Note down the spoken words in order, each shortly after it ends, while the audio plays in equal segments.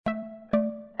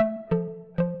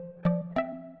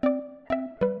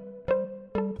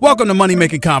Welcome to Money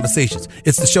Making Conversations.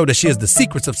 It's the show that shares the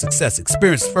secrets of success,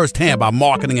 experienced firsthand by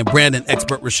marketing and branding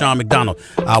expert Rushion McDonald.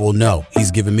 I will know he's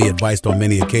given me advice on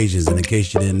many occasions, and in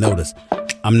case you didn't notice,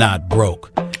 I'm not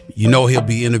broke. You know he'll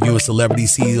be interviewing celebrity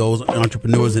CEOs,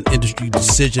 entrepreneurs, and industry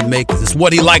decision makers. It's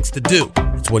what he likes to do.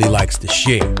 It's what he likes to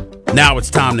share. Now it's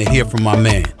time to hear from my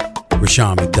man,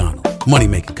 Rushion McDonald. Money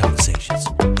Making Conversations.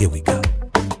 Here we go.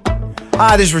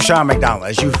 Hi, this is Rushion McDonald.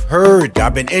 As you've heard,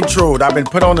 I've been introed. I've been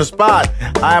put on the spot.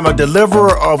 I am a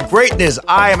deliverer of greatness.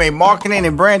 I am a marketing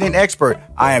and branding expert.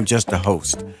 I am just the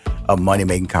host of Money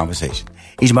Making Conversation.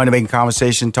 Each Money Making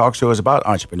Conversation talk show is about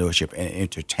entrepreneurship and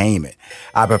entertainment.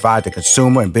 I provide the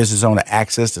consumer and business owner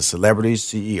access to celebrities,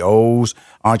 CEOs,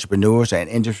 entrepreneurs, and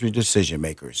industry decision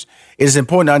makers. It is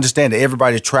important to understand that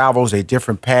everybody travels a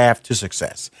different path to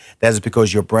success. That is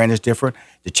because your brand is different.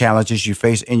 The challenges you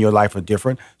face in your life are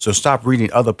different. So stop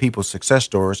reading other people's success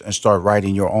stories and start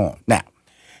writing your own. Now,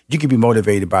 you can be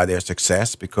motivated by their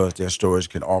success because their stories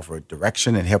can offer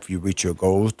direction and help you reach your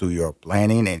goals through your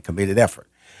planning and committed effort.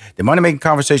 The Money Making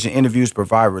Conversation interviews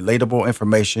provide relatable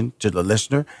information to the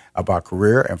listener about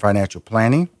career and financial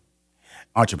planning,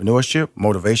 entrepreneurship,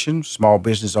 motivation, small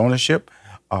business ownership,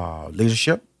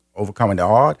 leadership, overcoming the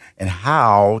odds, and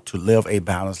how to live a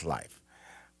balanced life.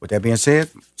 With that being said,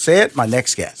 my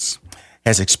next guest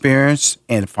has experience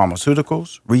in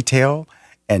pharmaceuticals, retail,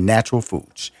 and natural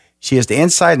foods. She has the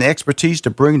insight and expertise to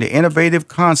bring the innovative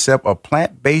concept of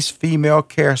plant-based female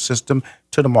care system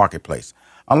to the marketplace.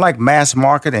 Unlike mass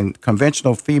market and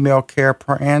conventional female care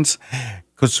brands,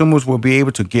 consumers will be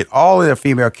able to get all of their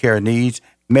female care needs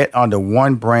met under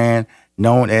one brand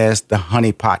known as the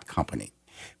Honey Pot Company.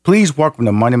 Please welcome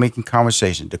to Money Making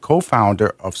Conversation, the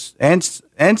co-founder of and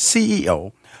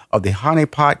CEO of the Honey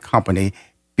Pot Company,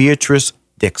 Beatrice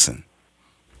Dixon.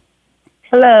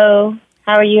 Hello.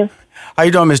 How are you? How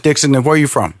you doing, Ms. Dixon, and where are you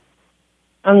from?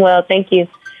 I'm well, thank you.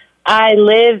 I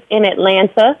live in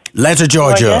Atlanta.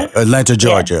 Georgia. Atlanta,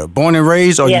 Georgia. Yeah. Born and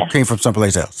raised, or Yeah. you came from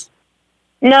someplace else?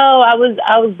 No, I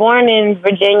was born in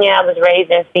Virginia. I was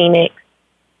raised in Phoenix.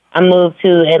 I moved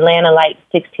to Atlanta like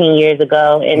 16 years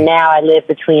ago, and now I live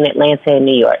between Atlanta and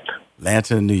New York.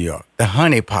 Atlanta and New York. The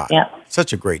Honey Pot. Yeah.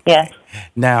 Such a great Yeah. name.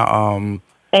 Now,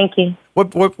 Thank you.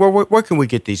 where can we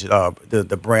get these?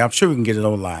 The brand. I'm sure we can get it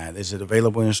online. Is it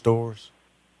available in stores?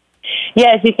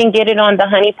 Yes, you can get it on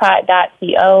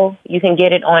thehoneypot.co. You can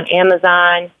get it on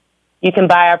Amazon. You can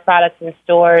buy our products in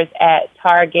stores at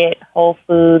Target, Whole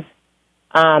Foods,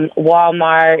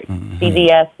 Walmart,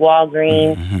 CVS,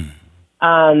 Walgreens.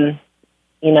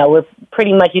 We're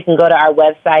pretty much, you can go to our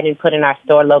website and put in our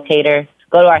store locator.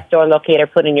 Go to our store locator,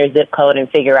 put in your zip code, and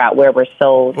figure out where we're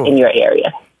sold in your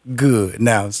area. Good.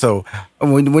 Now, so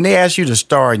when they ask you to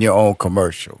star in your own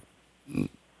commercial,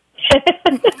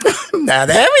 now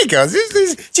there we go.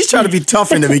 She's trying to be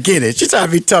tough in the beginning. She's trying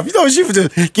to be tough. You know, she was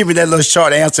just give me that little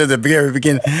short answer at the very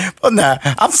beginning. But now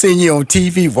I'm seeing you on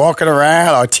TV walking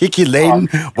around, articulating,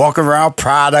 walking around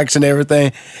products and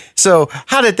everything. So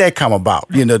how did that come about?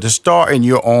 You know, to star in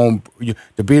your own,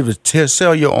 to be able to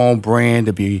sell your own brand,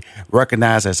 to be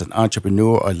recognized as an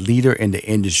entrepreneur, a leader in the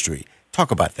industry.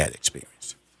 Talk about that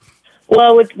experience.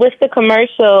 Well, with the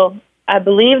commercial, I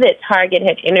believe that Target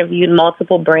had interviewed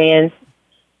multiple brands.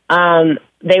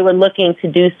 They were looking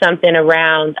to do something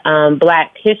around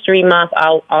Black History Month,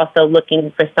 also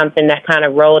looking for something that kind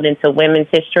of rolled into Women's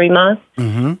History Month.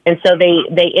 Mm-hmm. And so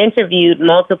they interviewed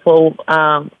multiple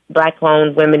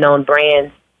Black-owned, women-owned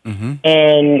brands. Mm-hmm.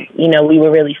 And, we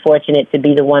were really fortunate to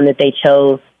be the one that they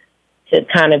chose to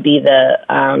kind of be the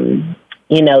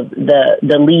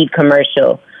lead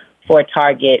commercial for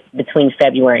Target between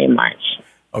February and March.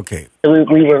 Okay. So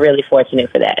we were really fortunate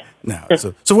for that. Now,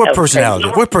 so what personality?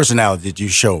 What personality did you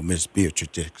show, Miss Beatrice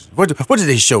Dixon? What did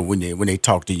they show when they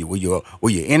talked to you? Were you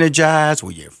energized?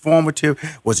 Were you informative?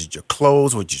 Was it your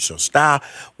clothes? Was it your style?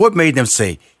 What made them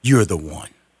say you're the one?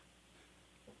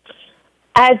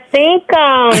 I think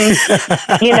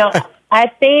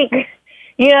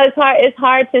it's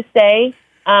hard to say.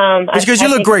 Because you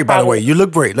look great, by the way. You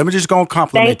look great. Let me just go and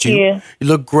compliment you. You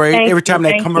look great. Every time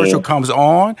that commercial you. comes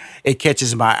on, it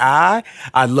catches my eye.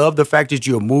 I love the fact that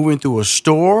you're moving through a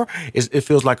store. It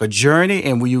feels like a journey.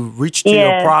 And when you reach to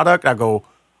your product, I go,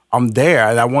 I'm there.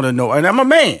 And I want to know. And I'm a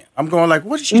man. I'm going like,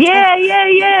 what is she doing? Yeah.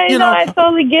 I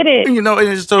totally get it.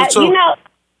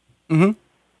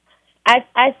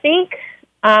 I think,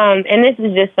 and this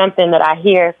is just something that I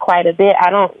hear quite a bit. I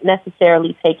don't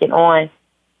necessarily take it on.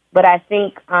 But I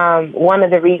think one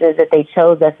of the reasons that they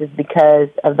chose us is because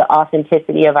of the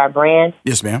authenticity of our brand.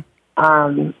 Yes, ma'am.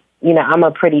 I'm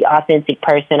a pretty authentic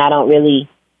person. I don't really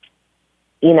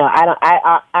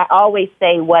I always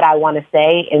say what I want to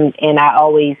say, and I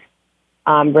always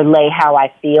relay how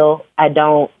I feel. I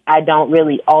don't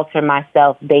really alter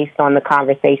myself based on the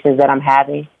conversations that I'm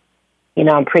having.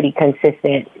 I'm pretty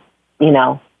consistent,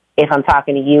 if I'm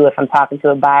talking to you, if I'm talking to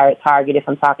a buyer at Target, if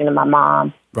I'm talking to my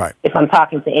mom, right, if I'm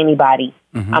talking to anybody,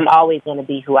 I'm always going to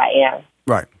be who I am.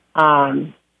 Right.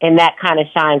 And that kind of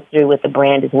shines through with the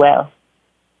brand as well.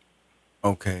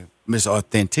 Okay. Miss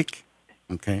Authentic.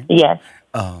 Okay. Yes.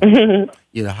 How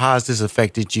has this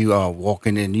affected you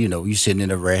walking in, you sitting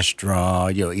in a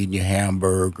restaurant, eating your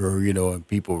hamburger, and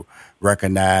people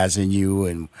recognizing you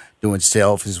and doing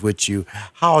selfies with you.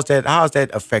 How's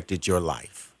that affected your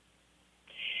life?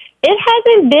 It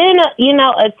hasn't been,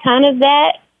 a ton of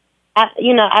that.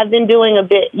 I've been doing a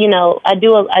bit, I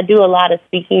do a lot of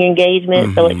speaking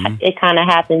engagements, so it kind of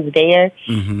happens there.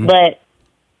 But,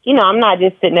 I'm not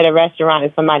just sitting at a restaurant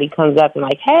and somebody comes up and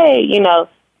like, hey,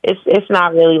 it's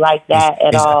not really like that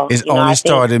at all. It's only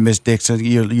started, Miss Dixon.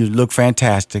 You look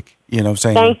fantastic. You know what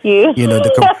I'm saying? Thank you.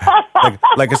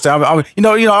 Like I said, I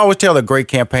always tell a great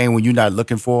campaign when you're not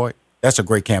looking for it. That's a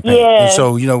great campaign. Yeah. And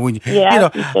so,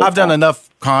 I've done enough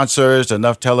concerts,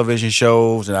 enough television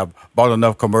shows, and I've bought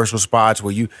enough commercial spots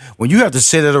where when you have to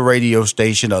sit at a radio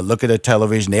station or look at a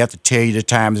television, they have to tell you the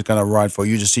time it's going to run for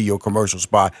you to see your commercial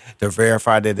spot to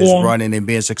verify that it's running and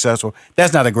being successful.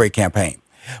 That's not a great campaign.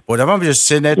 But if I'm just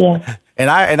sitting there, and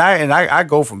I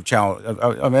go from channel,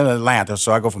 I'm in Atlanta,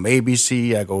 so I go from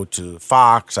ABC, I go to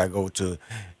Fox, I go to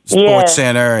Sports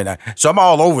Center, and so I'm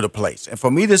all over the place. And for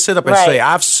me to sit up and say,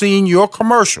 I've seen your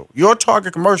commercial, your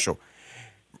Target commercial,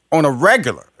 on a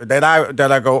regular, that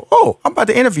I go, oh, I'm about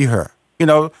to interview her.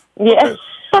 Yes,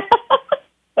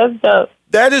 that's dope.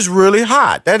 That is really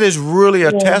hot. That is really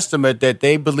a testament that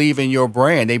they believe in your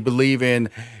brand. They believe in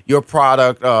your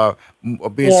product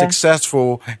being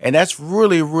successful. And that's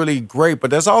really, really great.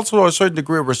 But there's also a certain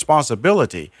degree of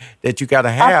responsibility that you got to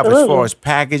have as far as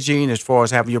packaging, as far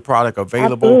as having your product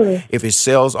available. Absolutely. If it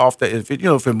sells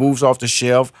if it moves off the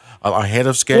shelf ahead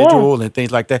of schedule and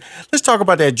things like that. Let's talk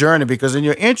about that journey, because in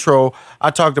your intro,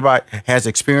 I talked about has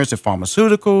experience in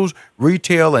pharmaceuticals,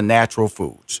 retail, and natural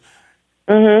foods.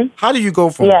 How do you go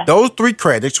from those three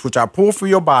credits, which I pulled from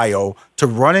your bio, to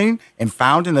running and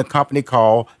founding a company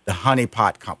called the Honey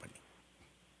Pot Company?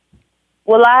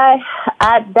 Well,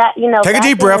 Take a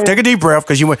deep breath,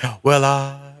 because you went, well,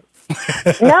 No.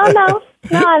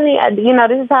 I mean,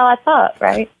 this is how I talk,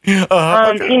 right? Okay.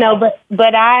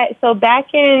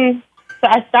 So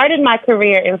I started my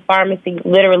career in pharmacy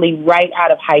literally right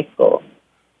out of high school.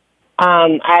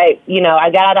 I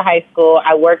got out of high school.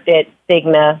 I worked at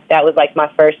Cigna. That was like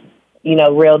my first,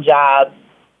 real job.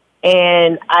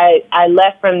 And I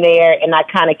left from there, and I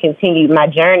kind of continued my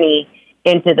journey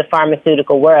into the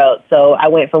pharmaceutical world. So I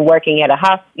went from working at a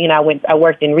hospital, I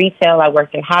worked in retail, I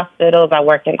worked in hospitals, I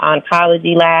worked in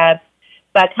oncology labs.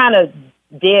 So I kind of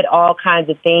did all kinds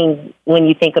of things when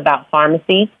you think about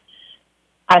pharmacy.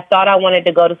 I thought I wanted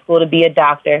to go to school to be a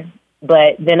doctor.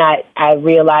 But then I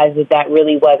realized that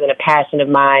really wasn't a passion of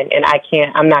mine, and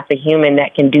I'm not the human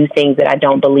that can do things that I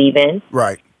don't believe in.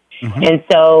 Right. And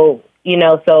so,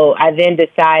 so I then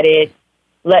decided,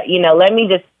 let me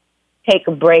just take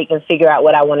a break and figure out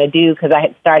what I want to do, because I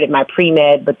had started my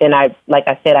pre-med, but then I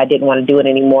didn't want to do it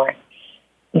anymore.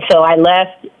 And so I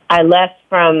left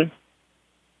from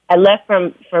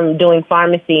doing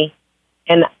pharmacy,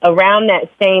 and around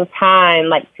that same time,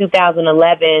 like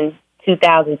 2011,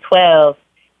 2012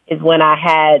 is when I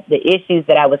had the issues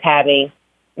that I was having,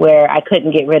 where I couldn't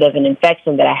get rid of an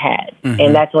infection that I had.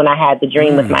 And that's when I had the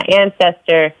dream with my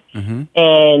ancestor.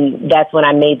 And that's when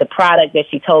I made the product that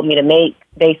she told me to make,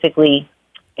 basically.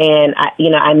 And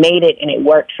I made it, and it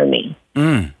worked for me.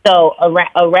 So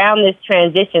around this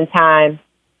transition time,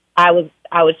 I was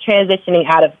transitioning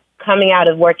coming out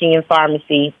of working in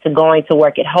pharmacy to going to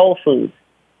work at Whole Foods,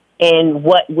 in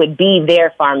what would be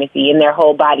their pharmacy, in their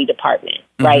whole body department,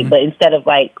 right? But instead of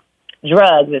like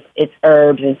drugs, it's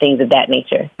herbs and things of that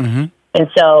nature. And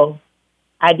so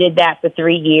I did that for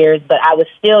 3 years, but I was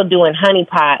still doing Honey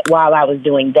Pot while I was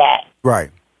doing that. Right.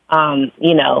 And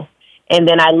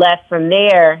then I left from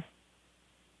there,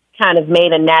 kind of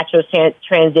made a natural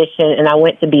transition, and I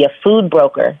went to be a food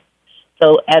broker.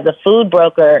 So as a food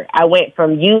broker, I went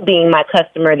from you being my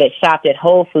customer that shopped at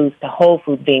Whole Foods to Whole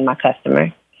Foods being my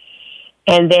customer.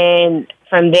 And then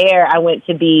from there, I went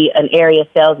to be an area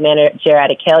sales manager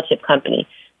at a kale chip company.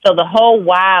 So the whole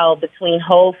while between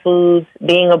Whole Foods,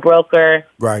 being a broker,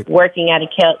 working at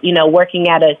working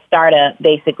at a startup,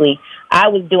 basically, I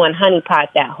was doing Honey Pot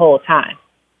that whole time.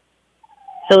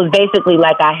 So it was basically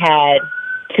like I had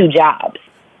two jobs,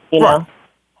 you know?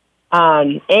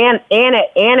 And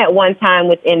at one time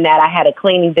within that, I had a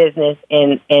cleaning business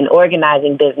and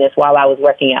organizing business while I was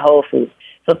working at Whole Foods.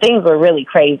 So things were really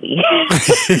crazy.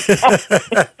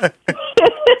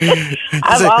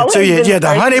 So you had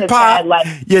the honey pot,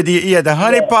 you had the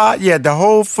honey pot, you had the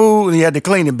Whole Food, and you had the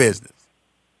cleaning business.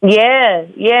 Yeah,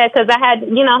 because I had,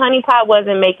 Honey Pot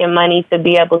wasn't making money to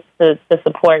be able to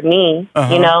support me,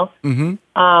 Mm-hmm.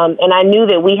 And I knew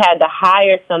that we had to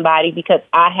hire somebody because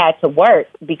I had to work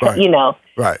because,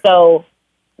 Right. So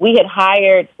we had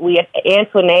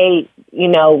Antoinette,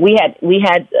 we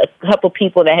had a couple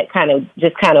people that had kind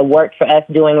of worked for us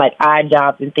doing like odd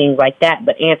jobs and things like that.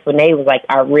 But Antoinette was like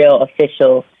our real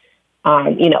official,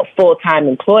 full-time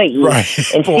employee. Right.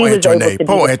 And she was able to be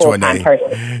a full-time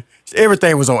person.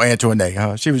 Everything was on Antoinette,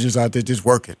 huh? She was just out there just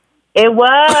working. It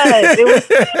was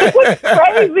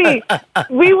crazy.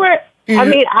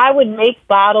 I would make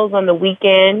bottles on the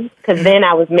weekend because then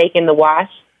I was making the wash.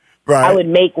 Right. I would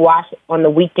make wash on the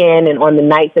weekend and on the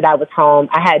nights that I was home.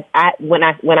 When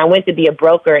I went to be a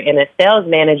broker and a sales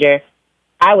manager,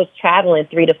 I was traveling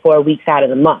 3 to 4 weeks out of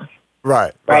the month.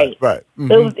 Right.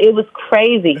 Mm-hmm. It was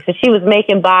crazy. So she was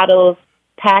making bottles,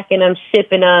 packing them,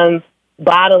 shipping them,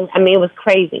 bottles. I mean, it was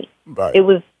crazy. Right. It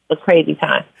was a crazy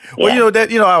time. Well,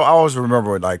 I always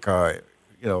remember like, the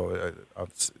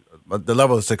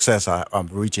level of success I'm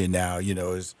reaching now,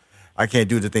 is I can't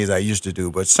do the things I used to do.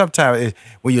 But sometimes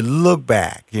when you look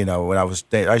back, when I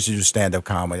used to do stand-up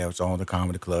comedy. I was on the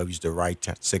comedy club, used to write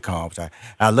sitcoms.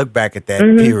 I look back at that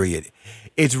period.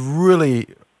 It's really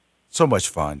so much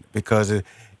fun because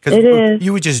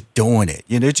you were just doing it,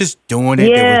 just doing it.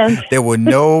 Yeah. There were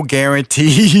no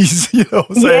guarantees, what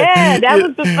I'm saying? Yeah, that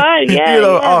was the fun.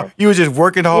 Yeah, you were just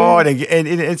working hard.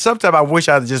 And sometimes I wish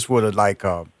I just would have like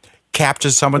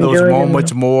captured some of those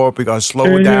moments more because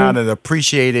slow down and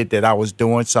appreciated that I was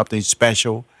doing something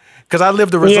special. Because I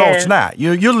live the results now.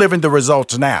 You're living the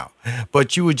results now.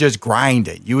 But you were just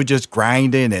grinding.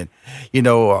 And,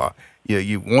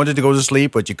 you wanted to go to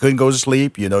sleep, but you couldn't go to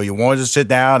sleep. You wanted to sit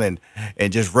down and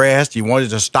just rest. You wanted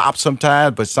to stop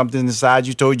sometimes, but something inside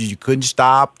you told you couldn't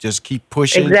stop. Just keep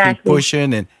pushing, keep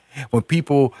pushing. And when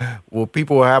people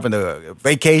were having a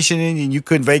vacation and you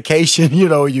couldn't vacation,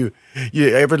 every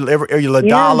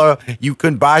dollar, you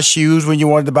couldn't buy shoes when you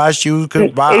wanted to buy shoes,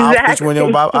 couldn't buy outfits when you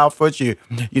wanted to buy outfits.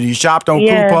 You shopped on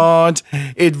coupons.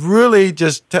 It really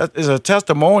just is a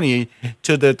testimony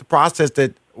to the process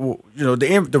that,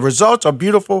 the results are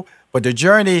beautiful, but the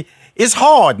journey is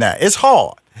hard now. It's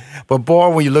hard. But boy,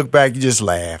 when you look back, you just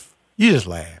laugh.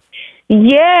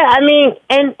 Yeah, I mean,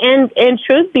 and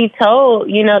truth be told,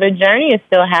 the journey is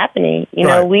still happening.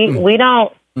 Right. We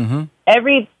don't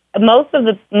most of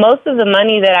the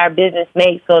money that our business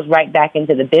makes goes right back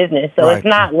into the business. So it's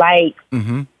not like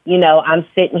I'm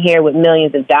sitting here with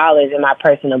millions of dollars in my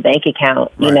personal bank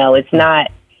account. Right. It's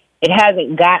not. It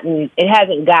hasn't gotten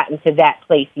to that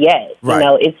place yet.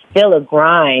 Right. It's still a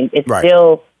grind. It's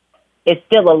still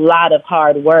a lot of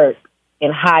hard work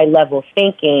and high level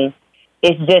thinking.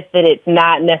 It's just that it's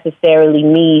not necessarily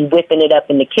me whipping it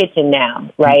up in the kitchen now,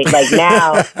 right? Like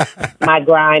now, my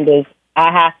grind is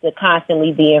I have to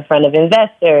constantly be in front of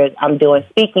investors. I'm doing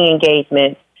speaking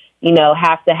engagements.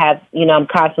 Have to have. I'm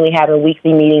constantly having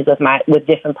weekly meetings with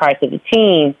different parts of the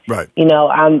team. Right.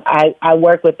 I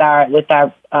work with our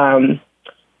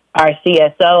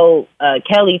CSO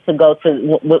Kelly to go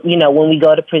to when we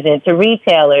go to present to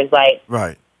retailers. Like,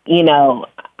 right.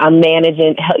 I'm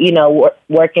managing,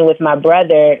 working with my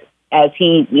brother as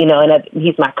he, and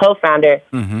he's my co-founder,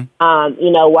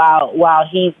 while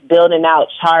he's building out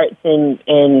charts and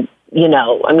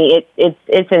I mean,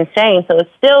 it's insane. So it's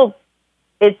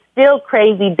still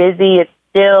crazy busy. It's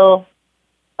still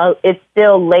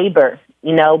labor,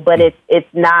 but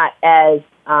it's not as,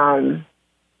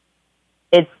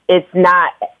 it's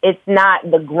not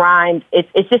the grind.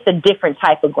 It's just a different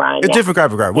type of grind. It's a different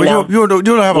type of grind. Well, you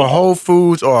don't have a Whole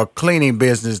Foods or a cleaning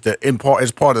business that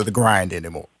is part of the grind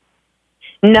anymore.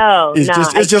 No,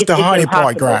 it's just a Honey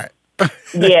Pot grind.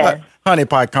 Yeah, Honey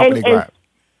Pot company grind.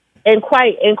 And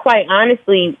quite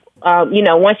honestly,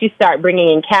 once you start bringing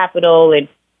in capital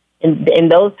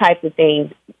and those types of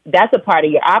things, that's a part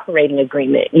of your operating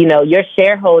agreement. Your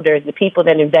shareholders, the people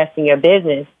that invest in your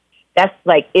business. That's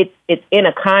like it's in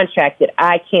a contract that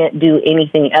I can't do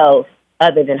anything else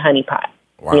other than Honey Pot.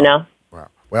 Wow. Wow.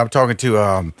 Well, I'm talking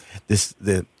to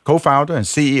the co-founder and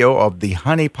CEO of the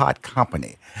Honey Pot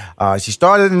Company. She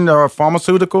started in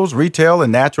pharmaceuticals, retail,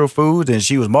 and natural foods, and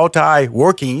she was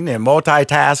working and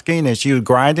multitasking, and she was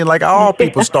grinding like all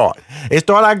people start. They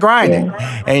start out grinding,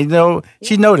 and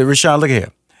she noted, Rashawn, look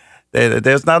here.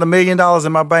 There's not $1 million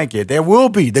in my bank yet. There will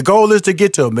be. The goal is to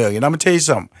get to $1 million. I'm gonna tell you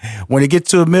something. When it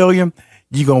gets to $1 million,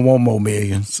 you're gonna want more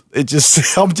millions.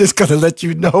 I'm just gonna let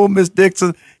you know, Miss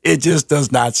Dixon, it just does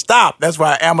not stop. That's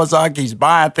why Amazon keeps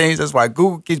buying things. That's why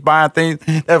Google keeps buying things.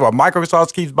 That's why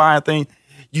Microsoft keeps buying things.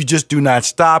 You just do not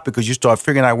stop because you start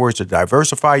figuring out ways to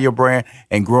diversify your brand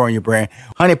and growing your brand.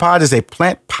 Honey Pot is a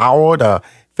plant-powered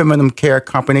feminine care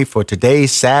company for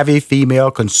today's savvy female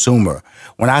consumer.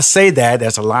 When I say that,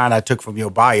 that's a line I took from your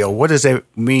bio. What does it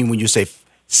mean when you say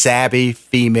savvy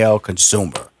female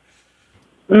consumer?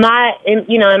 In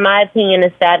my opinion,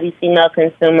 a savvy female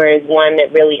consumer is one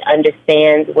that really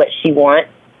understands what she wants.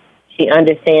 She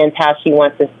understands how she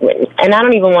wants to, and I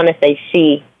don't even want to say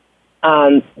she,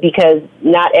 because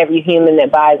not every human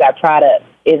that buys our product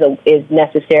is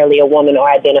necessarily a woman or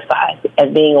identifies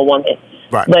as being a woman.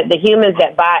 Right. But the humans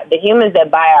that buy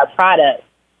our product,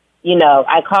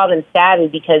 I call them savvy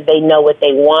because they know what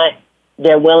they want.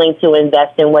 They're willing to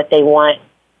invest in what they want,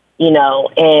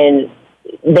 and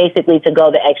basically to go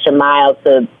the extra mile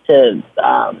to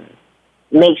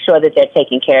make sure that they're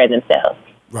taking care of themselves.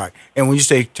 Right. And when you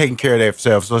say taking care of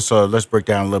themselves, let's break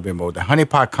down a little bit more. The Honey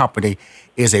Pot Company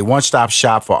is a one-stop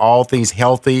shop for all things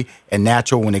healthy and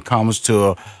natural when it comes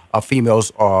to a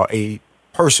female's or a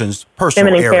person's personal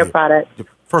feminine area. Care product.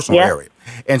 Personal area.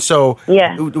 And so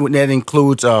that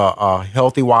includes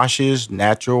healthy washes,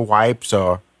 natural wipes,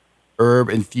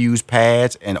 herb-infused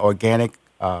pads, and organic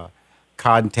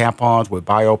cotton tampons with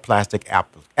bioplastic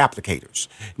applicators.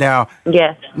 Now,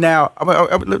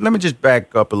 let me just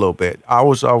back up a little bit. I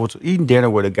was eating dinner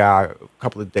with a guy a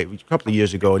couple of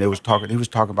years ago, and he was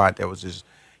talking about there was this,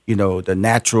 the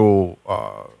natural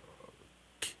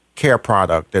care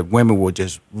product that women were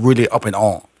just really up in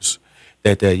arms.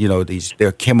 That there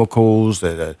are chemicals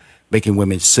that are making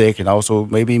women sick, and also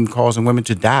maybe even causing women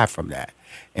to die from that.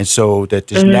 And so that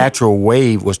this natural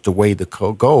way was the way to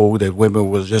go, that women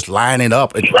was just lining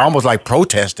up and almost like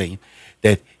protesting,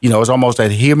 that, it's almost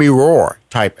that hear me roar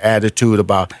type attitude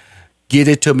about get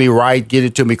it to me right, get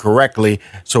it to me correctly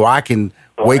so I can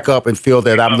wake up and feel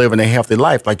that I'm living a healthy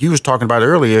life. Like you was talking about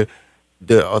earlier,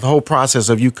 the whole process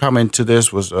of you coming to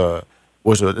this was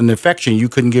an infection you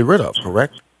couldn't get rid of,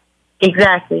 correct?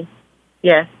 Exactly.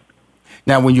 Yes.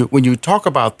 Now, when you talk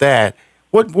about that,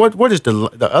 what is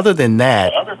the other than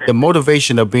that, the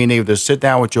motivation of being able to sit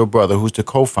down with your brother, who's the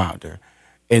co-founder,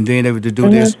 and being able to do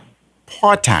this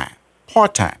part-time?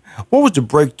 What was the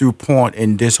breakthrough point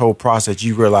in this whole process?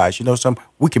 You realized,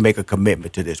 we can make a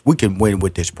commitment to this. We can win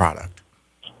with this product.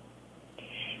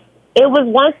 It was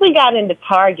once we got into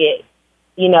Target,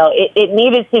 it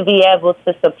needed to be able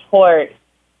to support.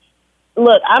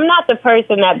 Look, I'm not the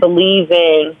person that believes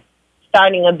in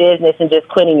starting a business and just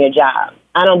quitting your job.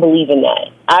 I don't believe in that.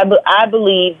 I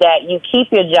believe that you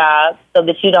keep your job so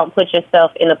that you don't put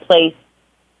yourself in a place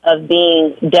of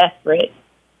being desperate,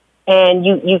 and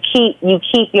you keep your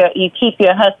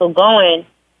hustle going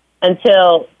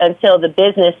until the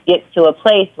business gets to a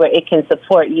place where it can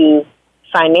support you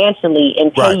financially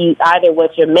and pay you either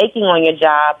what you're making on your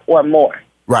job or more.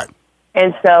 Right.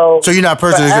 And so you're not a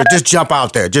person who's just jump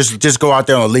out there, just go out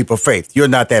there on a leap of faith. You're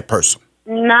not that person.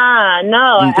 Nah,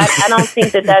 no, I don't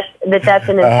think that's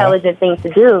an intelligent thing to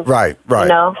do. Right.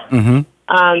 Because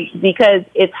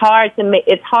it's hard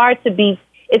to be.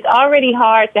 It's already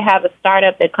hard to have a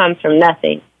startup that comes from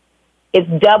nothing. It's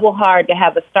double hard to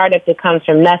have a startup that comes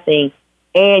from nothing,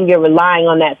 and you're relying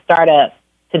on that startup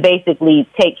to basically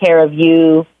take care of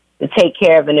you, to take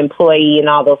care of an employee, and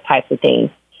all those types of things.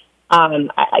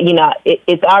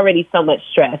 It's already so much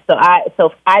stress. So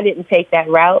I didn't take that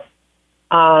route.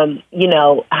 Honey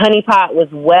Pot was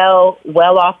well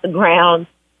off the ground,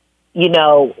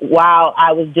 while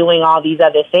I was doing all these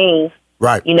other things.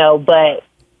 Right. But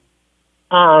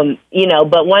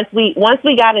once we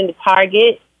got into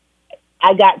Target,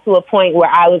 I got to a point where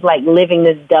I was like living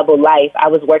this double life. I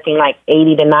was working like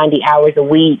 80 to 90 hours a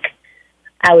week.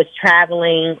 I was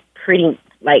traveling pretty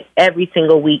like every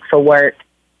single week for work.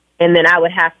 And then I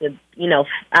would have to,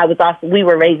 we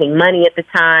were raising money at the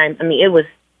time. I mean, it was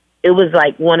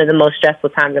like one of the most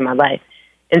stressful times in my life.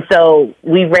 And so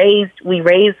we raised $3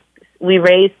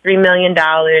 million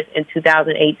in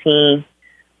 2018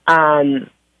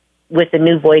 with the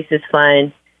New Voices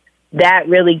Fund. That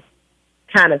really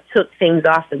kind of took things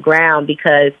off the ground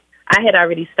because I had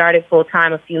already started full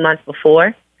time a few months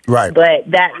before. Right.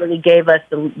 But that really gave us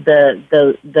the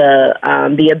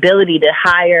ability to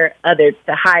hire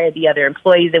the other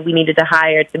employees that we needed to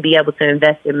hire, to be able to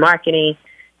invest in marketing,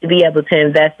 to be able to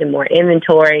invest in more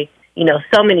inventory.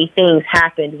 So many things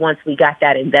happened once we got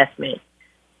that investment.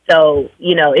 So,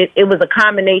 it was a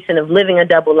combination of living a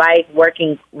double life,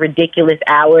 working ridiculous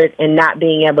hours and not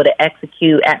being able to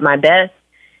execute at my best.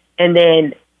 And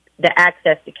then the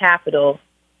access to capital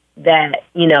that,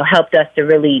 helped us to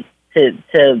really to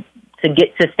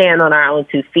get to stand on our own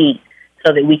 2 feet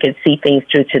so that we could see things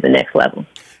through to the next level.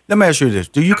 Let me ask you this.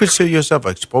 Do you consider yourself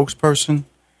a spokesperson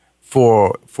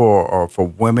for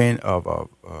women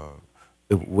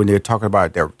when they're talking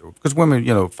about because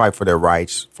women, fight for their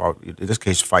rights, in this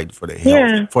case, fighting for their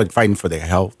health, fighting for their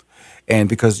health. And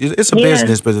because it's a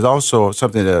business, but it's also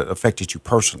something that affected you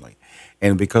personally.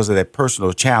 And because of that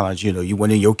personal challenge, you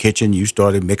went in your kitchen, you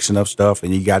started mixing up stuff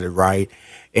and you got it right.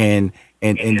 And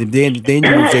then you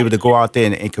was able to go out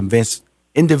there and convince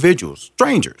individuals,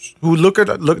 strangers who look at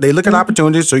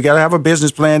opportunities. So you got to have a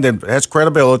business plan that has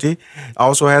credibility.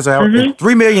 Also has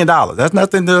 $3 million. That's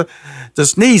nothing to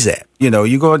sneeze at.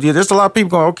 You go. There's a lot of people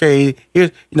going. Okay,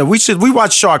 here. We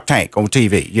watch Shark Tank on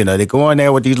TV. They go in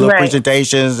there with these little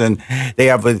presentations, and they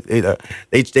have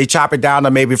they chop it down to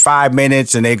maybe 5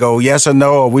 minutes, and they go yes or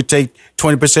no, or we take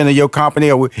 20% of your company,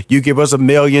 or you give us $1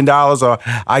 million, or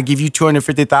I give you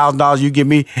 $250,000, you give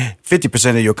me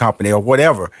 50% of your company, or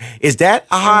whatever. Is that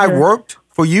how it worked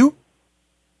for you?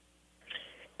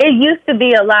 It used to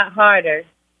be a lot harder.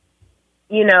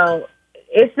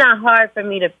 It's not hard for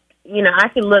me to.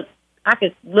 I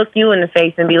could look you in the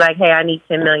face and be like, "Hey, I need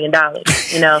 $10 million."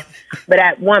 But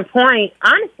at one point,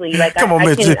 honestly, like, come on,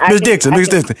 Miss Dixon.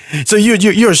 So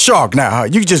you're a shark now, huh?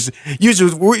 You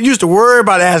used to worry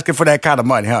about asking for that kind of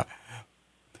money, huh?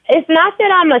 It's not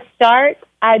that I'm a shark.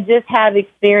 I just have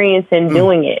experience in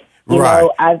doing it.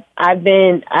 I've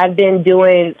been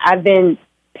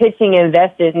pitching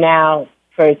investors now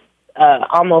for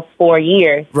almost 4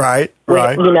 years. Right.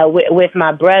 With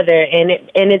my brother, and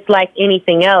it's like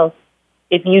anything else.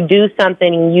 If you do something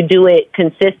and you do it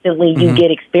consistently, you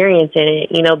get experience in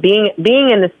it. Being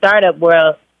in the startup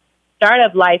world,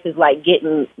 startup life is like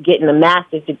getting a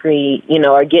master's degree,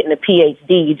 or getting a PhD.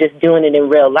 You're just doing it in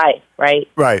real life, right?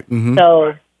 Right. Mm-hmm.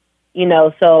 So,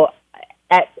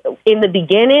 in the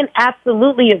beginning,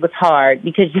 absolutely it was hard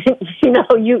because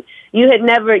you've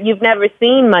never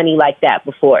seen money like that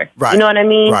before. Right. You know what I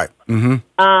mean? Right. Mm-hmm.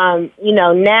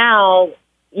 Now,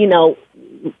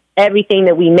 everything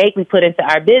that we make, we put into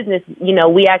our business.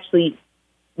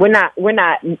 We're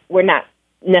not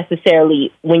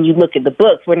necessarily, when you look at the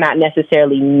books, we're not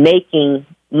necessarily making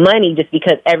money just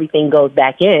because everything goes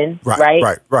back in.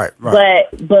 Right.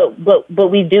 But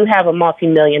we do have a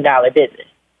multi-million-dollar business.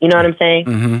 You know what I'm saying?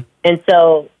 Mm-hmm. And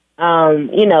so,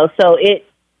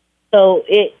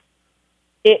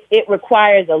 it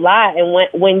requires a lot. And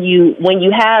when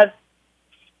you have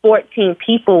 14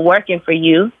 people working for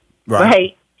you,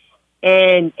 right?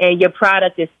 And your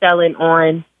product is selling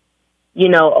on,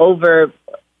 over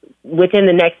within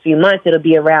the next few months, it'll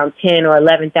be around 10 or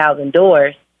 11,000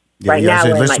 doors. Now,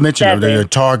 let's mention them.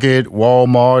 Target,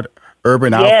 Walmart,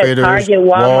 Urban Outfitters, Target,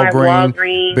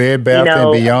 Walgreens, Bed Bath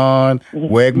and Beyond,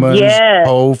 Wegmans,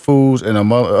 Whole Foods, and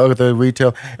among other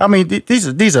retail. I mean,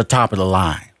 these are top of the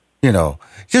line.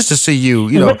 Just to see you.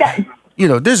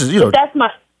 This is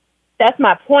That's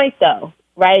my point, though,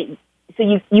 right? So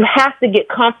you have to get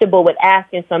comfortable with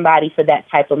asking somebody for that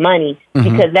type of money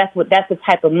because that's the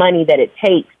type of money that it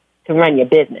takes to run your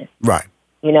business. Right.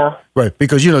 Right,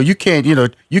 because you can't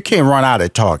run out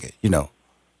at Target. You can't.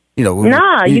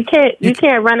 You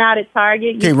can't run out at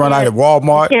Target. You can't run out at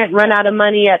Walmart. You can't run out of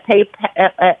money at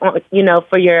PayPal.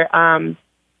 For your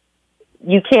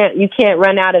You can't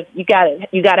run out of. You got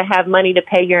to have money to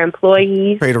pay your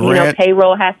employees. Pay the rent.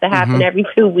 Payroll has to happen every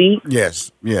 2 weeks.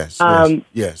 Yes.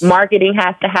 Marketing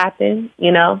has to happen.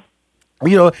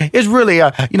 It's really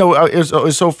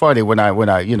it's so funny when I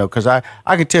because I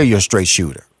can tell you're a straight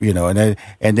shooter, and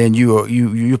then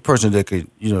you're a person that could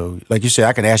like you said,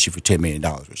 I can ask you for $10 million,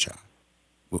 Rashawn,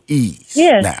 with ease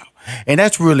now, and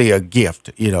that's really a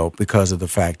gift, because of the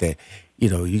fact that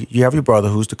you have your brother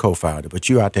who's the co-founder, but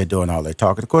you're out there doing all that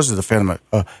talking. Of course, it's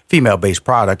a female-based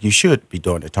product. You should be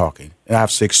doing the talking. And I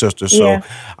have 6 sisters, so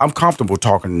I'm comfortable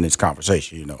talking in this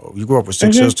conversation. You grew up with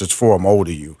 6 sisters, 4 of them older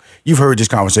than you. You've heard this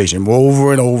conversation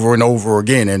over and over and over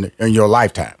again in your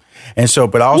lifetime. And so,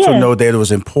 but I also know that it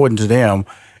was important to them,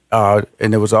 and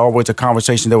there was always a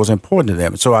conversation that was important to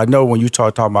them. So I know when you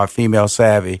talking about female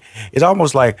savvy, it's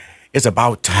almost like it's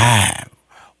about time.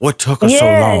 What took us so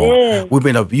long?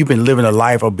 You've been living a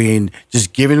life of being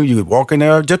just giving. You walking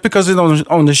there just because it's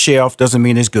on the shelf doesn't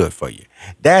mean it's good for you.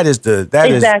 That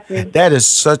is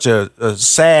such a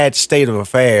sad state of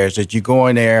affairs that you go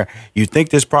in there. You think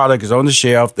this product is on the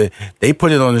shelf. That they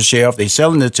put it on the shelf. They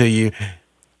selling it to you.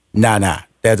 Nah.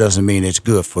 that doesn't mean it's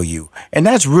good for you. And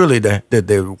that's really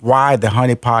the why the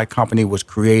Honey Pot Company was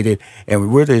created,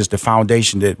 and really is the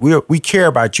foundation that we care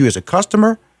about you as a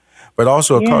customer, but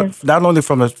also not only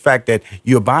from the fact that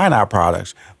you're buying our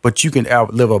products, but you can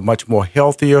live a much more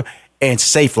healthier and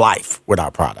safe life with our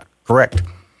product. Correct?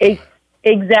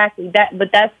 Exactly.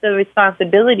 But that's the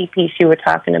responsibility piece you were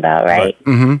talking about, right?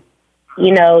 Mm-hmm.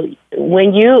 You know,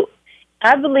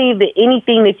 I believe that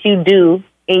anything that you do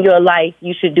in your life,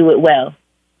 you should do it well,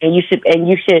 and you should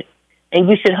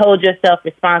hold yourself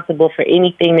responsible for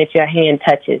anything that your hand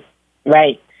touches,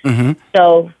 right? Mm-hmm.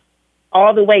 So,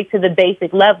 all the way to the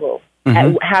basic level,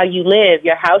 how you live,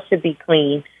 your house should be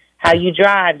clean. How you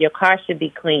drive, your car should be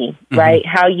clean, right?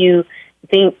 How you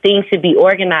think things should be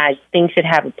organized, things should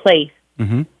have a place.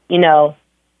 Mm-hmm. You know,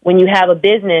 when you have a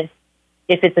business,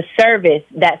 if it's a service,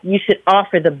 that you should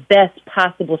offer the best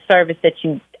possible service that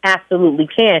you absolutely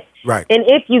can. Right. And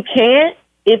if you can't,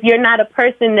 if you're not a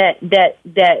person that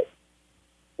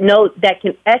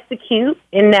can execute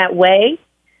in that way,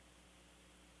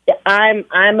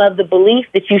 I'm of the belief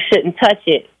that you shouldn't touch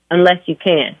it unless you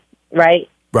can, right?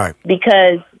 Right.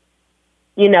 Because,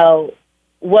 you know,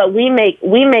 what we make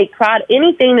product,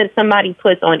 anything that somebody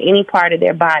puts on any part of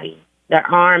their body, their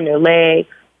arm, their leg,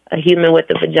 a human with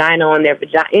a vagina on their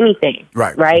vagina, anything,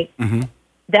 right? Mm-hmm.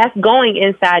 That's going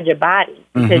inside your body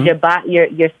because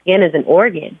your skin is an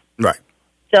organ. Right.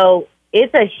 So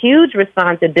it's a huge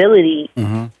responsibility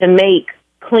to make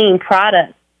clean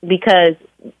products because,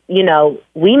 you know,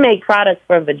 we make products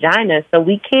for vaginas, so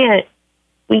we can't,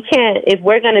 if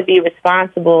we're going to be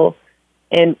responsible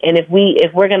and if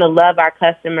we're going to love our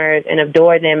customers and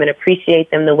adore them and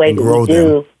appreciate them the way that we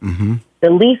do, the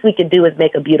least we could do is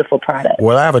make a beautiful product.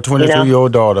 Well, I have a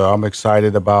 22-year-old daughter. I'm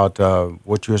excited about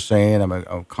what you're saying.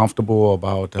 I'm comfortable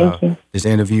about this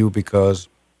interview because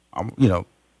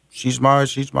she's my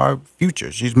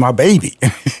future. She's my baby.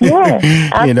 Yeah,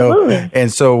 absolutely. You know,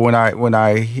 and so when I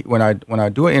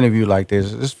do an interview like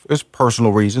this, it's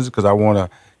personal reasons because I want to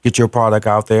get your product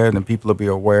out there and then people will be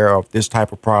aware of this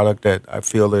type of product that I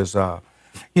feel is, like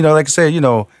I said,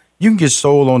 you can get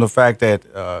sold on the fact that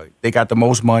they got the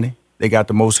most money. They got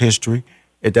the most history.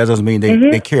 That doesn't mean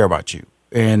they care about you.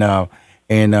 And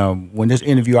when this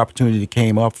interview opportunity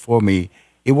came up for me,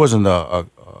 it wasn't a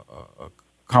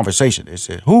conversation. They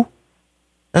said, "Who?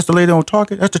 That's the lady on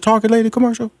Target. That's the Target lady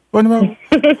commercial.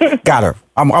 Got her.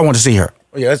 I want to see her.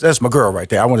 Oh, yeah, that's my girl right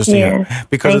there. I want to see her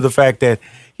because of the fact that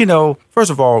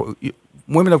first of all,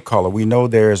 women of color, we know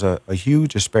there's a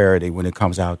huge disparity when it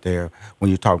comes out there when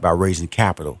you talk about raising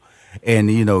capital.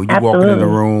 And, you walk in the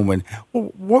room and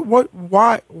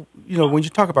why, when you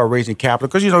talk about raising capital,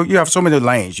 because, you have so many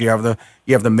lanes. You have the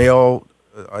male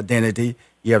identity,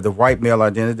 you have the white male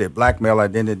identity, the black male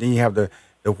identity, then you have the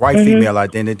white female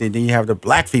identity, then you have the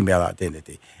black female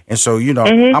identity. And so,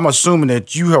 I'm assuming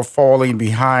that you are falling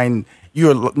behind,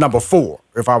 you're number 4,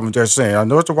 if I'm just saying. I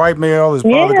know it's the white male, it's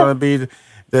probably going to be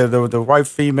the white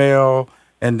female,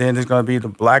 and then it's going to be the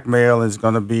black male, and it's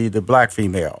going to be the black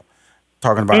female.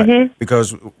 Talking about it.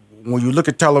 Because when you look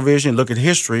at television, look at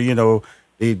history,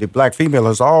 the black female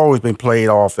has always been played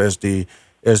off as the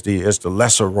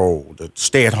lesser role, the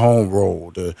stay-at-home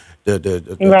role, the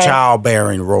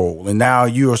childbearing role, and now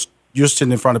you're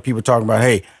sitting in front of people talking about,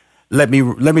 hey, let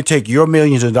me take your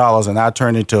millions of dollars and I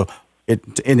turn into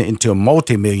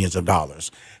multi-millions of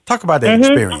dollars. Talk about that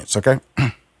experience, okay?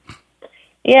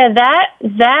 Yeah,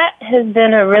 that has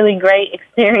been a really great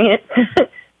experience.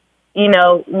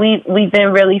 We've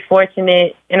been really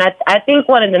fortunate, and I think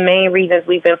one of the main reasons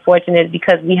we've been fortunate is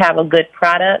because we have a good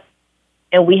product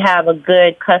and we have a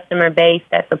good customer base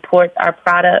that supports our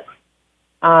products,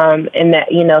 and that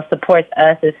supports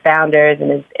us as founders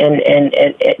and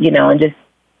just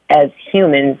as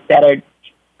humans that are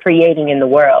creating in the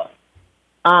world.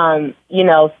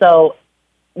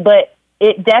 But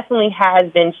it definitely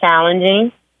has been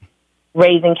challenging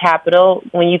raising capital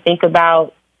when you think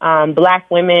about. Black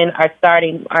women are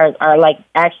like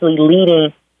actually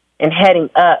leading and heading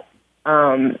up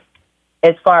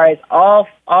as far as all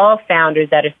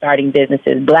founders that are starting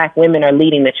businesses. Black women are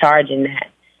leading the charge in that,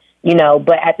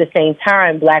 but at the same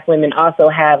time, Black women also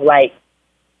have like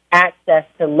access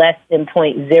to less than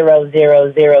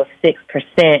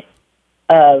 0.0006%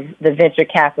 of the venture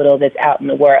capital that's out in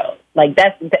the world.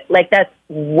 That's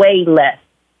way less.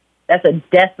 That's a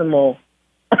decimal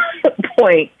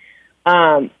point.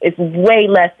 It's way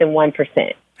less than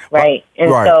 1%, right? And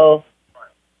so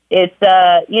it's,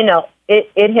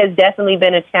 it has definitely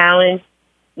been a challenge,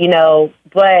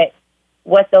 but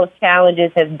what those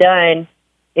challenges have done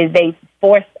is they've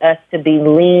forced us to be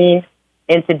lean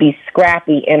and to be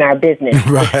scrappy in our business.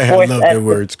 Right. I love that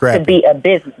word, scrappy. To be a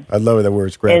business. I love that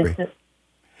word, scrappy.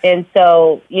 And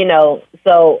so,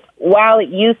 so while it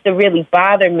used to really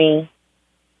bother me,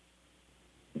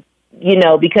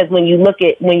 because when you look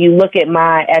at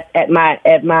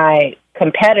my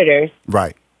competitors,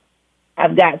 right.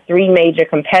 I've got 3 major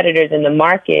competitors in the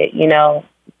market.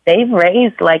 They've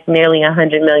raised like nearly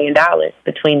 $100 million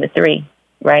between the 3,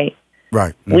 right?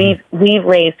 Right. Mm-hmm. We've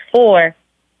raised 4,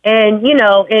 and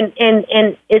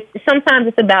and it's sometimes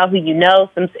it's about who you know.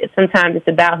 Sometimes it's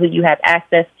about who you have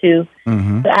access to.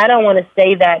 Mm-hmm. But I don't want to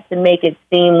say that to make it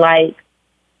seem like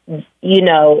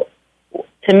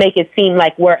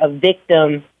we're a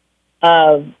victim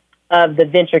of the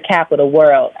venture capital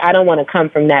world. I don't want to come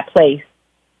from that place,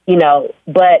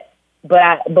 But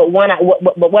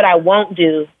what I won't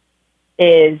do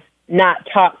is not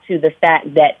talk to the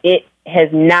fact that it has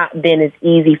not been as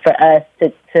easy for us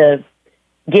to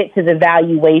get to the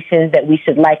valuations that we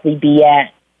should likely be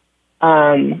at.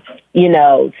 To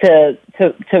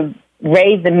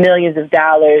raise the millions of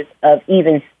dollars of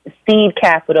even seed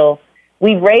capital.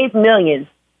 We've raised millions,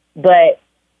 but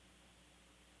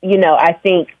I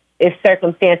think if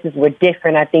circumstances were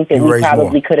different, I think that we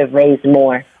probably could have raised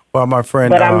more. Well, my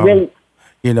friend, but I'm really,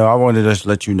 I wanted to just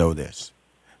let you know this.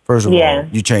 First of all,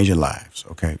 you're changing lives,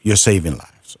 okay? You're saving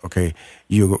lives, okay?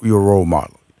 You're a role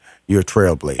model. You're a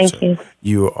trailblazer. Thank you.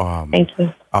 Thank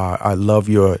you. I love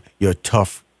your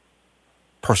tough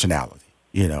personality,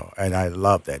 and I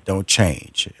love that. Don't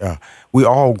change. We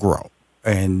all grow.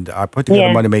 And I put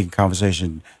together Money Making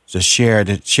Conversation to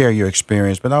share your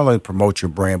experience, but not only promote your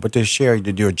brand, but to share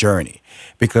your journey.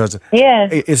 Because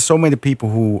it's so many people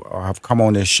who have come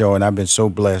on this show, and I've been so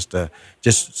blessed to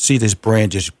just see this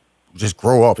brand just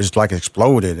grow up. It's like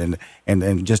exploded,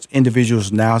 and just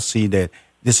individuals now see that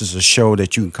this is a show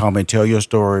that you can come and tell your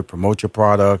story, promote your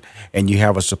product, and you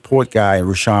have a support guy,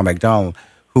 Rushion McDonald,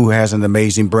 who has an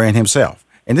amazing brand himself.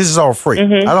 And this is all free.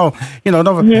 Mm-hmm. I don't,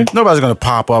 nobody's going to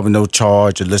pop up and no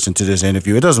charge to listen to this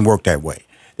interview. It doesn't work that way.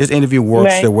 This interview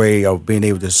works the way of being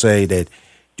able to say that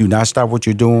do not stop what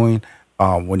you're doing.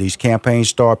 When these campaigns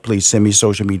start, please send me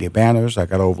social media banners. I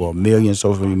got over 1 million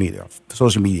social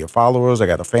media followers. I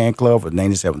got a fan club of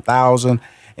 97,000,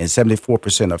 and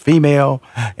 74% are female.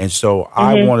 And so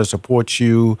I want to support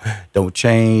you. Don't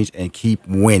change and keep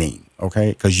winning.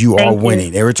 Okay, because you are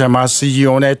winning. Every time I see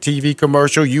you on that TV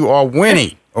commercial, you are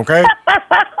winning. Okay,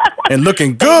 and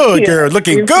looking good, girl,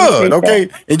 looking good. Okay,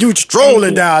 and you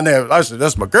strolling down there. I said,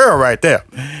 that's my girl right there.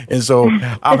 And so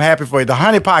I'm happy for you. The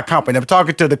Honey Pot Company. I'm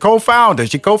talking to the co-founder.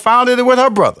 She co-founded it with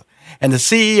her brother, and the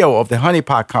CEO of the Honey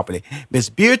Pot Company, Miss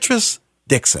Beatrice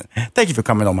Dixon. Thank you for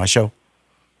coming on my show.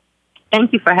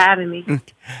 Thank you for having me.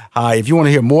 If you want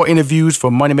to hear more interviews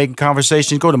for Money Making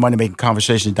Conversations, go to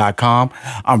moneymakingconversations.com.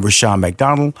 I'm Rushion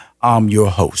McDonald. I'm your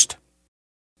host.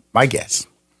 My guest.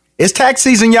 It's tax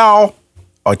season, y'all.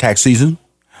 Or tax season.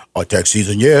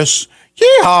 Yes.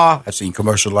 Yeah. I've seen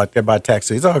commercials like that about tax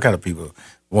season. All kind of people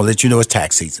want to let you know it's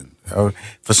tax season.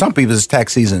 For some people, it's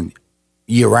tax season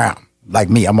year round. Like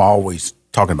me, I'm always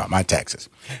talking about my taxes.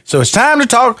 So it's time to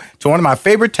talk to one of my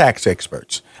favorite tax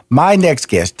experts. My next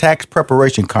guest, Tax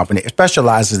Preparation Company,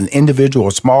 specializes in individual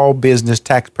or small business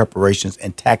tax preparations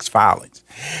and tax filings.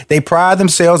 They pride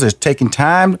themselves as taking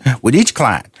time with each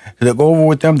client to go over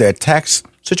with them their tax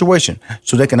situation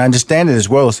so they can understand it as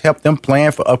well as help them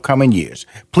plan for upcoming years.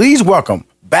 Please welcome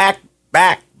back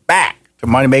to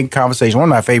Money Making Conversation, one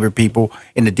of my favorite people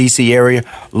in the D.C. area,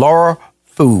 Laura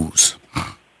Foos.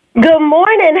 Good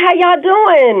morning. How y'all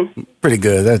doing? Pretty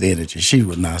good. That's the energy. She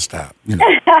would not stop. She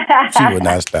would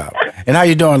not stop. And how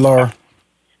you doing, Laura?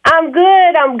 I'm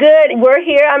good. We're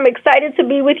here. I'm excited to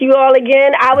be with you all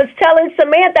again. I was telling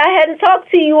Samantha I hadn't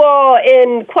talked to you all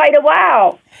in quite a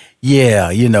while. Yeah,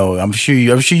 I'm sure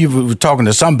you were talking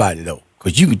to somebody though,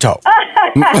 because you can talk.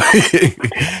 I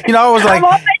was like, I'm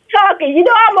always talking.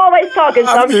 I'm always talking.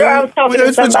 So I'm sure I was talking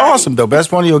to somebody. It's awesome though. That's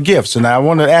one of your gifts. And I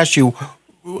want to ask you.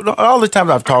 All the times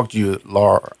I've talked to you,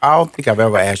 Laura, I don't think I've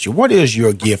ever asked you, what is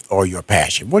your gift or your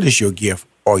passion? What is your gift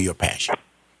or your passion?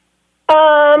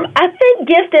 I think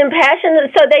gift and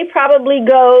passion, so they probably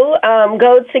go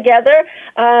together.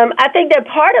 I think that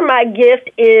part of my gift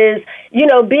is,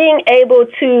 being able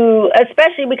to,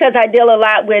 especially because I deal a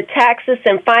lot with taxes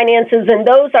and finances, and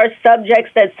those are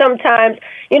subjects that sometimes,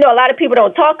 a lot of people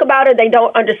don't talk about or they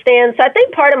don't understand. So I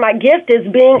think part of my gift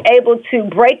is being able to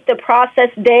break the process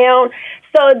down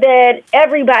so that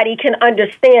everybody can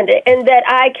understand it and that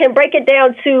I can break it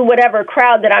down to whatever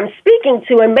crowd that I'm speaking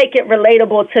to and make it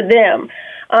relatable to them.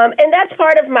 And that's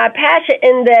part of my passion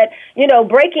in that,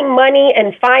 breaking money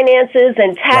and finances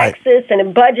and taxes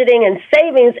and budgeting and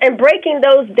savings and breaking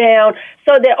those down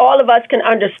so that all of us can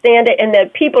understand it and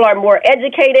that people are more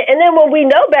educated. And then when we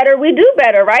know better, we do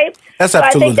better, right? That's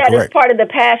absolutely So I think that is part of the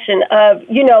passion of,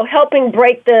 helping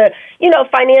break the,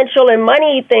 financial and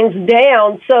money things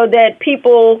down so that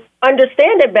people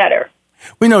understand it better.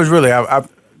 We know it's really,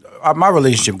 my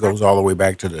relationship goes all the way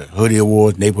back to the Hoodie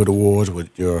Awards, Neighborhood Awards with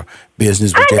your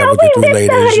business. I know we missed the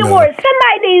Hoodie Awards.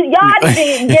 Y'all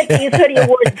need to get these Hoodie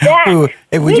Awards back.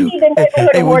 We need the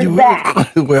Neighborhood Awards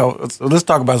back. Well, so let's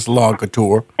talk about Salon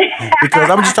Couture because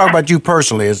I'm just talking about you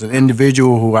personally as an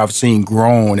individual who I've seen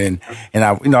grown and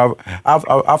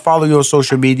I follow you on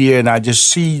social media and I just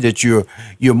see that you're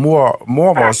more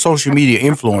of a social media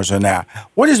influencer now.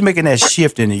 What is making that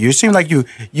shift in you? It seems like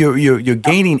you're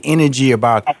gaining energy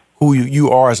about who you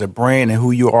are as a brand and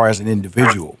who you are as an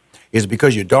individual. Is it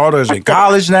because your daughter is in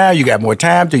college now? You got more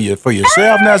time for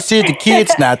yourself now? See, the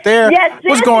kid's not there. Yes,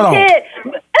 what's going on?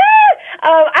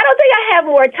 I don't think I have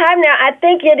more time now. I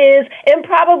think it is, and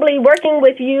probably working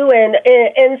with you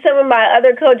and some of my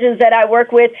other coaches that I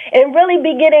work with, and really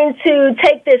beginning to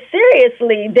take this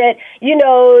seriously. That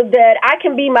that I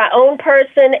can be my own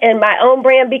person and my own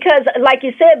brand because, like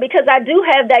you said, because I do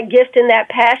have that gift and that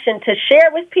passion to share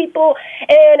with people,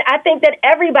 and I think that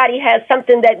everybody has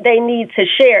something that they need to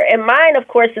share. And mine, of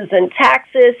course, is in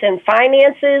taxes and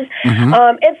finances,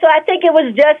 and so I think it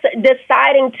was just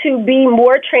deciding to be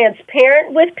more transparent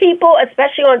with people,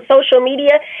 especially on social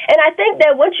media. And I think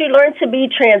that once you learn to be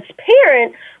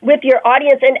transparent with your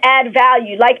audience and add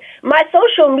value, like my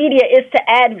social media is to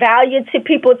add value to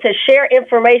people, to share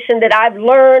information that I've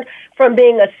learned from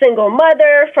being a single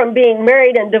mother, from being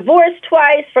married and divorced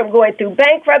twice, from going through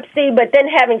bankruptcy, but then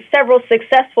having several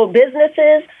successful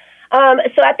businesses.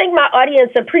 So I think my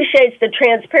audience appreciates the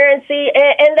transparency,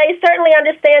 and they certainly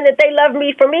understand that they love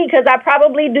me for me because I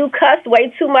probably do cuss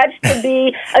way too much to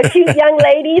be a cute young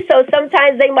lady. So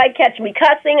sometimes they might catch me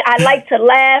cussing. I like to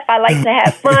laugh. I like to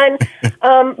have fun.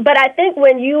 But I think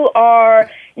when you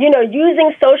are,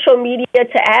 using social media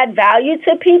to add value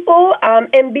to people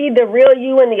and be the real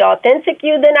you and the authentic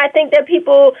you, then I think that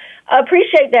people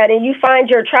appreciate that, and you find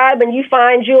your tribe and you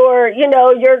find your,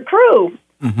 your crew.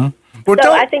 Mm-hmm. Well,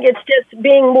 so I think it's just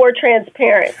being more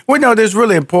transparent. Well, no, that's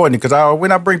really important because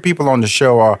when I bring people on the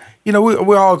show,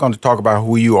 we're all going to talk about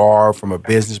who you are from a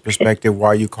business perspective,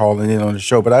 why you're calling in on the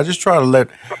show. But I just try to let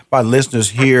my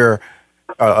listeners hear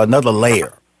another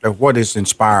layer of what is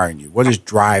inspiring you, what is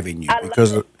driving you,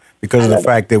 because of the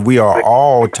fact that we are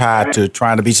all tied to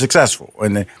trying to be successful.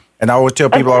 And I always tell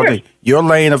people all the time, your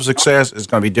lane of success is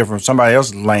going to be different from somebody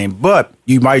else's lane, but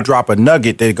you might drop a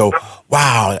nugget that go,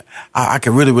 wow, I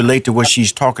can really relate to what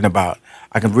she's talking about.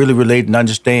 I can really relate and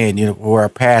understand, her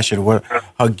passion, what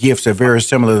her gifts are very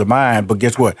similar to mine. But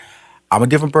guess what? I'm a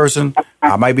different person.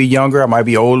 I might be younger. I might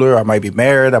be older. I might be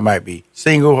married. I might be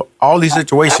single, all these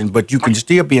situations, but you can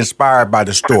still be inspired by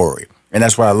the story. And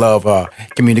that's why I love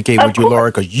communicating with you,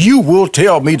 Laura, because you will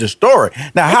tell me the story.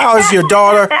 Now, how is your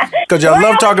daughter? Because I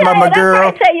love talking about my girl.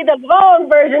 I'll tell you the long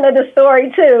version of the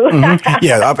story, too. Mm-hmm.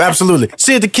 Yeah, absolutely.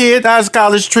 See the kid, how's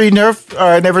college treating her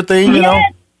and everything, you know?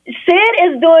 Sid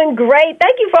is doing great.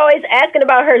 Thank you for always asking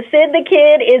about her. Sid the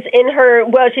kid is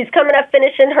she's coming up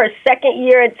finishing her second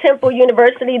year at Temple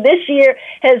University. This year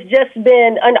has just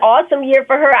been an awesome year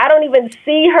for her. I don't even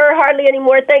see her hardly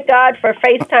anymore. Thank God for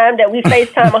FaceTime, that we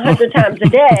FaceTime 100 times a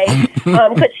day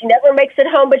because she never makes it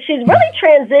home. But she's really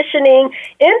transitioning.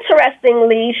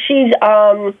 Interestingly, she's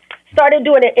started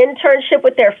doing an internship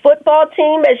with their football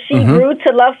team as she grew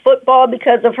to love football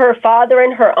because of her father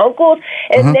and her uncles.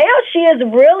 And now she is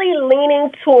really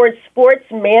leaning towards sports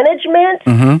management.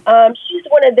 She's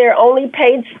one of their only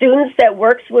paid students that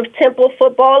works with Temple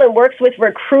football and works with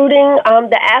recruiting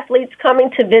the athletes coming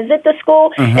to visit the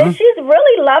school. And she's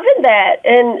really loving that.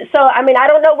 And so, I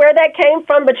don't know where that came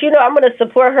from, but, I'm going to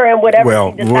support her in whatever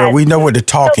she decides. Well, we know where the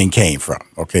talking came from.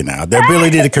 Okay, now, the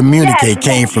ability to communicate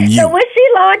came from you. So when she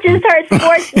launches her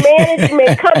sports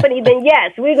management company, then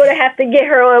yes, we're going to have to get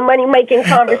her on money-making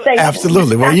conversation.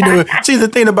 Absolutely. Well, see, the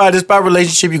thing about this, by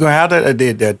relationship, you're going to have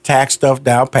the tax stuff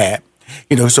down pat.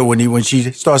 So when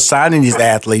she starts signing these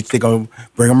athletes, they're going to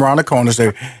bring them around the corner and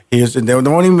say, they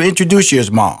won't even introduce you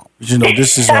as mom.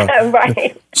 This is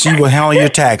right. She will handle your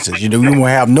taxes. You won't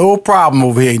have no problem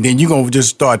over here. And then you're going to just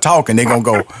start talking. They're going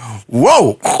to go,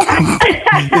 whoa.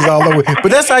 It's all over. But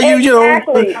that's how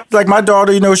exactly. Like my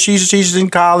daughter, she's in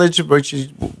college, but she's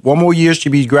one more year,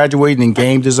 she'll be graduating in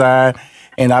game design.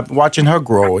 And I'm watching her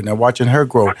grow, and And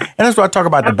that's why I talk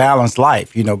about the balanced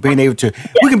life, being able to,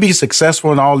 we can be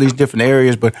successful in all these different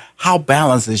areas, but how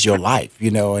balanced is your life,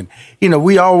 And,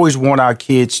 we always want our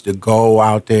kids to go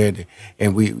out there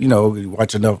and we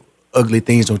watch enough ugly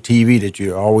things on TV that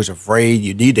you're always afraid.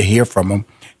 You need to hear from them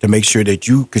to make sure that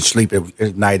you can sleep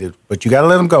at night. But you got to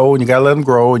let them go, and you got to let them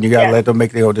grow, and you got to let them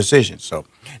make their own decisions. So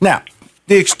now,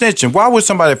 the extension, why would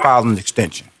somebody file an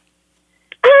extension?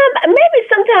 Maybe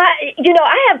sometimes,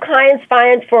 I have clients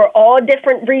filed for all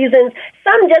different reasons.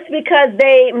 Some just because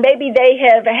they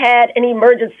have had an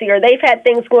emergency or they've had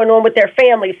things going on with their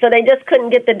family, so they just couldn't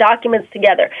get the documents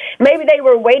together. Maybe they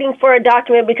were waiting for a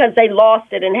document because they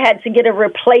lost it and had to get a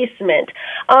replacement.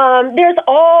 There's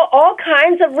all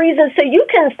kinds of reasons. So you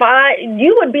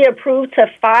would be approved to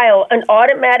file an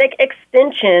automatic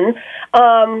extension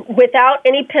without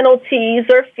any penalties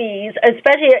or fees,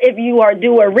 especially if you are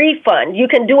due a refund. You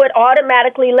can do it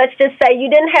automatically. Let's just say you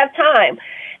didn't have time.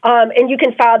 And you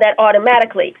can file that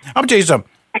automatically. I'm going to tell you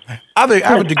something. I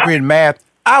have a degree in math.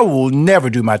 I will never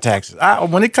do my taxes.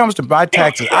 When it comes to my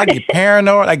taxes, I get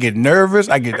paranoid. I get nervous.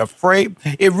 I get afraid.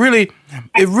 It really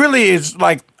is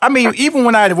like, even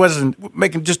when I wasn't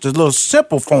making just a little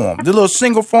simple form, the little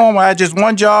single form where I had just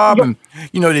one job and,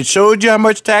 they showed you how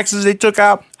much taxes they took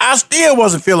out, I still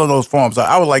wasn't filling those forms out.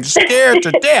 I was like scared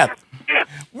to death.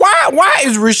 Why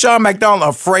is Rushion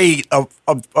McDonald afraid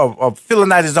of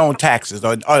filling out his own taxes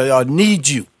or need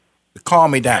you to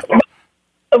calm me down?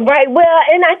 Right. Well,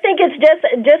 and I think it's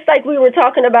just like we were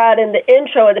talking about in the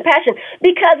intro of the passion,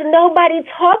 because nobody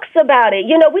talks about it.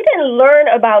 We didn't learn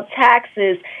about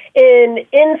taxes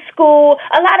in school.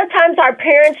 A lot of times our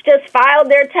parents just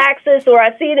filed their taxes, or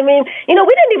I see it. We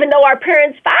didn't even know our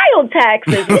parents filed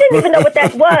taxes. We didn't even know what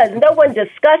that was. No one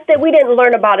discussed it. We didn't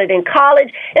learn about it in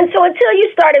college. And so until you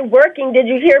started working, did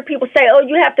you hear people say, oh,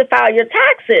 you have to file your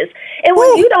taxes? And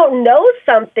when you don't know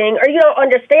something or you don't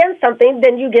understand something,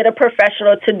 then you get a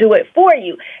professional to do it for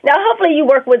you. Now, hopefully you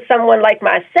work with someone like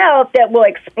myself that will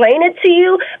explain it to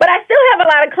you. But I still have a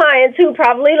lot of clients who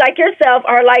probably, like yourself,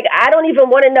 are like, I don't even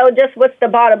want to know just what's the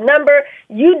bottom number.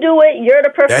 You do it. You're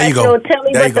the professional. Tell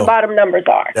me what the bottom numbers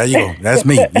are. There you go. That's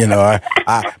me. But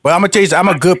I'm gonna tell you, I'm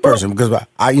a good person because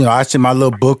I send my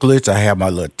little booklets. I have my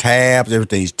little tabs.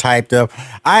 Everything's typed up.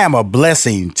 I am a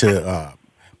blessing to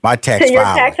my tax to your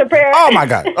filing. Tax preparer. Oh my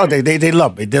God. Oh, they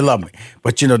love me. They love me.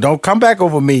 But don't come back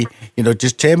over me.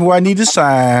 Just tell me where I need to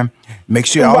sign. Make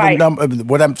sure all the numbers,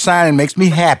 what I'm signing makes me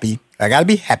happy. I gotta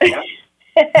be happy.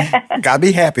 Gotta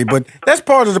be happy. But that's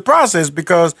part of the process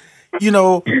because you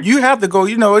have to go.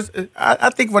 I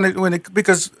think when it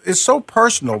because it's so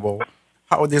personable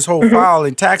how this whole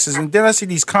filing taxes, and then I see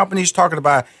these companies talking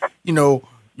about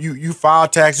you file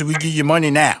taxes, we give you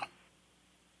money now.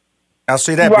 I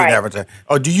see that being advertised.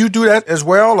 Oh, do you do that as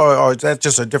well, or is that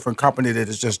just a different company that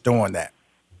is just doing that?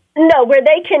 No, where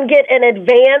they can get an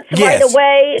advance right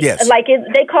away. Yes. Like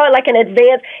they call it like an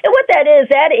advance. And what that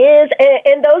is,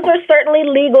 and those are certainly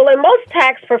legal, and most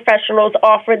tax professionals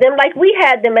offer them. Like we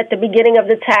had them at the beginning of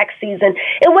the tax season.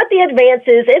 And what the advance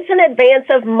is, it's an advance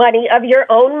of money, of your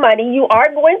own money. You are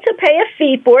going to pay a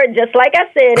fee for it. Just like I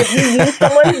said, if you use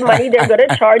someone's money, they're going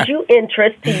to charge you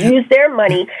interest to use their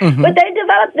money. Mm-hmm. But they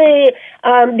developed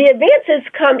the advances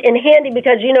come in handy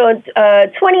because, in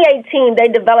 2018, they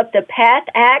developed the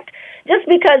PATH Act. Just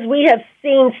because we have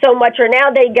seen so much, or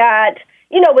now they got,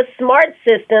 with smart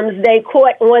systems, they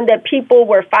caught on that people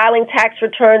were filing tax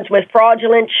returns with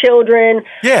fraudulent children,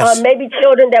 maybe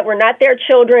children that were not their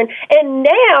children. And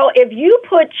now if you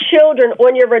put children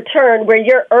on your return where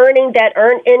you're earning that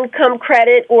earned income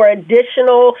credit or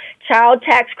additional child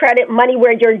tax credit money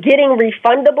where you're getting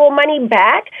refundable money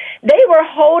back, they were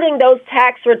holding those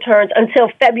tax returns until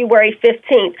February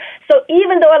 15th. So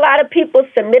even though a lot of people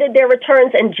submitted their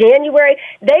returns in January,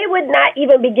 they would not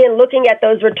even begin looking at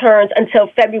those returns until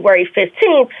February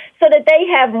 15th so that they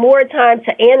have more time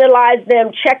to analyze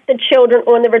them, check the children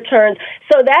on the returns.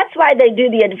 So that's why they do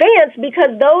the advance,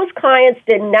 because those clients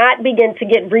did not begin to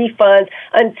get refunds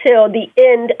until the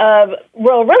end of,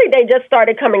 they just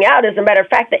started coming out, as a matter of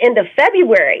fact, the end of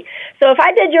February. So if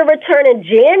I did your return in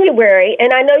January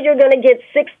and I know you're going to get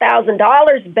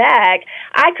 $6,000 back,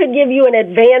 I could give you an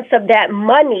advance of that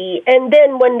money. And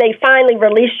then when they finally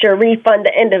released your refund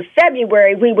the end of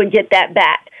February, we would get that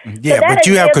back. Yeah, so but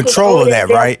you have control of that,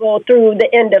 right? Through the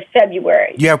end of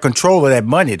February. You have control of that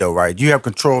money, though, right? You have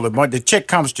control of the money. The check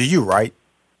comes to you, right?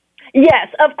 Yes,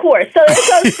 of course. So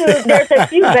it goes to, there's a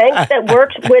few banks that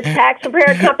work with tax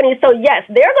preparer companies. So, yes,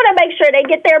 they're going to make sure they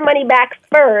get their money back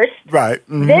first. Right.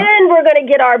 Mm-hmm. Then we're going to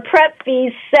get our prep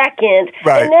fees second.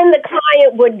 Right. And then the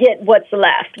client would get what's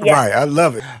left. Yes. Right. I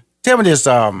love it. Tell me this.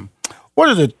 What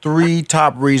are the 3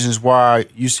 top reasons why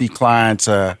you see clients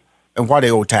and why they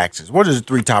owe taxes? What are the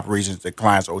 3 top reasons that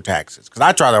clients owe taxes? Because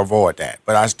I try to avoid that,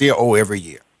 but I still owe every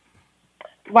year.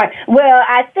 Right. Well,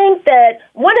 I think that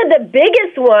one of the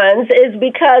biggest ones is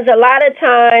because a lot of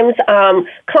times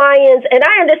clients, and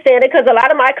I understand it because a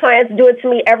lot of my clients do it to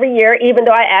me every year, even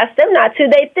though I ask them not to.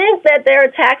 They think that their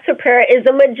tax preparer is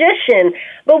a magician,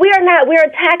 but we are not. We are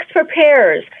tax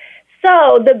preparers.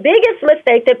 So the biggest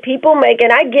mistake that people make,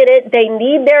 and I get it, they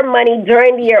need their money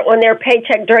during the year on their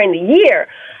paycheck during the year.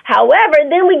 However,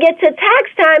 then we get to tax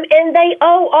time and they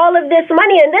owe all of this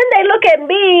money. And then they look at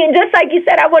me, just like you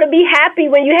said, I want to be happy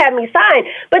when you have me sign.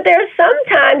 But there's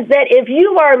sometimes that if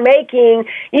you are making,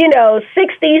 $60,000,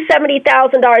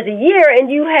 $70,000 a year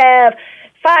and you have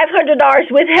 $500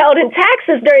 withheld in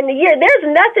taxes during the year, there's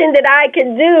nothing that I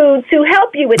can do to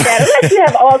help you with that, unless you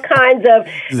have all kinds of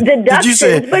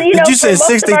deductions. Did you say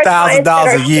 $60,000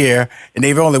 a year, and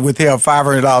they've only withheld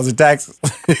 $500 in taxes?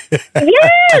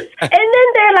 Yes, and then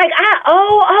they're like,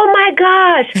 oh my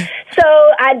gosh. So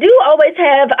I do always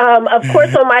have, of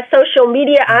course, on my social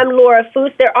media, I'm Laura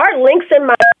Foos. There are links in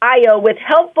my bio with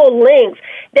helpful links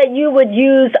that you would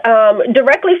use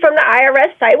directly from the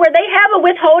IRS site, where they have a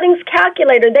withholdings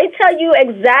calculator. They tell you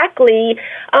exactly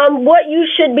what you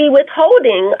should be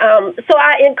withholding. So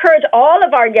I encourage all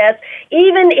of our guests,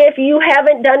 even if you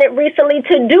haven't done it recently,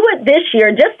 to do it this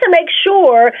year, just to make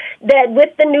sure that with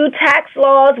the new tax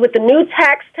laws, with the new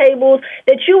tax tables,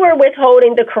 that you are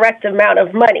withholding the correct amount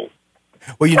of money.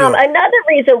 Well, another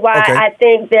reason why I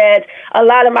think that a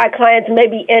lot of my clients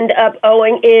maybe end up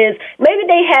owing is maybe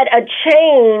they had a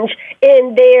change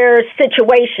in their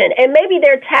situation, and maybe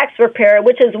their tax preparer,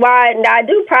 which is why I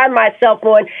do pride myself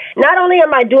on, not only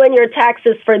am I doing your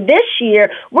taxes for this year,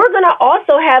 we're going to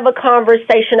also have a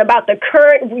conversation about the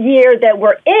current year that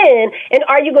we're in, and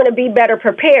are you going to be better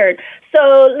prepared?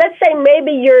 So let's say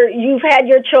maybe you've had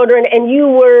your children and you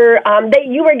were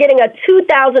getting a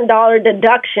 $2,000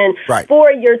 deduction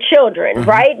for your children,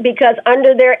 right? Because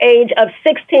under their age of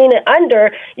 16 and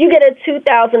under, you get a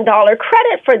 $2,000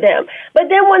 credit for them. But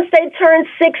then once they turn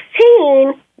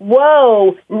 16,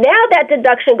 whoa, now that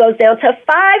deduction goes down to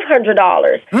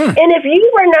 $500. And if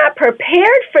you were not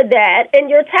prepared for that and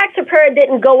your tax preparer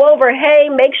didn't go over, hey,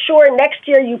 make sure next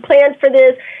year you plan for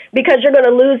this because you're going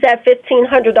to lose that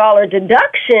 $1,500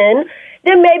 deduction,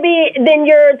 then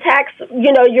your tax,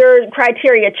 your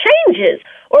criteria changes.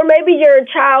 Or maybe your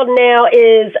child now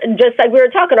is, just like we were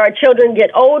talking, our children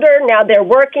get older, now they're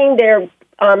working, they're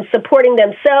supporting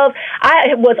themselves.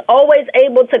 I was always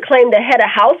able to claim the head of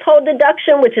household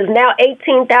deduction, which is now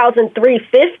 $18,350,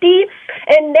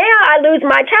 and now I lose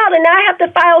my child, and now I have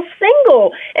to file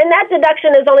single, and that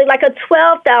deduction is only like a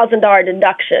 $12,000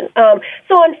 deduction.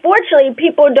 So unfortunately,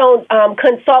 people don't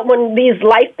consult when these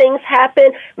life things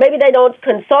happen. Maybe they don't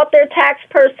consult their tax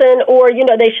person, or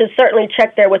they should certainly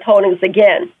check their withholdings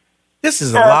again. This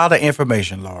is a lot of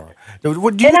information, Laura. Am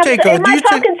I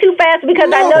talking too fast?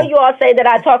 Because I know you all say that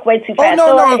I talk way too fast.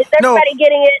 No, is everybody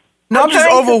getting it? No, I'm just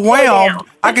overwhelmed.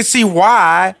 I can see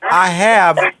why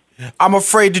I'm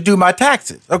afraid to do my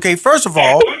taxes. Okay, first of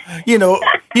all,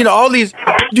 all these.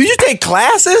 Do you take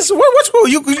classes? What's cool?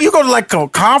 You go to like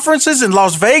conferences in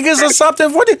Las Vegas or something?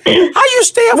 How you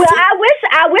stay up? Well, I wish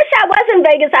I was in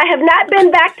Vegas. I have not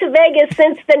been back to Vegas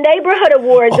since the Neighborhood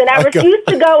Awards, and I refuse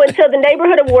to go until the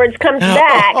Neighborhood Awards comes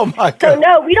back. Oh my God. So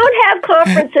no, we don't have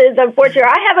conferences. Unfortunately,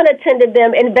 I haven't attended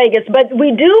them in Vegas, but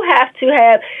we do have to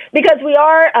have, because we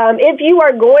are. If you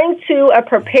are going to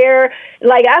prepare,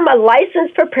 like I'm a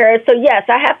licensed preparer. So yes,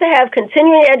 I have to have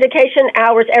continuing education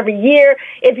hours every year.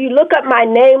 If you look up my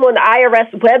name on the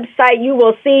IRS website, you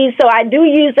will see. So I do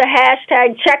use the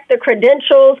hashtag check the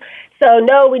credentials. So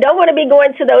no, we don't want to be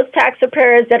going to those tax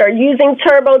preparers that are using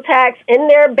TurboTax in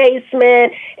their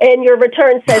basement and your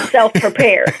return says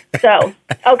self-prepared. So,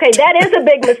 okay, that is a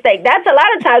big mistake. That's a lot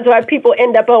of times why people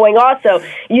end up owing also.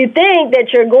 You think that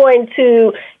you're going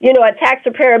to, a tax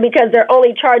preparer because they're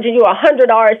only charging you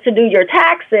 $100 to do your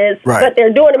taxes, but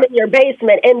they're doing them in your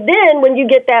basement. And then when you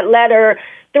get that letter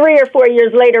 3 or 4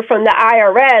 years later from the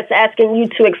IRS asking you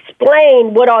to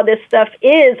explain what all this stuff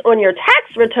is on your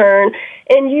tax return,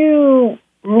 and you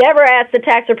never ask the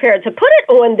tax preparer to put it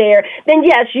on there, then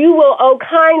yes, you will owe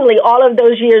kindly all of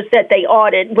those years that they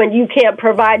audit when you can't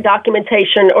provide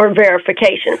documentation or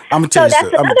verification. So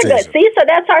that's another good. See, so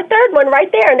that's our third one right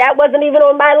there, and that wasn't even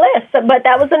on my list, but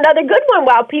that was another good one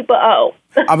while people owe.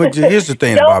 Here's the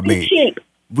thing about me. Cheap.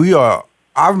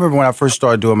 I remember when I first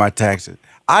started doing my taxes,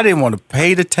 I didn't want to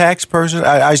pay the tax person.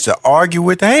 I used to argue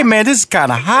with them. Hey, man, this is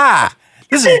kind of high.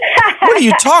 What are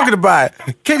you talking about?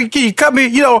 Can you cut me?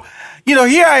 Here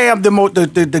I am,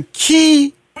 the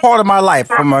key part of my life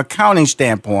from an accounting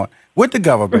standpoint with the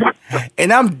government,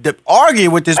 and I'm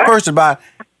arguing with this person about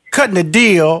cutting the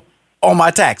deal on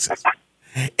my taxes.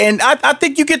 And I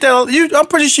think you get that. I'm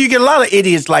pretty sure you get a lot of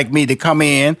idiots like me that come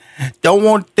in,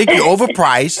 think you're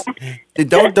overpriced. They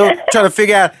don't try to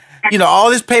figure out, all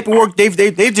this paperwork. They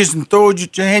just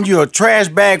hand you a trash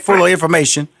bag full of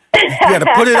information. You got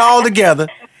to put it all together.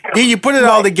 Then you put it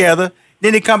all together.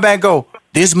 Then they come back and go,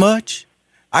 this much?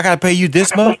 I got to pay you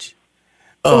this much?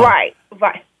 Right.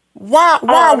 Why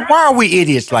are we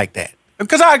idiots like that?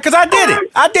 Because I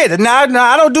did it. Now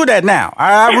I don't do that now.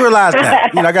 I realize that.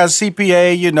 I got a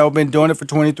CPA. Been doing it for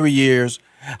 23 years.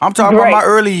 I'm talking about my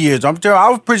early years. I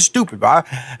was pretty stupid. But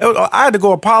I had to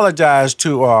go apologize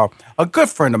to a good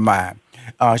friend of mine.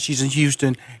 She's in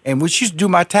Houston, and when she used to do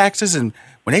my taxes, and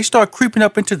when they start creeping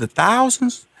up into the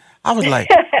thousands, I was like,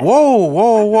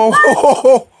 whoa,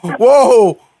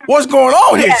 what's going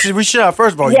on here? She said, Rashad,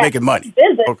 first of all, you're making money.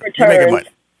 Okay, you're making money.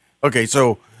 Okay,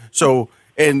 so.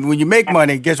 And when you make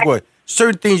money, guess what?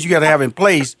 Certain things you got to have in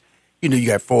place. You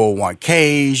got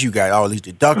 401ks, you got all these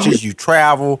deductions, you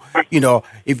travel.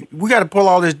 If we got to pull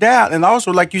all this down, and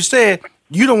also, like you said,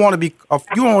 you don't want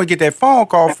to get that phone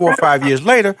call 4 or 5 years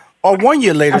later or 1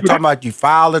 year later talking about you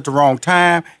filed at the wrong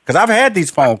time. Because I've had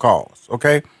these phone calls,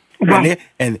 okay?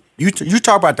 And you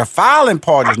talk about the filing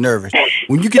part is nervous.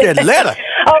 When you get that letter.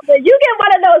 Oh, but you get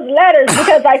one of those letters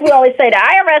because, like we always say, the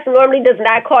IRS normally does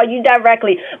not call you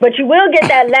directly, but you will get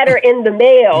that letter in the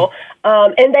mail,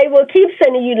 and they will keep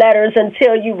sending you letters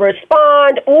until you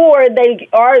respond, or they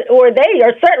are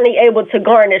certainly able to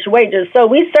garnish wages. So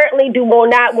we certainly will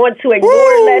not want to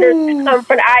ignore letters that come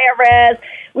from the IRS.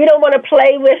 We don't want to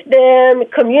play with them,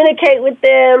 communicate with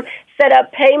them, set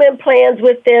up payment plans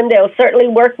with them. They'll certainly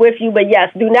work with you. But,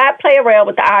 yes, do not play around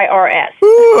with the IRS.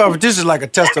 Ooh, this is like a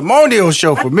testimonial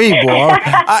show for me, boy.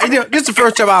 This is the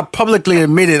first time I publicly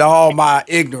admitted all my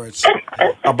ignorance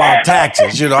about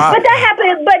taxes. But that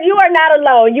happens. But you are not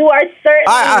alone. You are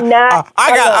certainly not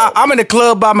alone. I'm in the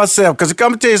club by myself. Because I'm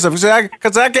going to tell you something.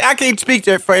 Because I can't speak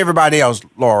for everybody else,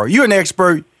 Laura. You're an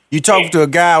expert. You talk to a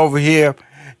guy over here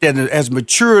that has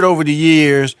matured over the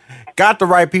years, got the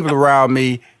right people around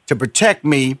me to protect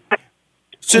me,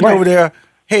 sitting over there.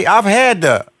 Hey, I've had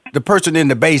the person in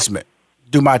the basement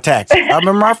do my taxes. I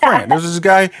remember my friend. There was this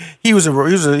guy.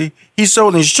 He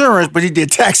sold insurance, but he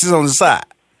did taxes on the side.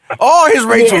 All his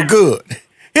rates were good.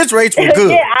 His rates were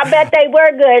good. Yeah, I bet they were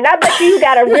good. And I bet you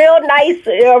got a real nice,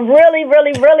 really,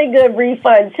 really, really good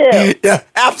refund, too. Yeah,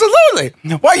 absolutely.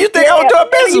 Why you think I was doing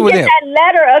business with him? You get that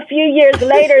letter a few years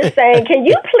later saying, can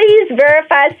you please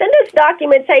verify, send us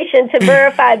documentation to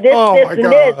verify this, and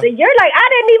this. And you're like, I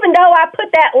didn't even know I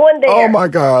put that on there. Oh,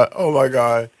 my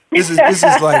God. This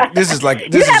is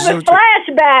like. You're having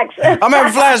flashbacks. I'm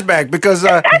having flashback because,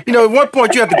 at one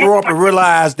point you have to grow up and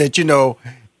realize that,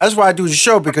 that's why I do the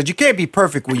show, because you can't be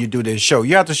perfect when you do this show.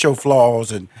 You have to show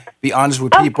flaws and be honest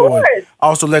with people. And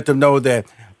also let them know that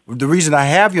the reason I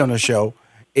have you on the show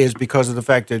is because of the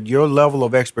fact that your level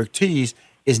of expertise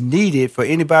is needed for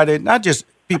anybody, not just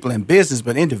people in business,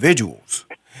 but individuals.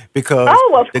 Because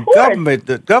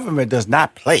the government does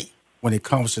not play when it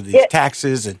comes to these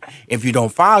taxes. And if you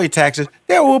don't file your taxes,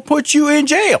 they will put you in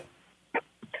jail.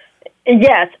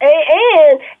 Yes,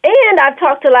 and I've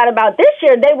talked a lot about this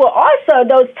year. They will also,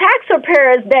 those tax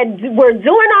preparers that were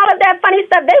doing all of that funny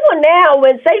stuff, they will now,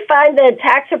 once they find that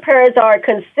tax preparers are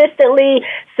consistently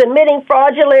submitting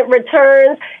fraudulent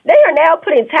returns, they are now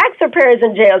putting tax preparers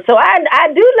in jail. So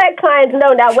I do let clients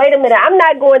know, now, wait a minute, I'm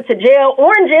not going to jail.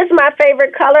 Orange is my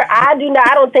favorite color. I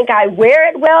don't think I wear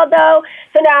it well, though.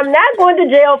 So now I'm not going to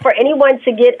jail for anyone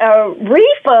to get a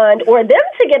refund or them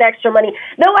to get extra money.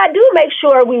 Though I do make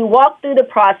sure we walk through the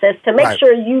process to make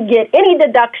sure you get any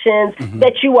deductions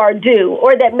that you are due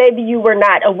or that maybe you were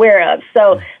not aware of.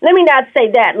 So let me not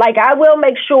say that. Like, I will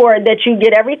make sure that you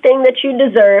get everything that you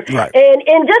deserve. Right.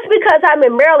 And just because I'm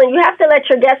in Maryland, you have to let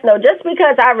your guests know, just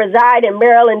because I reside in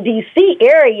Maryland, D.C.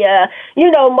 area,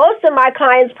 most of my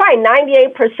clients, probably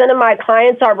 98% of my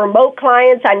clients are remote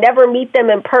clients. I never meet them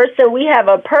in person. We have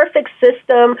a perfect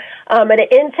system and an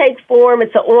intake form.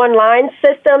 It's an online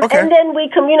system. Okay. And then we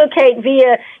communicate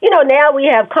via, now we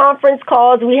have conference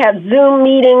calls, we have Zoom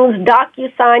meetings,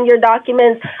 DocuSign your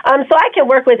documents. So I can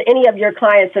work with any of your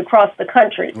clients across the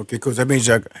country. Okay, because that means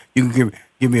you can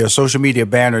give me a social media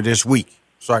banner this week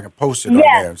so I can post it on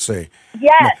there and say.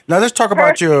 Yes. Now let's talk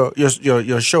about your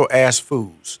show, Ask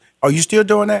Foos. Are you still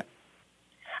doing that?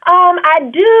 I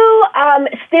do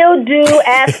still do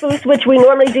Ask Foos, which we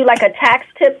normally do like a Tax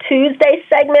Tip Tuesday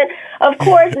segment. Of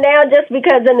course, now just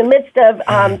because in the midst of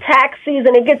tax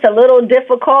season, it gets a little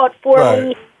difficult for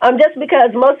me just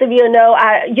because most of you know,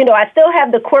 I still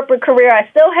have the corporate career. I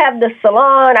still have the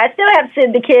salon. I still have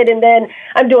Sid the Kid, and then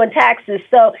I'm doing taxes.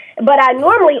 So, but I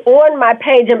normally on my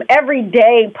page am every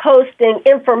day posting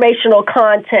informational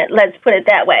content. Let's put it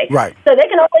that way. Right. So they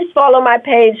can always follow my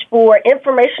page for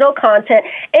informational content.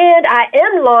 And I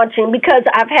am launching because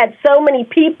I've had so many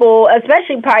people,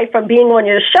 especially probably from being on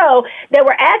your show, that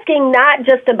were asking not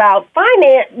just about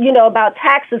finance, about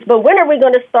taxes, but when are we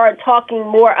going to start talking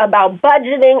more about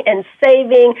budgeting and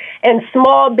saving and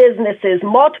small businesses,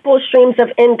 multiple streams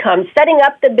of income, setting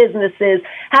up the businesses,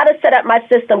 how to set up my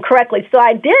system correctly. So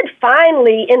I did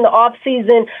finally, in the off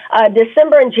season,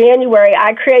 December and January,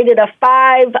 I created a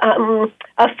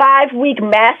 5-week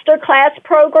masterclass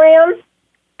program.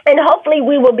 And hopefully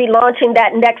we will be launching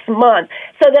that next month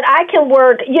so that I can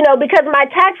work, because my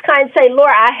tax clients say,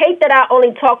 Laura, I hate that I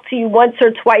only talk to you once or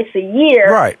twice a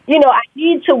year. Right. I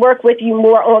need to work with you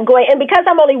more ongoing. And because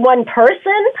I'm only one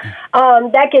person,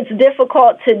 that gets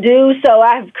difficult to do. So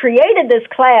I've created this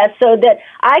class so that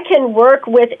I can work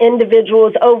with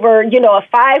individuals over, a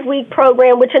 5-week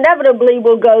program, which inevitably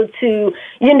will go to,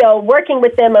 working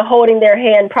with them and holding their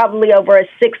hand probably over a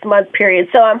 6-month period.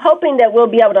 So I'm hoping that we'll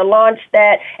be able to launch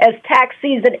that. As tax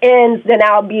season ends, then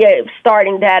I'll be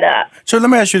starting that up. So let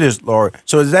me ask you this, Laura.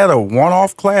 So is that a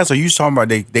one-off class, or are you talking about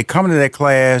they come into that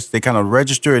class, they kind of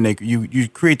register, and you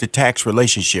create the tax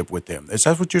relationship with them? Is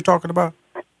that what you're talking about?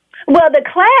 Well, the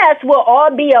class will all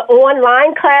be an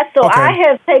online class, so okay. I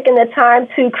have taken the time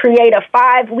to create a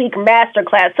 5-week master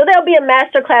class. So there'll be a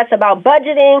master class about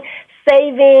budgeting,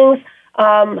 savings,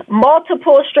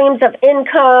 multiple streams of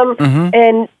income,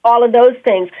 and all of those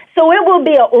things. So it will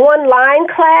be an online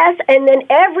class, and then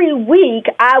every week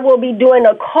I will be doing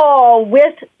a call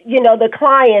with, the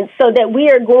clients so that we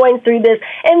are going through this.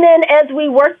 And then as we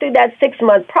work through that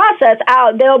 6-month process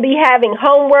they'll be having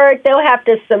homework. They'll have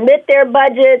to submit their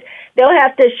budget. They'll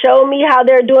have to show me how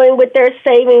they're doing with their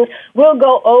savings. We'll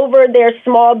go over their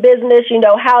small business,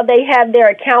 how they have their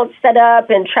accounts set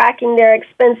up and tracking their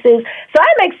expenses. So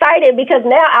I'm excited because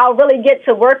now I'll really get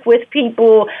to work with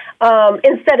people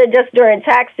instead of just during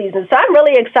tax season. So I'm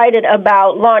really excited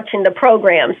about launching the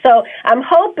program. So I'm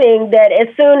hoping that as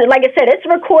soon, like I said, it's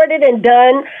recorded and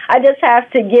done. I just have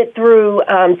to get through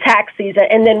tax season,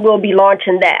 and then we'll be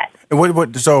launching that.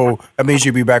 So that means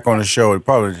you'll be back on the show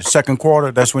probably the second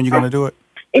quarter. That's when you're going to do it?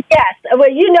 Yes. Well,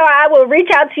 I will reach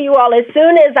out to you all as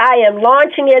soon as I am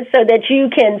launching it so that you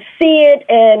can see it.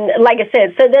 And like I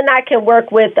said, so then I can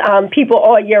work with people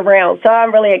all year round. So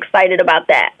I'm really excited about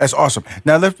that. That's awesome.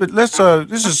 Now, let's this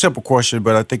is a simple question,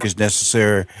 but I think it's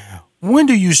necessary. When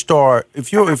do you start,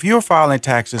 if you're filing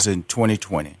taxes in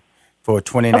 2020 for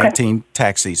 2019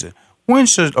 tax season, when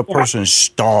should a person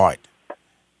start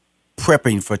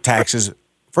prepping for taxes,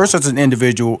 first as an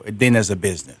individual, then as a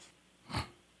business?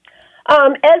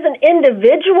 As an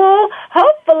individual,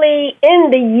 hopefully in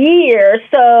the year.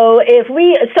 So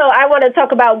I want to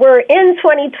talk about we're in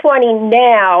 2020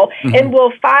 now, and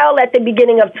we'll file at the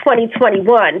beginning of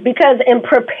 2021 because in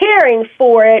preparing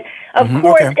for it, of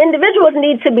course, individuals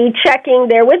need to be checking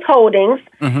their withholdings,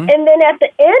 and then at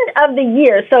the end of the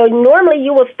year. So normally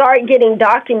you will start getting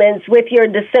documents with your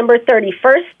December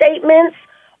 31st statements.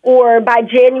 Or by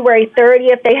January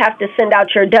 30th, they have to send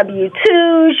out your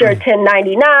W-2s, your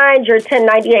 1099s, your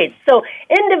 1098s. So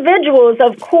individuals,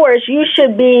 of course, you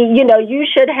should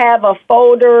have a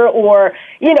folder or,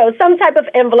 some type of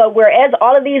envelope where as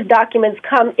all of these documents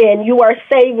come in, you're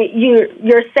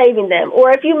saving them. Or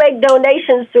if you make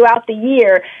donations throughout the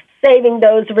year, saving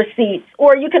those receipts.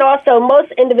 Or you can also,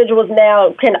 most individuals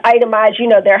now can itemize,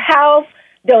 their house,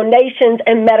 donations,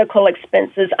 and medical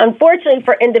expenses. Unfortunately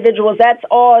for individuals, that's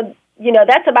all,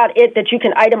 that's about it that you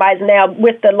can itemize now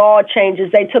with the law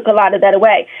changes. They took a lot of that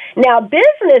away. Now,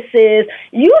 businesses,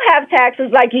 you have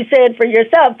taxes, like you said, for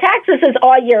yourself. Taxes is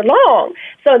all year long.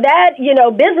 So that,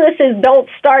 businesses don't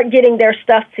start getting their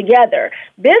stuff together.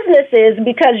 Businesses,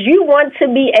 because you want to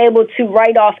be able to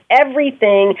write off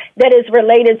everything that is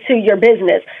related to your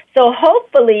business. So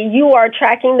hopefully you are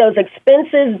tracking those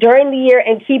expenses during the year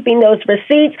and keeping those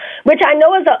receipts, which I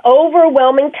know is an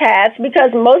overwhelming task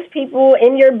because most people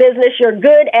in your business, you're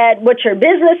good at what your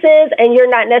business is and you're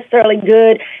not necessarily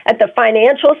good at the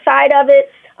financial side of it.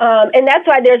 And that's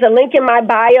why there's a link in my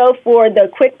bio for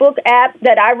the QuickBook app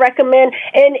that I recommend.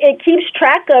 And it keeps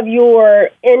track of your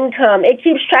income. It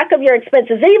keeps track of your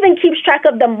expenses. It even keeps track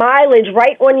of the mileage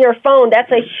right on your phone.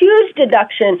 That's a huge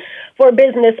deduction for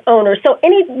business owners. So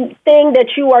anything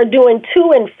that you are doing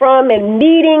to and from in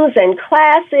meetings and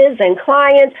classes and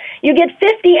clients, you get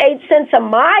 58 cents a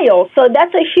mile. So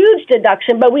that's a huge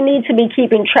deduction, but we need to be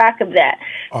keeping track of that.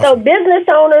 Awesome. So business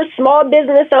owners, small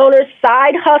business owners,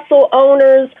 side hustle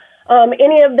owners,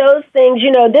 any of those things,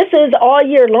 this is all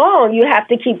year long. You have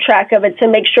to keep track of it to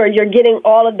make sure you're getting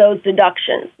all of those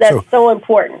deductions. That's so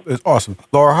important. It's awesome.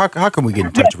 Laura, how can we get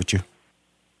in touch with you?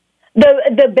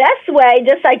 The best way,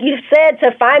 just like you said,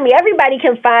 to find me, everybody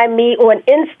can find me on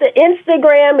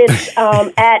Instagram. It's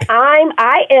at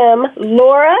I am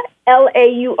Laura,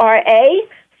 Laura,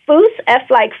 Foos, F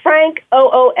like Frank,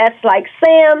 OOS like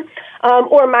Sam,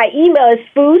 or my email is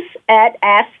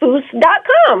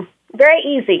foos@askfoos.com. Very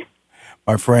easy.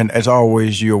 My friend, as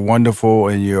always, you're wonderful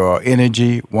in your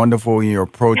energy, wonderful in your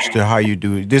approach to how you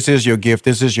do it. This is your gift.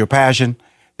 This is your passion.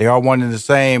 They are one and the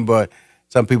same, but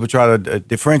some people try to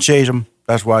differentiate them.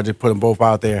 That's why I just put them both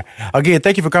out there. Again,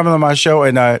 thank you for coming on my show.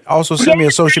 And also send me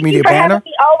a social media banner.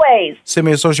 Always. Send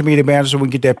me a social media banner so we can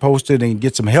get that posted and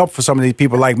get some help for some of these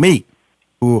people like me.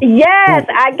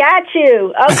 I got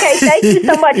you. Okay, thank you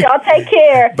so much. Y'all take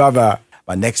care. Bye-bye.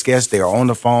 My next guest, they are on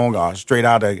the phone, straight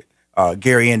out of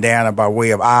Gary, Indiana, by way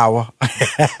of Iowa.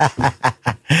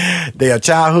 They are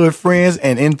childhood friends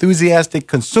and enthusiastic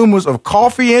consumers of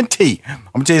coffee and tea. I'm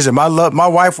going to tell you something, my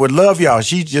wife would love y'all.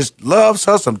 She just loves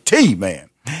her some tea, man.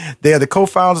 They are the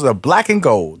co-founders of Black and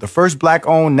Gold, the first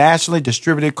Black-owned, nationally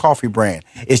distributed coffee brand.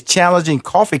 It's challenging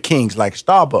coffee kings like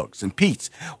Starbucks and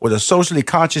Peet's with a socially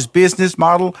conscious business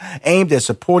model aimed at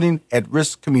supporting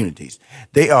at-risk communities.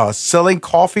 They are selling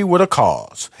coffee with a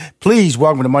cause. Please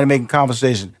welcome to Money Making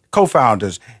Conversation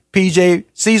co-founders PJ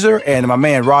Cezar and my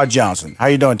man Rod Johnson. How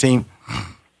you doing, team?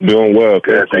 Doing well,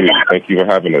 Kat. Thank you for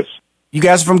having us. You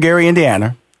guys are from Gary,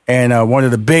 Indiana, and one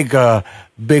of the big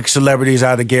celebrities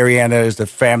out of Gary, Indiana is the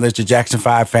family. It's the Jackson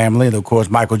 5 family, and of course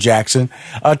Michael Jackson.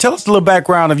 Tell us a little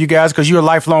background of you guys, because you're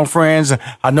lifelong friends.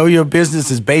 I know your business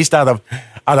is based out of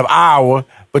Iowa,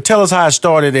 but tell us how it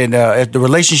started and the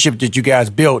relationship that you guys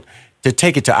built to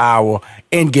take it to Iowa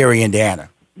and Gary, Indiana.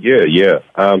 Yeah.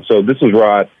 So this is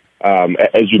Rod.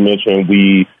 As you mentioned,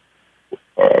 we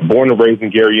born and raised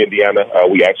in Gary, Indiana.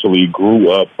 We actually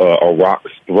grew up a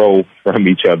rock's throw from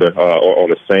each other on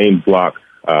the same block.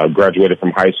 Graduated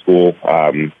from high school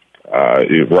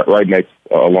right next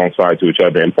alongside to each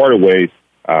other, and parted ways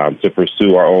to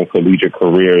pursue our own collegiate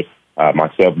careers.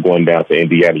 Myself going down to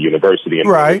Indiana University in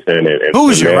Princeton and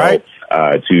Hoosier,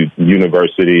 Pernell, to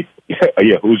university.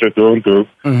 Yeah, Hoosier through and through.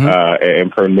 Mm-hmm.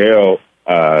 And Pernell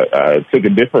took a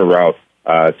different route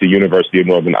to University of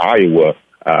Northern Iowa,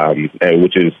 and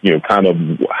which is kind of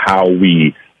how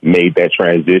we made that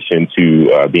transition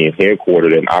to being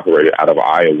headquartered and operated out of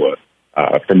Iowa.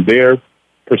 From there,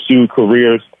 pursued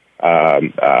careers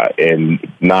in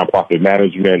nonprofit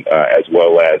management as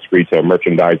well as retail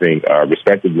merchandising,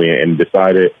 respectively, and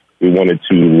decided we wanted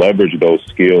to leverage those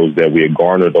skills that we had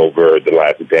garnered over the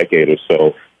last decade or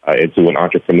so into an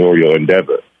entrepreneurial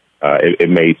endeavor. It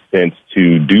made sense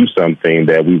to do something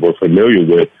that we were familiar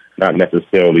with, not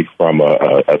necessarily from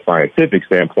a scientific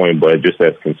standpoint, but just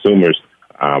as consumers,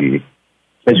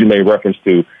 as you made reference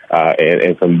to,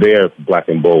 and from there, Black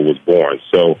and Bold was born.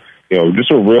 So,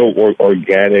 just a real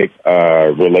organic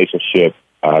relationship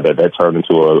that turned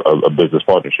into a business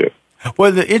partnership.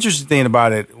 Well, the interesting thing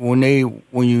about it, when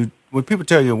people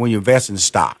tell you when you invest in the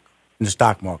stock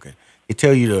market, they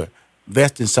tell you to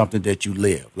invest in something that you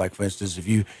live. Like, for instance, if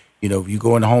you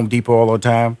go into Home Depot all the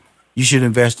time, you should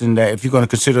invest in that. If you're going to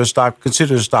consider a stock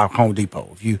Home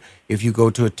Depot. If you go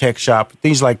to a tech shop,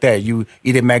 things like that. You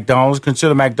eat at McDonald's,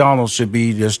 consider McDonald's should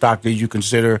be the stock that you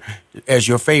consider as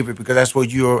your favorite, because that's what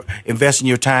you're investing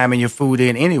your time and your food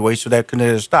in anyway, so that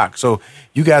consider stock. So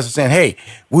you guys are saying, hey,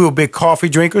 we were big coffee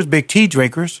drinkers, big tea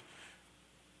drinkers.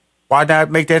 Why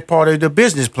not make that part of the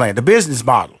business plan, the business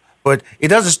model? But it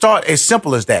doesn't start as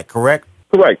simple as that, correct?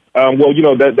 Correct.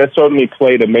 Well, that certainly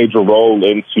played a major role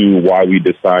into why we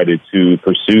decided to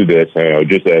pursue this.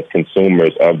 Just as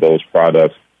consumers of those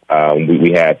products,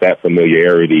 we had that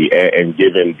familiarity, and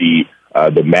given the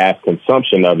mass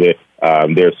consumption of it,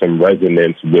 there's some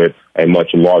resonance with a much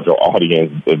larger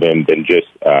audience than just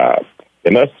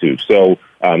than us two. So,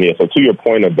 so to your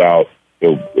point about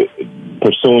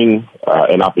pursuing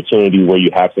an opportunity where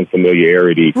you have some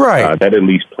familiarity, right, that at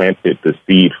least planted the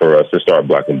seed for us to start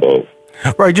Black and Bold.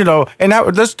 Right,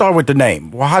 and let's start with the name.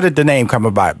 Well, how did the name come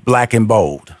about, Black and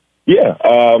Bold? Yeah,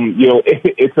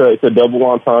 it's a double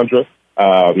entendre.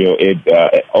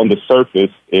 On the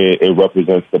surface, it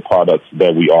represents the products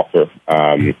that we offer.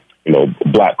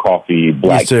 Black coffee,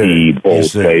 black tea, bold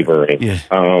flavoring.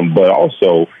 But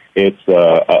also, it's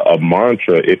a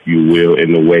mantra, if you will,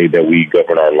 in the way that we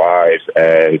govern our lives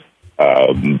as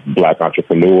Black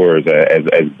entrepreneurs,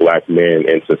 as Black men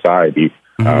in society,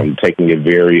 taking a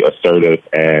very assertive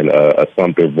and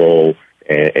assumptive role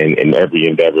in every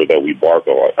endeavor that we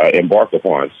embark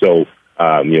upon. So,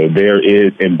 there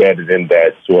is embedded in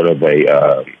that sort of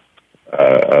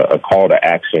a call to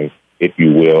action, if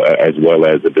you will, as well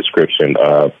as a description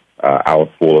of our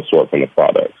full assortment of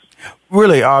products.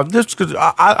 Really, because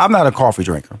I'm not a coffee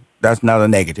drinker. That's not a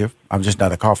negative. I'm just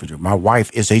not a coffee drinker. My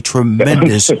wife is a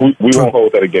tremendous... we won't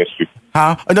hold that against you.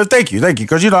 Huh? No, thank you.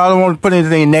 Because, I don't want to put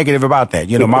anything negative about that.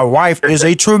 My wife is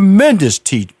a tremendous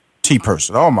tea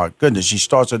person. Oh, my goodness. She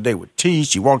starts her day with tea.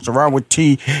 She walks around with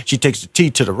tea. She takes the tea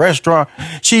to the restaurant.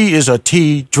 She is a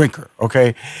tea drinker,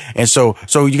 okay? And so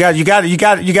you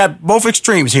got both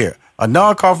extremes here. A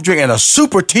non-coffee drinker and a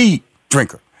super tea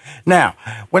drinker. Now,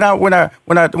 when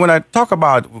I talk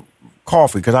about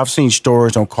coffee, because I've seen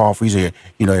stories on coffees here,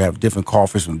 they have different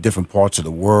coffees from different parts of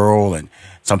the world, and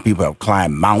some people have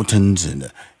climbed mountains in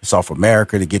South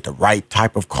America to get the right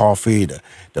type of coffee, the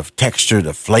texture,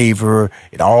 the flavor.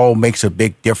 It all makes a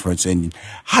big difference. And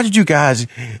how did you guys,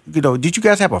 did you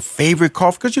guys have a favorite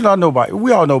coffee? Because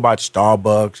we all know about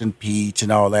Starbucks and Peach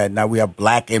and all that. Now we have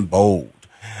Black and Bold.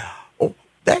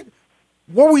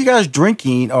 What were you guys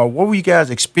drinking, or what were you guys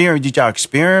experiencing? Did y'all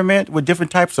experiment with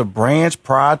different types of brands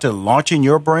prior to launching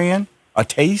your brand? A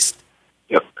taste?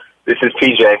 Yep. This is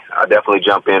PJ. I'll definitely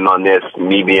jump in on this.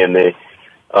 Me being the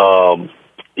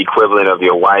equivalent of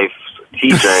your wife's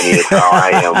tea journey is how I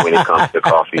am when it comes to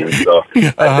coffee. And so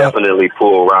I definitely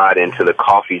pull Rod into the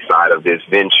coffee side of this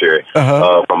venture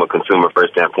from a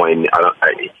consumer-first standpoint.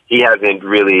 He hasn't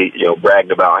really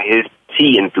bragged about his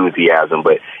tea enthusiasm,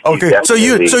 but okay. So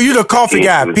you the coffee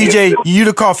guy, PJ. You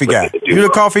the coffee guy. You the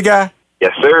coffee guy.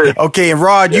 Yes, sir. Okay, and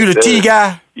Rod, you the tea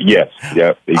guy. Yes,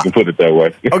 yeah, you can put it that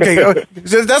way. Okay,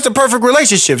 so that's a perfect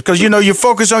relationship because you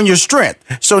focus on your strength.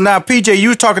 So now, PJ,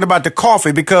 you talking about the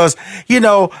coffee because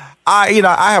I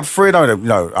have a friend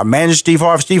on I manage Steve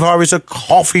Harvey. Steve Harvey's a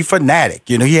coffee fanatic.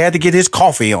 He had to get his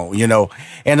coffee on.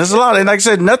 And there's a lot. And like I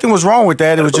said, nothing was wrong with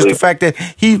that. It was just the fact that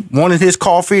he wanted his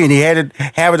coffee and he had to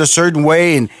have it a certain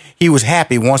way, and he was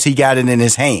happy once he got it in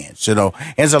his hands. And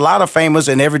there's a lot of famous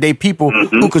and everyday people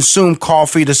who consume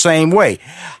coffee the same way.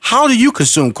 How do you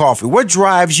consume coffee? What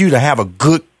drives you to have a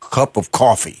good cup of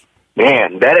coffee?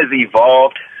 Man, that has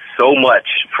evolved so much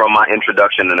from my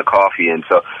introduction into coffee, and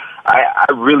so I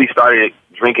really started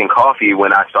drinking coffee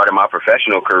when I started my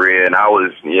professional career, and I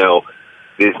was,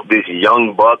 this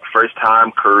young buck, first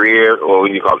time career, or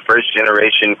what you call first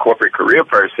generation corporate career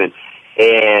person,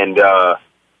 and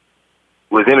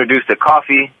was introduced to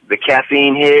coffee. The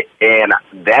caffeine hit, and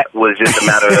that was just a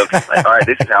matter of all right,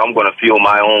 this is how I'm going to fuel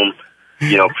my own,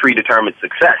 predetermined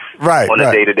success on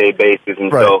a day-to-day basis.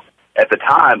 And so at the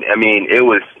time, it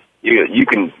was. You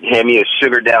can hand me a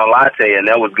sugar down latte, and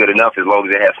that was good enough as long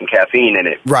as it had some caffeine in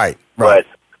it. Right. But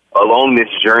along this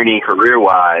journey,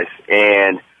 career-wise,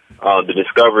 and the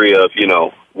discovery of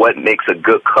what makes a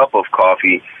good cup of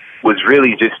coffee was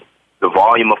really just the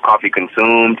volume of coffee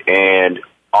consumed, and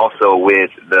also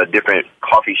with the different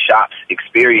coffee shops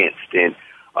experienced. And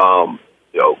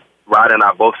Rod and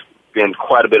I both spend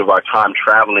quite a bit of our time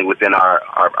traveling within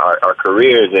our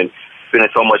careers, and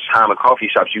spending so much time at coffee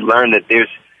shops, you learn that there's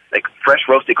fresh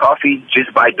roasted coffee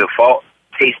just by default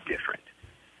tastes different.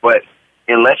 But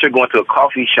unless you're going to a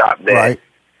coffee shop that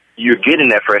you're getting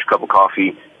that fresh cup of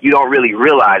coffee, you don't really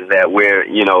realize that where,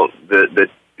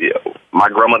 my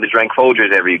grandmother drank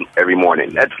Folgers every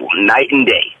morning. That's night and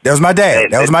day. That was my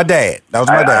dad.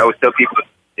 I always tell people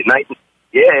exactly.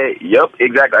 I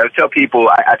always tell people,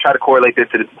 I try to correlate this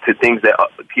to things that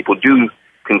people do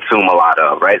consume a lot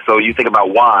of, right? So you think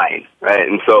about wine, right?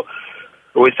 And so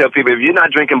I always tell people, if you're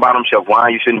not drinking bottom shelf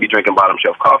wine, you shouldn't be drinking bottom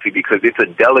shelf coffee, because it's a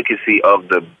delicacy of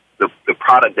the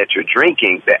product that you're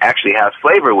drinking that actually has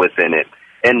flavor within it.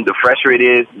 And the fresher it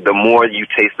is, the more you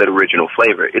taste that original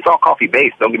flavor. It's all coffee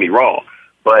based, don't get me wrong,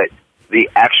 but the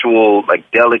actual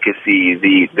delicacy,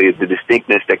 the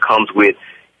distinctness that comes with,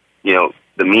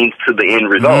 the means to the end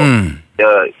result.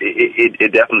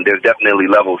 There's definitely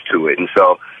levels to it. And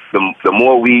so the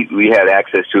more we had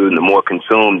access to and the more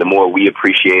consumed, the more we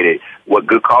appreciated what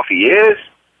good coffee is.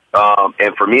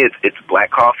 And for me, it's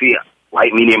black coffee,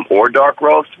 light, medium, or dark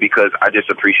roast, because I just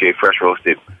appreciate fresh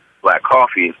roasted black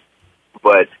coffee.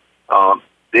 But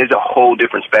there's a whole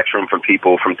different spectrum from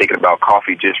people from thinking about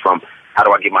coffee just from how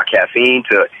do I get my caffeine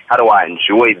to, how do I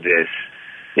enjoy this,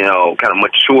 kind of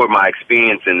mature my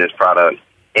experience in this product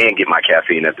and get my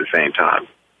caffeine at the same time.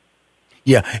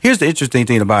 Yeah, here's the interesting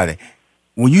thing about it.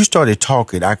 When you started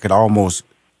talking, I could almost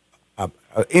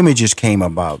images came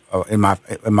about in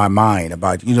my mind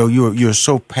about you're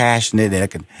so passionate,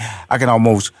 and I can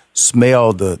almost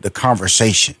smell the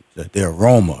conversation, the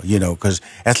aroma, because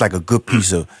that's like a good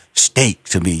piece of steak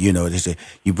to me. They say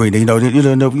you bring you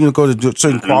go to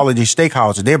certain quality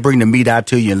steakhouses, they'll bring the meat out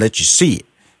to you and let you see it.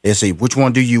 They say, which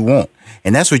one do you want?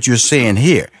 And that's what you're saying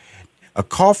here.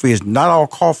 Not all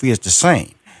coffee is the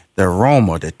same. The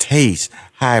aroma, the taste,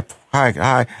 how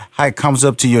it comes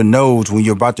up to your nose when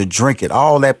you're about to drink it,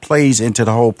 all that plays into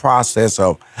the whole process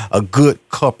of a good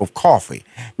cup of coffee.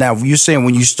 Now, you're saying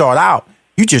when you start out,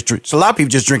 you just drink. So a lot of people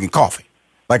just drinking coffee.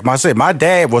 Like I said, my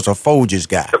dad was a Folgers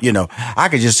guy. I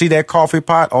could just see that coffee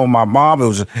pot on my mom. It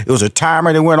was a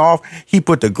timer that went off. He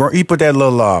put that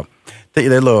little it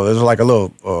was like a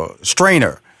little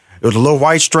strainer. It was a little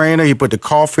white strainer. He put the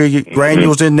coffee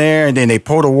granules in there, and then they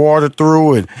pour the water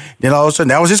through, and then all of a sudden,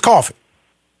 that was his coffee.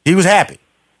 He was happy.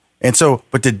 And so,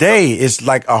 but today, it's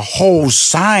like a whole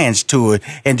science to it.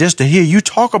 And just to hear you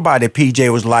talk about it,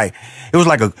 PJ,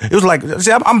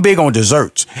 see, I'm big on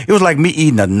desserts. It was like me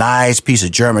eating a nice piece of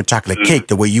German chocolate cake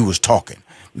the way you was talking.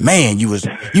 Man, you was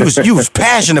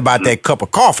passionate about that cup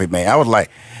of coffee, man. I was like,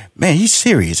 man, he's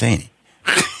serious, ain't he?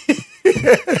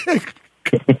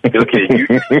 Okay, you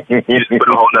just put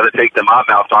a whole nother taste in my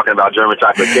mouth talking about German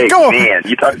chocolate cake. Man,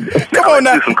 you talk. Come on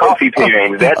now. Do some coffee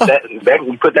pairings. That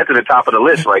we put that to the top of the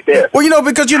list right there. Well,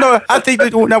 because I think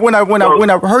that when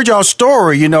I heard y'all's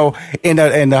story, in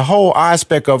the whole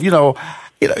aspect of you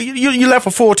left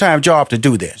a full-time job to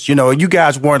do this, and you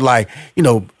guys weren't like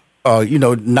you're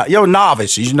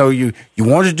novices. You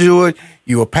wanted to do it.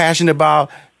 You were passionate about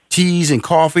teas and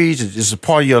coffees. It's a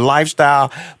part of your lifestyle,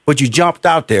 but you jumped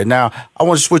out there. Now, I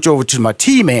want to switch over to my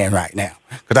tea man right now,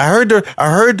 because I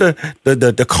heard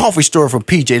the coffee story from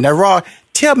PJ. Now, Rod,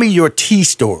 tell me your tea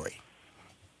story,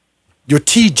 your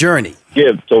tea journey.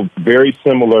 Yeah, so very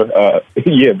similar.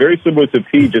 Very similar to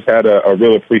P. Just had a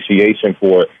real appreciation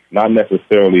for it, not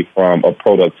necessarily from a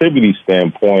productivity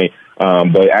standpoint,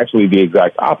 but actually the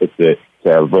exact opposite,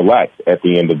 to relax at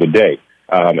the end of the day.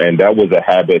 And that was a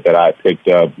habit that I picked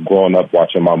up growing up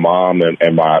watching my mom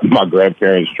and my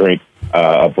grandparents drink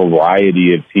a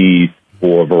variety of teas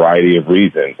for a variety of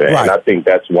reasons. And I think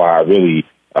that's why I really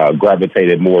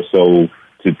gravitated more so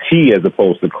to tea as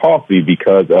opposed to coffee,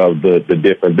 because of the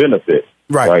different benefits.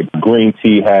 Right. Green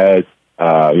tea has,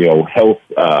 health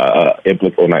not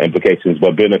implications,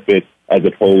 but benefits, as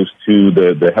opposed to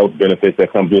the health benefits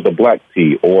that comes with a black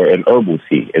tea or an herbal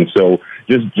tea. And so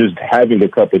just having a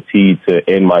cup of tea to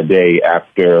end my day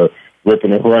after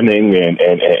ripping and running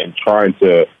and trying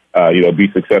to, be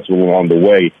successful along the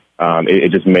way,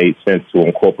 it just made sense to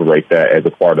incorporate that as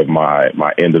a part of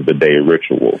my end of the day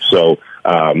ritual. So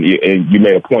you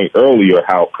made a point earlier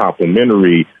how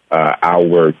complementary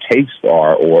our tastes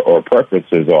are or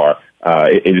preferences are.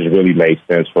 It just really made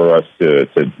sense for us to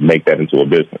make that into a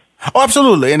business. Oh,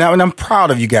 absolutely. And I'm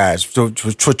proud of you guys for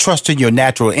trusting your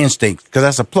natural instincts, because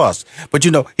that's a plus. But,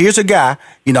 here's a guy,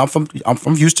 I'm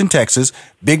from Houston, Texas,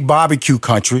 big barbecue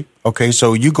country. OK,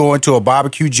 so you go into a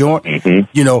barbecue joint,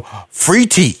 free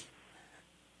tea,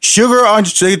 sugar,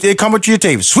 they come up to your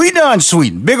table, sweetened or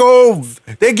unsweetened,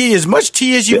 they give you as much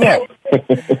tea as you want.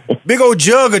 Big old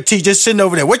jug of tea just sitting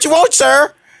over there. What you want,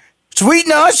 sir?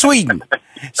 Sweetened or unsweetened?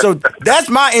 So that's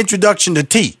my introduction to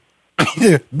tea.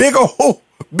 Big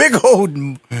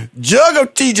old jug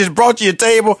of tea just brought to your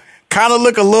table, kind of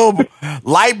look a little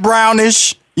light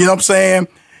brownish, you know what I'm saying?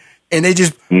 And they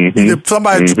just,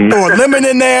 somebody throw a lemon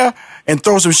in there and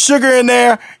throw some sugar in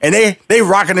there, and they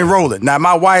rocking and rolling. Now,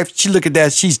 my wife, she look at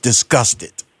that, she's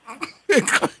disgusted.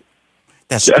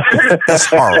 That's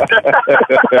horrible.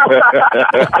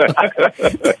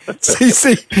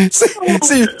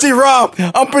 see, Rob,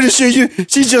 I'm pretty sure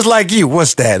she's just like you.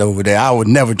 What's that over there? I would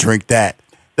never drink that.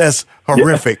 That's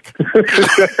horrific.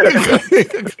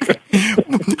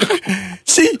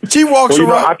 She walks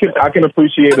around. I can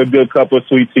appreciate a good cup of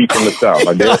sweet tea from the South.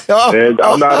 Like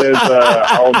I'm not as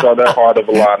I don't draw that hard of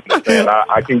a line. And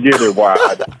I can get it why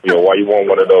you want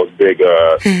one of those big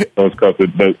those cups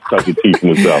of tea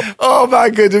from the South. Oh my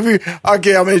goodness!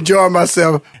 Okay, I'm enjoying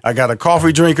myself. I got a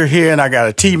coffee drinker here, and I got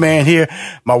a tea man here.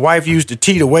 My wife used the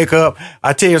tea to wake up.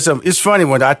 I tell you something. It's funny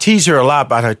when I tease her a lot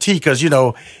about her tea, because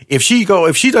if she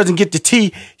doesn't get the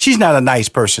tea, she's not a nice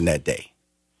person that day.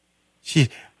 She's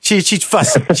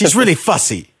fussy. She's really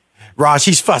fussy. Rod,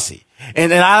 she's fussy.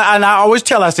 And I always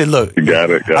tell her, I said, look, got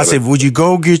it. I said, would you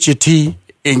go get your tea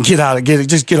and get on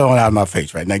out of my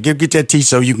face right now. Get that tea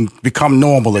so you can become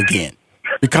normal again.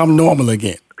 Become normal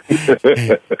again.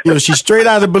 She's straight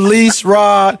out of Belize,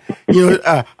 Rod.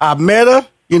 I met her.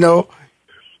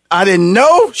 I didn't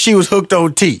know she was hooked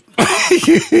on tea. I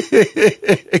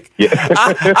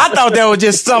thought that was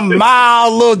just some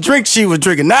mild little drink she was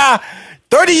drinking. Now,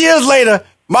 30 years later,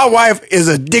 my wife is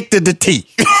addicted to tea.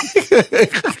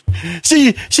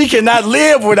 She cannot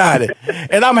live without it,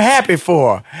 and I'm happy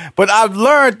for her. But I've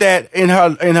learned that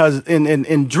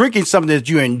in drinking something that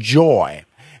you enjoy,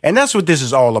 and that's what this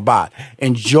is all about.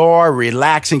 Enjoy,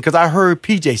 relaxing. Because I heard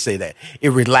PJ say that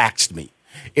it relaxed me.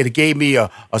 It gave me a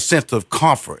sense of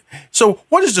comfort. So,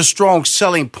 what is the strong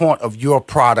selling point of your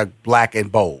product, Black and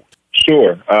Bold?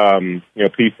 Sure.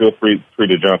 Pete, feel free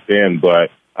to jump in, but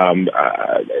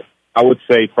I would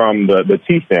say from the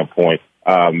tea standpoint,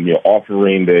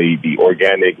 offering the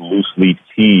organic loose leaf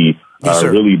tea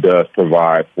really does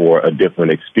provide for a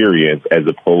different experience as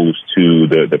opposed to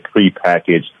the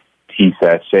prepackaged tea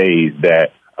sachets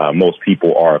that most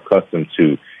people are accustomed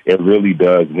to. It really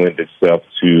does lend itself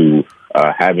to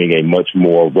having a much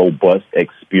more robust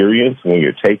experience when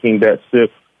you're taking that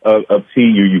sip of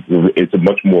tea. It's a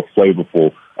much more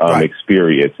flavorful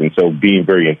experience. And so being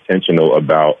very intentional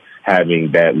about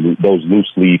having those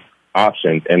loose leaf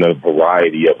options and a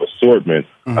variety of assortments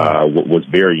was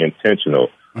very intentional.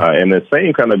 And the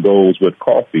same kind of goes with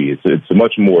coffee. It's a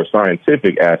much more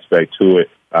scientific aspect to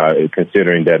it,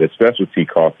 considering that it's specialty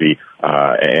coffee.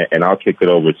 And I'll kick it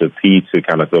over to Pete to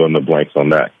kind of fill in the blanks on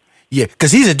that. Yeah,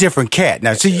 because he's a different cat.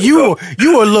 Now, see, you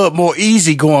were a little more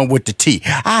easygoing with the tea.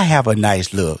 I have a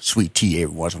nice little sweet tea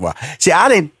every once in a while. See, I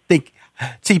didn't think.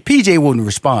 See, PJ wouldn't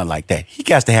respond like that. He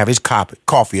got to have his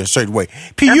coffee a certain way.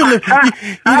 P, you're a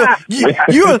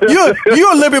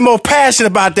little bit more passionate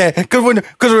about that. Because when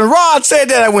Rod said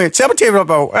that, I went, I'm gonna tell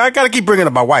you I got to keep bringing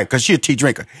up my wife because she's a tea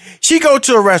drinker. She go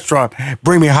to a restaurant,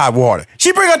 bring me hot water.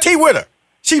 She bring her tea with her.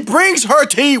 She brings her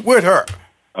tea with her.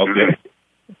 Okay.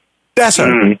 That's her.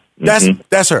 Mm-hmm.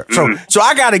 That's her. So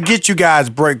I gotta get you guys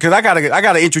break because I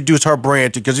gotta introduce her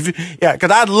brand too.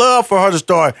 Because I'd love for her to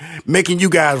start making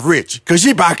you guys rich. Because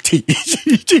she buy tea,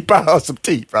 she buy her some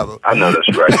tea, brother. I know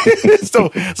that's right. so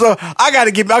I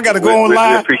gotta go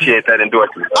online. We appreciate that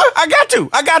endorsement. I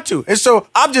got to. And so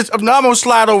I'm gonna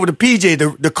slide over to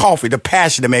PJ, the coffee, the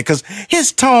passionate man, because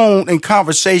his tone and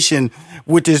conversation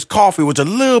with his coffee was a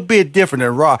little bit different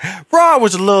than Rod. Rod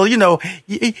was a little,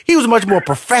 he was much more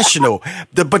professional.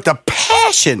 But the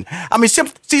passion, I mean,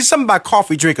 see, something about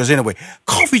coffee drinkers anyway.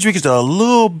 Coffee drinkers are a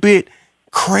little bit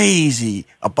crazy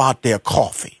about their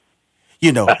coffee.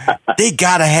 They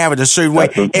gotta have it a certain way,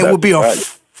 and will be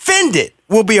offended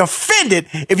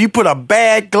if you put a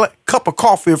bad cup of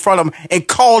coffee in front of them and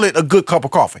call it a good cup of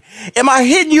coffee. Am I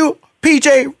hitting you,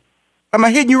 PJ? Am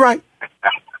I hitting you right?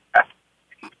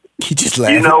 He just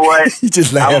laughing. You know what? He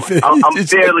just laughing. I'm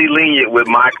fairly lenient with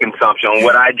my consumption on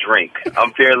what I drink.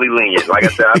 I'm fairly lenient. Like I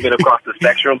said, I've been across the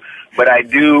spectrum, but I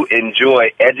do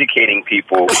enjoy educating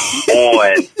people on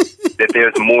that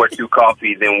there's more to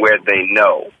coffee than where they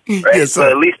know. Right? Yes, sir.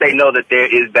 So at least they know that there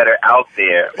is better out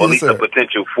there, or at least the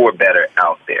potential for better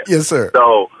out there. Yes, sir.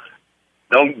 So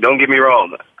don't get me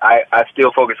wrong. I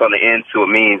still focus on the ends to a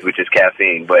means, which is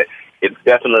caffeine, but it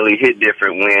definitely hit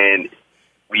different when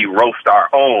we roast our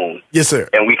own. Yes, sir.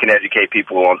 And we can educate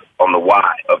people on the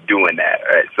why of doing that.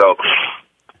 Right? So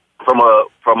from a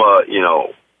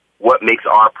what makes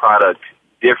our product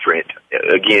different,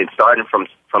 again, starting from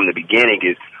the beginning,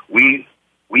 is we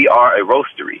are a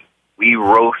roastery. We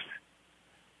roast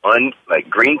like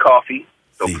green coffee,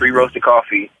 so pre-roasted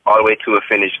coffee, all the way to a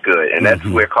finished good. And that's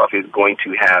where coffee is going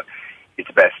to have its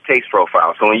best taste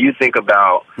profile. So when you think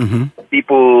about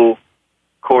people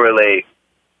correlate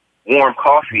warm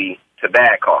coffee to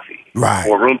bad coffee, right?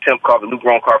 Or room temp coffee,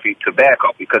 lukewarm coffee to bad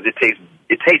coffee, because it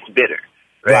tastes bitter,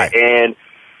 right? And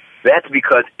that's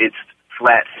because it's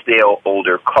flat, stale,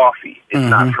 older coffee. It's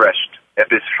not fresh.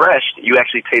 If it's fresh, you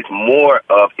actually taste more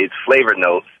of its flavor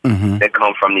notes that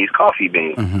come from these coffee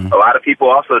beans. A lot of people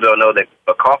also don't know that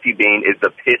a coffee bean is the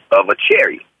pit of a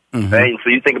cherry, right? And so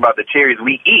you think about the cherries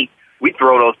we eat, we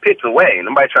throw those pits away.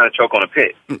 Nobody's trying to choke on a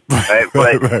pit, right?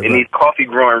 But in these coffee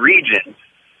growing regions,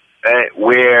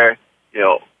 where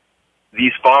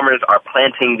these farmers are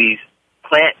planting these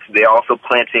plants, they're also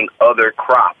planting other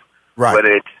crops,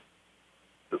 whether it's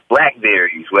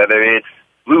blackberries, whether it's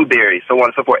blueberries, so on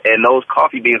and so forth, and those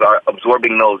coffee beans are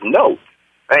absorbing those notes.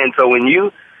 Right? And so when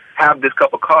you have this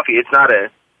cup of coffee, it's not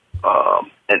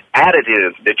an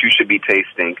additive that you should be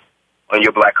tasting on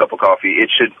your black cup of coffee. It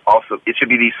should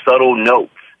be these subtle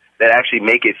notes that actually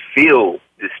make it feel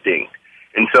distinct.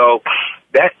 And so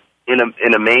that, in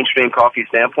in a mainstream coffee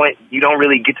standpoint, you don't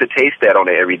really get to taste that on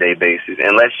an everyday basis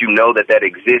unless you know that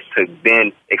exists to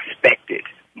then expect it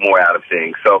more out of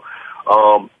things. So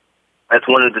that's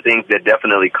one of the things that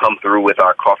definitely come through with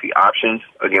our coffee options.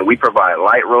 Again, we provide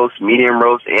light roast, medium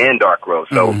roast, and dark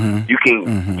roast. So you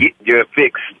can get your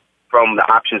fix from the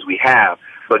options we have.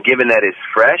 But given that it's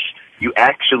fresh, you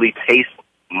actually taste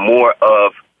more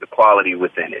of the quality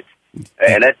within it.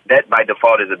 And that by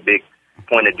default is a big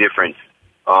point of difference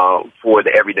for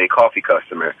the everyday coffee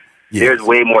customer. Yes. There's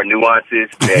way more nuances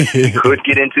that we could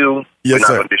get into. Yes, We're not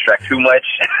going to distract too much.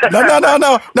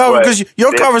 No, because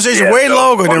your conversation way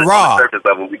longer than Rob. On the surface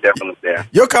level, we definitely there.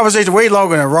 Your conversation way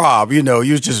longer than Rob. You know,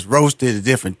 you just roasted at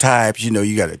different types. You know,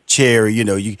 you got a cherry. You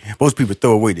know, most people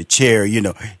throw away the cherry. You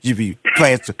know, you be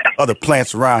plants, other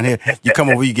plants around here. You come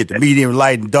over, you get the medium,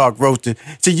 light, and dark roasted.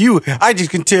 See, I just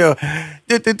can tell.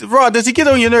 Rob, does he get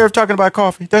on your nerve talking about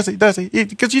coffee? Does he?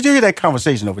 Because you do hear that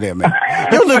conversation over there, man.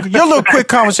 Your little quick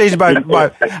conversation about.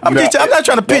 I'm not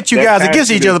trying to pit you guys against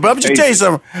each other, but I'm just tell you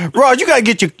something, Rod. You gotta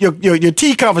get your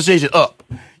tea conversation up.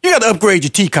 You got to upgrade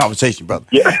your tea conversation, brother.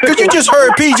 Because you just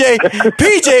heard PJ.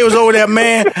 PJ was over there,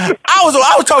 man. I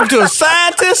was talking to a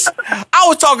scientist. I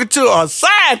was talking to a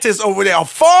scientist over there, a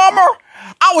farmer.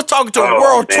 I was talking to a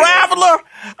world traveler.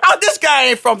 This guy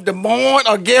ain't from Des Moines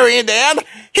or Gary, Indiana.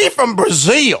 He from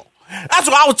Brazil. That's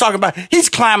what I was talking about. He's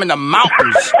climbing the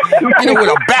mountains, with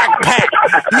a backpack,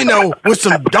 with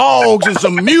some dogs and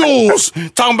some mules.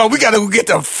 Talking about we got to go get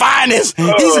the finest.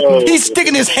 He's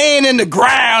sticking his hand in the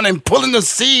ground and pulling the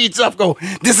seeds up. Go,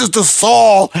 this is the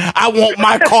soil I want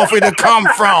my coffee to come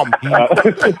from.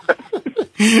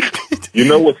 You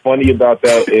know what's funny about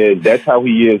that is that's how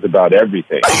he is about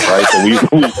everything, right? So we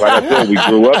like I said, we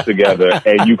grew up together,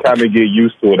 and you kind of get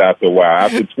used to it after a while.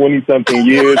 After 20-something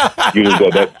years, you just go,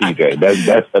 that's PJ.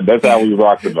 That's how we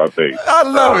rock about things. I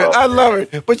love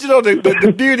it. But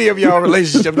the beauty of y'all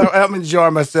relationship, I'm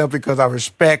enjoying myself because I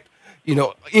respect,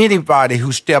 anybody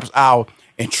who steps out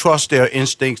and trusts their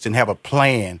instincts and have a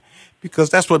plan, because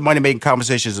that's what money making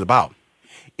conversations is about.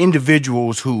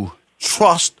 Individuals who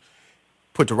trust,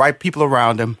 put the right people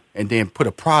around them, and then put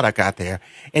a product out there,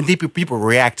 and people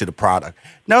react to the product.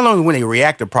 Not only when they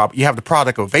react to the product, you have the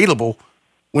product available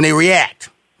when they react.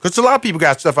 Because a lot of people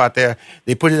got stuff out there,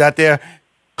 they put it out there,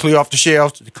 clear off the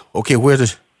shelves. Okay,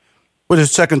 where's the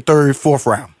second, third, fourth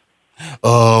round?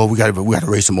 We got to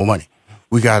raise some more money.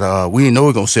 We didn't know we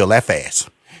were gonna sell that fast.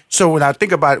 So when I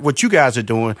think about what you guys are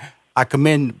doing, I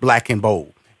commend Black and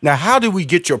Bold. Now, how do we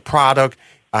get your product?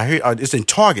 I hear it's in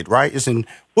Target, right? It's in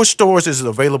what stores is it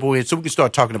available in? So we can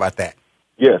start talking about that.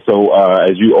 Yeah. So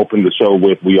as you opened the show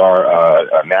with, we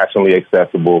are nationally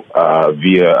accessible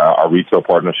via our retail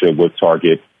partnership with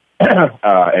Target,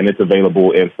 and it's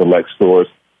available in select stores.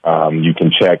 You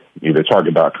can check either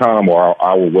Target.com or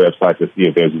our website to see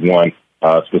if there's one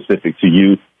specific to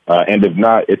you. And if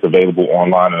not, it's available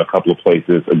online in a couple of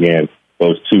places. Again,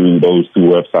 those two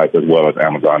websites, as well as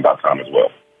Amazon.com as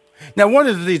well. Now, one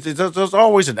of these, there's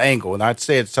always an angle, and I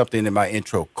said something in my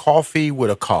intro, coffee with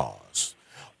a cause.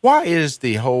 Why is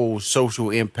the whole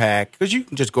social impact, because you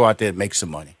can just go out there and make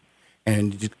some money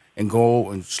and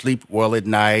go and sleep well at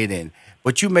night,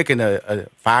 but you're making a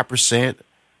 5%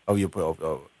 of your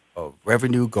of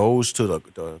revenue goes to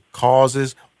the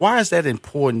causes. Why is that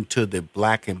important to the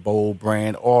Black and Bold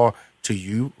brand, or to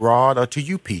you, Rod, or to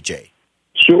you, PJ?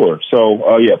 Sure. So,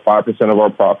 5% of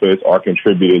our profits are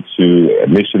contributed to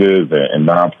initiatives and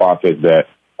nonprofits that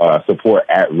support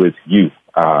at-risk youth.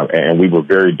 And we were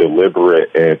very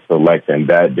deliberate in selecting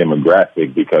that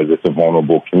demographic because it's a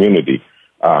vulnerable community.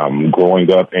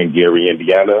 Growing up in Gary,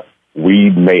 Indiana, we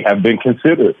may have been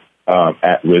considered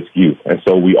at-risk youth. And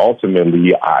so we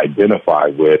ultimately identify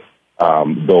with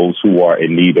those who are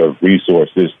in need of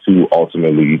resources to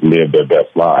ultimately live their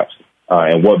best lives.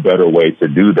 And what better way to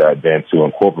do that than to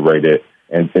incorporate it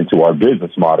into our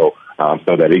business model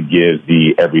so that it gives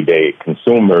the everyday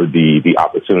consumer the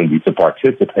opportunity to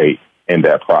participate in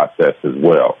that process as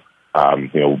well.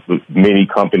 Many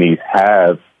companies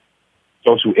have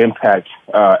social impact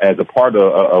as a part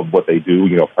of what they do,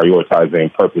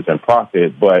 prioritizing purpose and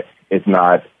profit, but it's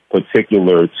not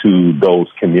particular to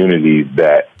those communities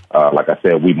that, like I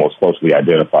said, we most closely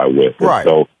identify with. Right.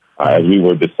 So as we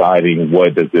were deciding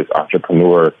what does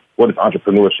entrepreneurship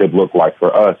look like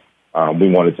for us, we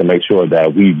wanted to make sure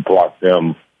that we brought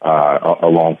them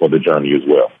along for the journey as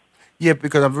well. Yeah,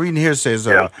 because I'm reading here,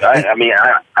 Cezar. I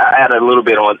add a little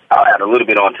bit on. I'll add a little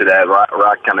bit onto that.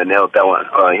 Rock kind of nailed that one,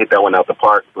 hit that one out the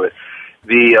park. But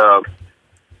the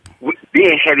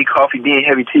being heavy coffee, being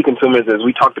heavy tea consumers, as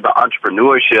we talked about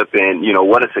entrepreneurship and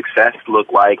what does success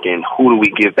look like, and who do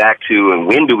we give back to, and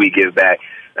when do we give back?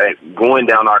 going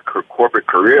down our corporate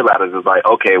career ladders is like,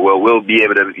 okay, well, we'll be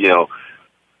able to,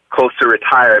 close to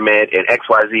retirement and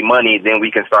XYZ money, then we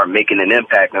can start making an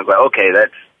impact. And I was like, okay,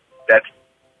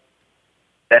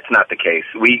 that's not the case.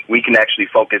 We can actually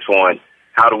focus on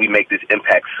how do we make this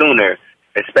impact sooner,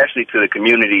 especially to the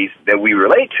communities that we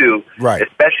relate to, right,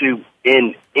 especially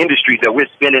in industries that we're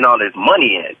spending all this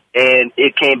money in. And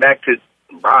it came back to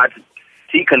Rod's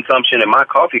tea consumption and my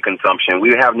coffee consumption.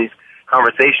 We were having these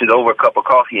conversations over a cup of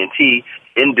coffee and tea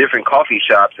in different coffee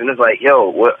shops, and it's like,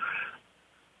 what?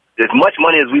 As much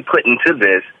money as we put into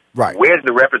this, right, where's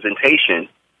the representation?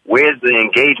 Where's the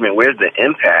engagement? Where's the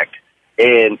impact?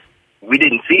 And we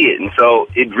didn't see it. And so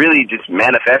it really just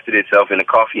manifested itself in the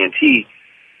coffee and tea,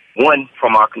 one,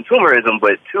 from our consumerism,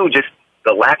 but two, just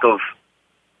the lack of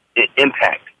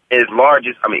impact. As large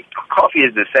as, coffee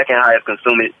is the second highest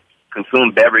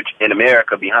consumed beverage in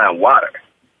America behind water.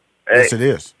 Right? Yes, it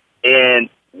is. And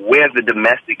where's the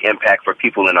domestic impact for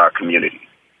people in our community?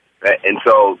 Right? And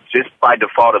so just by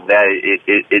default of that,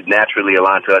 it naturally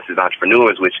aligns to us as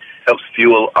entrepreneurs, which helps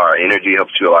fuel our energy,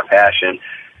 helps fuel our passion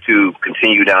to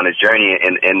continue down this journey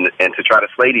and to try to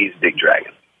slay these big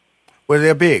dragons. Well,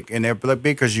 they're big, and they're big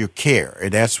because you care.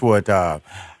 And that's what, I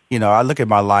look at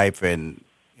my life and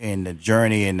the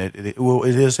journey, and it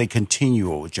is a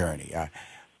continual journey.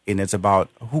 And it's about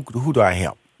who do I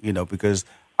help, because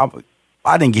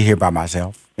I didn't get here by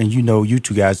myself. And, you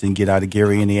two guys didn't get out of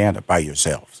Gary, Indiana by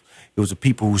yourselves. It was the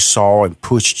people who saw and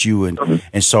pushed you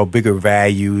and saw bigger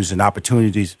values and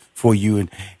opportunities for you.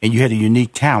 And you had a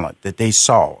unique talent that they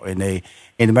saw. And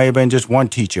it might have been just one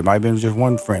teacher, it might have been just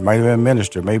one friend, might have been a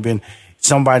minister, it might have been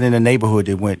somebody in the neighborhood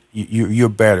that went, you're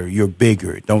better, you're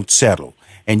bigger, don't settle.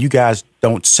 And you guys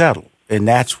don't settle. And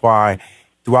that's why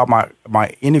throughout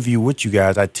my interview with you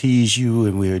guys, I tease you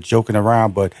and we were joking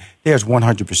around, but there's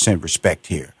 100% respect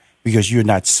here because you're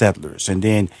not settlers. And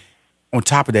then on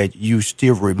top of that, you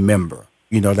still remember,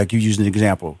 like you used an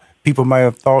example. People might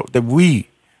have thought that we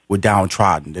were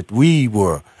downtrodden, that we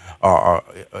were out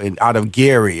of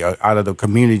Gary, out of the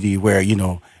community where,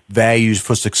 values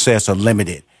for success are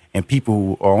limited and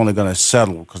people are only going to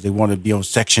settle because they want to be on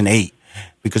Section 8.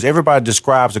 Because everybody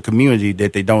describes a community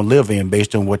that they don't live in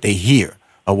based on what they hear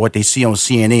or what they see on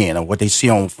CNN or what they see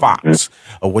on Fox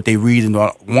or what they read in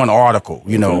one article,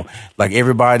 like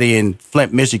everybody in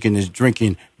Flint, Michigan is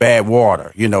drinking bad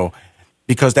water,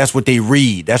 because that's what they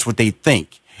read. That's what they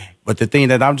think. But the thing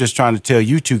that I'm just trying to tell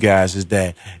you two guys is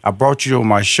that I brought you on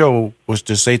my show was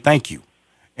to say thank you.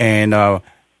 And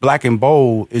Black and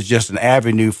Bold is just an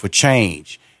avenue for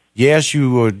change. Yes,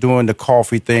 you are doing the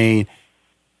coffee thing,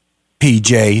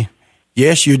 PJ.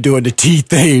 Yes, you're doing the tea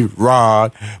thing,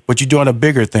 Rod, but you're doing a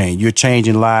bigger thing. You're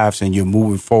changing lives and you're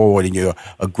moving forward and you're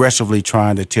aggressively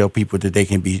trying to tell people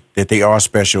that they are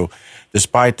special,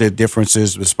 despite the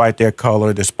differences, despite their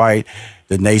color, despite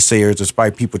the naysayers,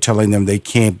 despite people telling them they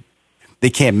can't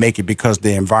make it because of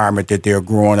the environment that they're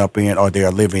growing up in or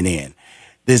they're living in.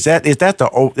 Is that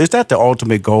the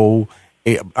ultimate goal?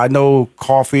 I know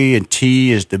coffee and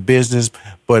tea is the business,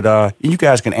 but you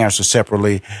guys can answer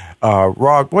separately.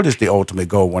 Rod, what is the ultimate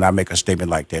goal when I make a statement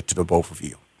like that to the both of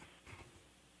you?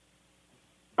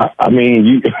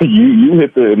 You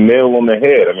hit the nail on the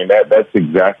head. That's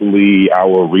exactly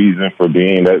our reason for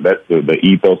being. That's the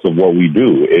ethos of what we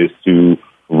do is to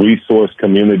resource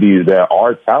communities that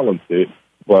are talented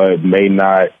but may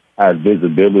not have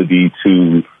visibility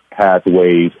to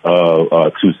pathways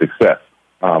to success.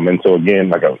 And so again,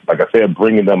 like I said,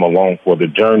 bringing them along for the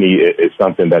journey is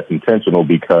something that's intentional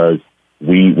because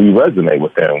we resonate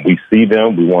with them. We see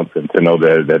them. We want them to know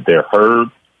that they're heard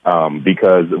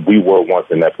because we were once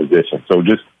in that position. So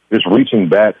just reaching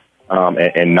back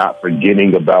and not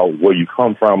forgetting about where you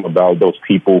come from, about those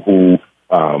people who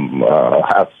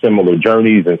have similar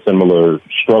journeys and similar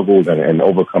struggles and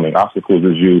overcoming obstacles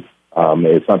as you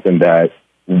is something that,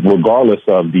 regardless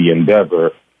of the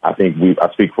endeavor, I think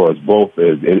I speak for us both.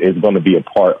 It's going to be a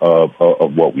part of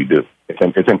what we do.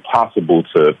 It's impossible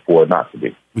for it not to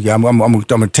be. Yeah, I'm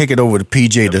gonna take it over to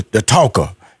PJ, the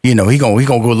talker. He gonna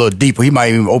go a little deeper. He might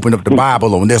even open up the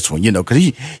Bible on this one. Because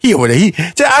he over there.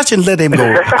 I shouldn't let him go.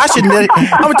 I'm gonna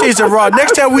tell you something, Rod.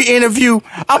 Next time we interview,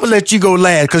 I'm gonna let you go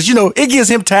last because it gives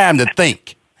him time to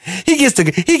think. He gets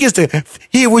to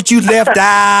hear what you left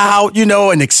out,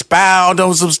 and expound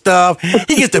on some stuff.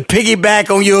 He gets to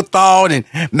piggyback on your thought and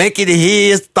make it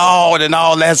his thought and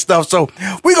all that stuff. So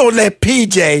we're going to let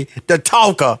PJ, the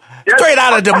talker, straight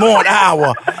out of Des Moines,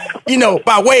 Iowa,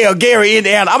 by way of Gary,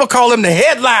 Indiana. I'm going to call him the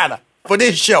headliner for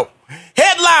this show.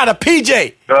 Headliner,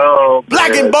 PJ. Oh,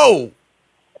 Black and Bold.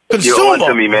 Consumer.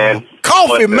 To me, man.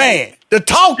 Coffee man. The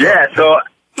talker. Yeah, so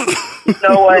You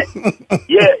know what?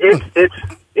 Yeah,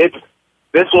 it's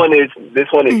this one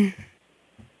is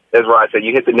as Rod said,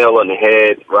 you hit the nail on the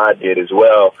head. Rod did as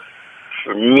well.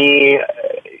 For me,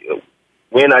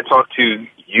 when I talk to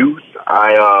youth,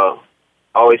 I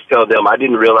always tell them I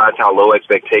didn't realize how low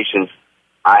expectations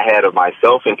I had of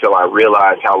myself until I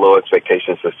realized how low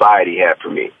expectations society had for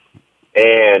me.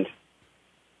 And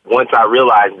once I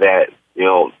realized that,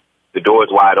 the door is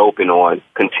wide open on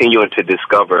continuing to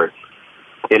discover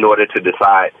in order to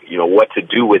decide, what to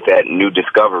do with that new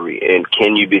discovery. And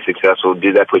can you be successful?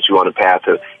 Did that put you on a path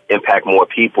to impact more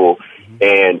people?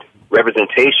 And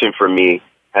representation for me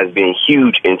has been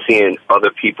huge in seeing other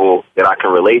people that I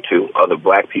can relate to, other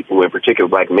black people in particular,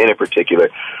 black men in particular,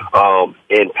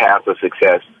 in paths of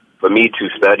success for me to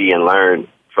study and learn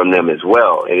from them as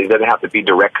well. And it doesn't have to be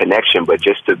direct connection, but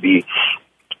just to be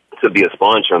a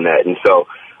sponge from that. And so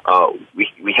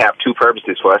we have two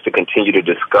purposes for us to continue to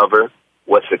discover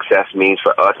what success means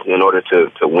for us in order to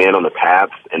win on the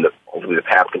paths, and hopefully the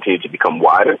path continue to become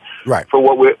wider for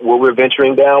what we're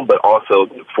venturing down, but also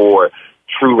for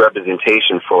true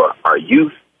representation for our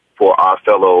youth, for our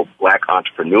fellow black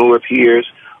entrepreneur peers,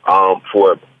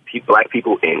 for black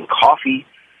people in coffee,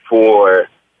 for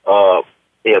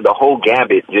the whole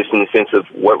gambit, just in the sense of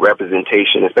what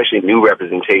representation, especially new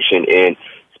representation in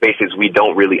spaces we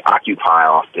don't really occupy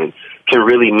often, can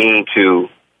really mean to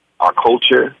our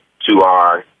culture, to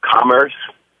our commerce,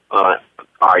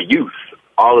 our youth,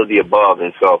 all of the above.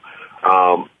 And so,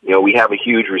 we have a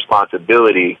huge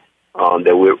responsibility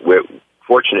that we're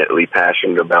fortunately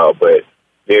passionate about, but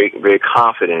very, very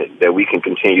confident that we can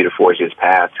continue to forge this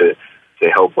path to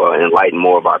help enlighten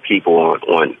more of our people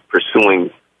on pursuing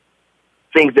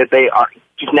things that they are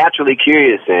just naturally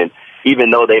curious in, even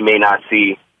though they may not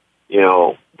see,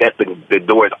 that the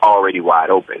door is already wide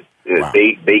open. Wow.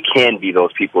 They can be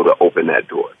those people to open that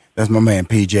door. That's my man,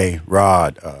 PJ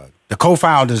Rod, the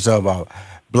co-founders of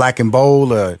Black and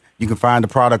Bold. You can find the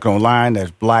product online.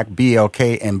 That's Black,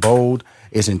 BLK, and Bold.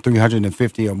 It's in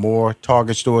 350 or more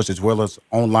Target stores, as well as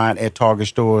online at Target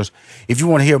stores. If you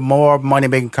want to hear more Money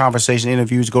Making Conversation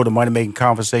interviews, go to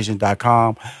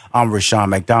moneymakingconversation.com. I'm Rushion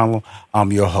McDonald.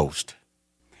 I'm your host.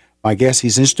 My guest,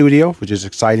 he's in studio, which is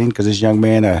exciting because this young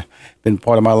man has been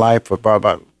part of my life for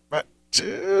about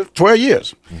 12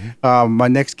 years. Mm-hmm. My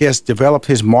next guest developed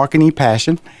his marketing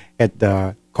passion at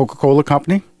the Coca-Cola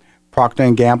Company, Procter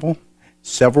 & Gamble,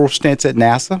 several stints at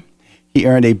NASA. He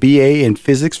earned a BA in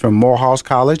physics from Morehouse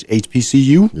College,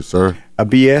 HBCU. Yes, sir. A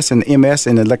BS and MS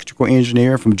in electrical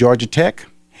engineering from Georgia Tech,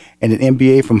 and an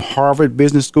MBA from Harvard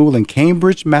Business School in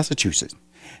Cambridge, Massachusetts.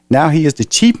 Now he is the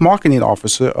Chief Marketing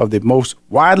Officer of the most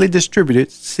widely distributed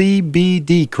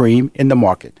CBD cream in the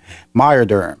market,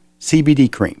 Durden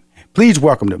CBD cream. Please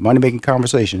welcome to Money Making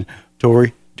Conversation,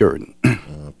 Torarie Durden.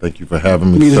 Thank you for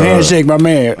having me. Need a handshake, my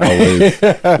man. Always.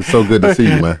 It's so good to see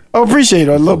you, man. Oh, appreciate it.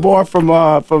 A little boy from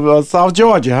South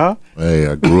Georgia, huh? Hey,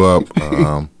 I grew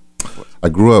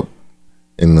up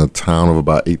in a town of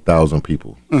about 8,000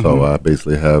 people. Mm-hmm. So I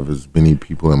basically have as many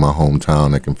people in my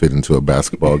hometown that can fit into a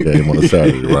basketball game on a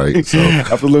Saturday, right? So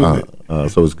absolutely.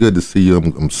 So it's good to see you.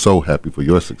 I'm so happy for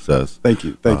your success. Thank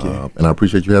you. Thank you. And I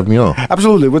appreciate you having me on.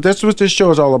 Absolutely. Well, that's what this show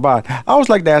is all about. I always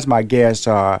like to ask my guests,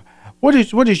 what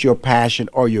is your passion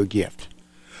or your gift?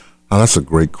 That's a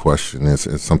great question.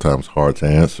 It's sometimes hard to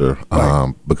answer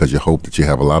because you hope that you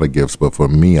have a lot of gifts. But for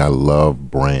me, I love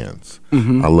brands.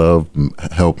 Mm-hmm. I love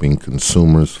helping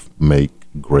consumers make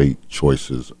great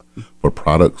choices for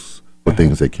products, for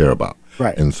things they care about.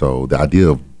 Right. And so the idea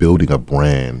of building a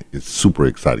brand is super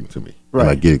exciting to me. Right. And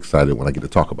I get excited when I get to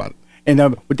talk about it.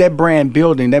 And with that brand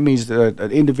building, that means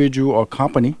an individual or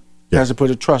company has to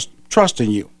put a trust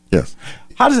in you. Yes.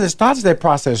 How does that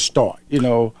process start?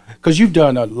 Because you've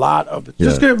done a lot of it.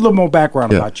 Just give a little more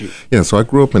background about you. Yeah, so I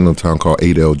grew up in a town called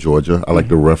Adel, Georgia. I like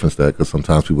to reference that because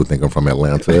sometimes people think I'm from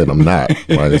Atlanta, and I'm not.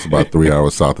 Right, it's about 3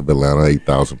 hours south of Atlanta,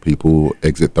 8,000 people,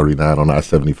 exit 39 on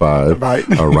I-75,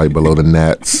 right below the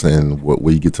gnats, and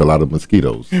where you get to a lot of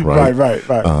mosquitoes. Right.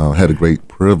 Had a great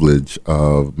privilege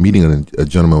of meeting a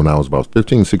gentleman when I was about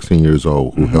 15, 16 years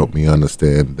old who helped me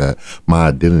understand that my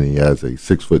identity as a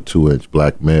 6'2"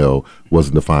 black male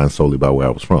wasn't defined solely by where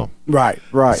I was from. Right.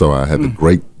 So I had the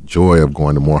great joy of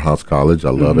going to Morehouse College. I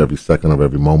love every second of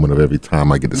every moment of every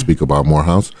time I get to speak about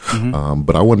Morehouse.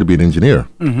 But I wanted to be an engineer.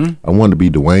 I wanted to be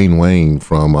Dwayne Wayne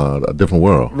from a different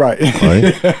world. Right.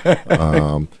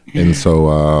 And so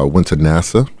I went to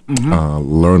NASA,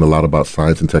 learned a lot about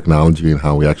science and technology and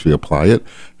how we actually apply it.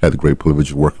 Had the great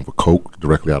privilege of working for Coke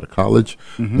directly out of college.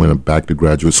 Went back to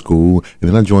graduate school, and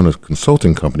then I joined a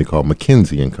consulting company called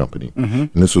McKinsey & Company. And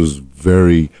this was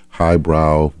very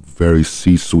highbrow, very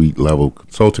C-suite level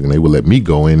consulting. And they would let me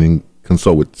go in and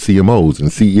consult with CMOs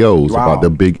and CEOs about their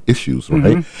big issues,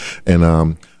 right? And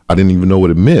I didn't even know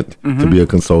what it meant to be a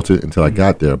consultant until I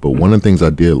got there. But one of the things I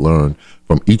did learn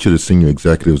from each of the senior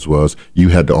executives was you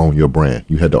had to own your brand.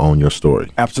 You had to own your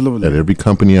story. Absolutely. At every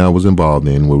company I was involved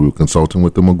in, where we were consulting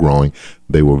with them or growing,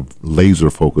 they were laser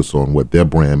focused on what their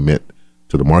brand meant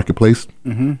to the marketplace,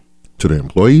 to their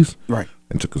employees,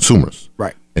 and to consumers.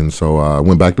 Right. And so I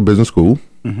went back to business school.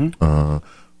 I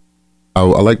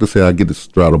like to say I get to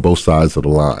straddle both sides of the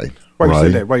line.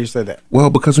 Why you say that? Well,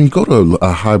 because when you go to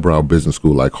a highbrow business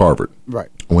school like Harvard,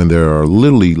 when there are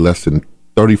literally less than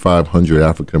 3,500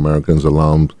 African Americans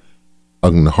alums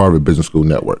on the Harvard Business School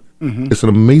network, it's an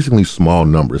amazingly small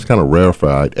number. It's kind of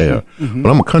rarefied air.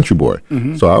 But I'm a country boy,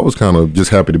 so I was kind of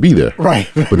just happy to be there. Right.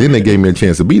 But then they gave me a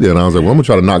chance to be there, and I was like, well, I'm going to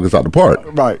try to knock this out the park.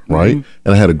 Right. And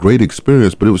I had a great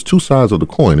experience, but it was two sides of the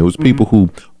coin. It was people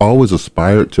who always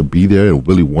aspired to be there and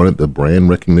really wanted the brand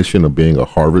recognition of being a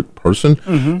Harvard person,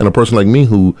 and a person like me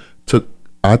who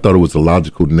I thought it was the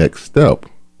logical next step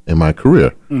in my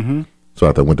career. So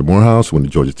I went to Morehouse, went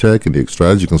to Georgia Tech, and did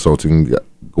strategy consulting.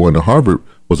 Going to Harvard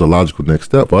was a logical next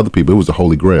step. For other people, it was the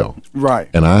holy grail. Right.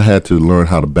 And I had to learn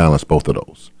how to balance both of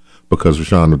those. Because,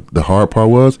 Rashawn, the hard part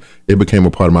was it became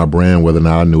a part of my brand whether or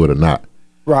not I knew it or not.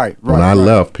 Right. When I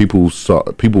left, people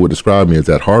would describe me as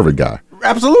that Harvard guy.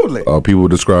 Absolutely. People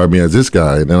would describe me as this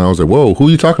guy. And then I was like, whoa, who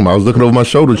are you talking about? I was looking over my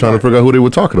shoulder trying to figure out who they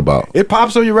were talking about. It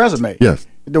pops on your resume. Yes.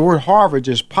 The word Harvard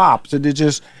just pops, and it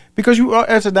just because you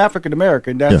as an African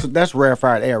American, that's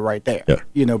rarefied air right there. Yeah.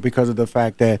 You know, because of the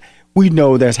fact that we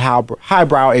know that's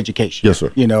highbrow education. Yes,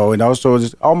 sir. You know, and also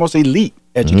it's almost elite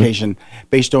education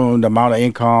based on the amount of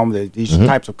income that these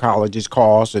types of colleges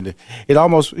cost, and it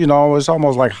almost it's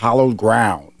almost like hallowed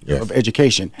ground of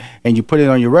education, and you put it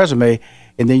on your resume.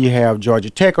 And then you have Georgia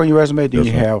Tech on your resume. Then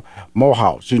you have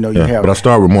Morehouse. You know, you have. But I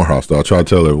start with Morehouse, though. I try to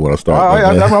tell everyone I start.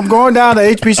 I'm going down to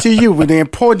HBCU with the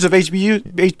importance of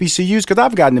HBCUs because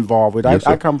I've gotten involved with. I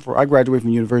graduated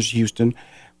from University of Houston,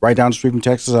 right down the street from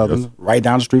Texas Southern, right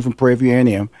down the street from Prairie View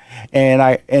A&M,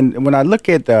 and when I look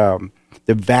at the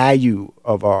value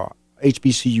of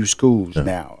HBCU schools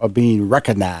now of being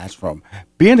recognized from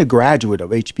being a graduate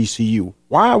of HBCU.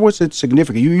 Why was it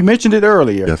significant? You mentioned it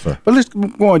earlier. Yes, sir. But let's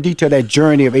go and detail that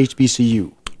journey of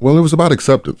HBCU. Well, it was about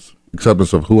acceptance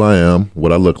of who I am,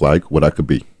 what I look like, what I could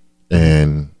be.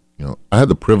 And, I had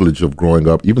the privilege of growing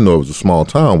up, even though it was a small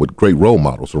town, with great role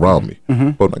models around me.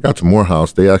 But when I got to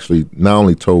Morehouse, they actually not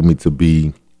only told me to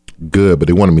be good, but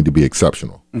they wanted me to be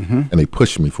exceptional. And they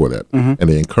pushed me for that. And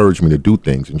they encouraged me to do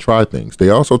things and try things. They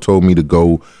also told me to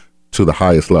go to the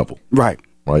highest level. Right,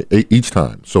 each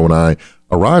time. So when I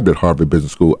arrived at Harvard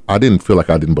Business School, I didn't feel like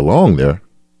I didn't belong there.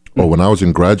 Or when I was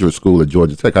in graduate school at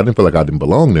Georgia Tech, I didn't feel like I didn't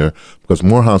belong there because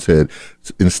Morehouse had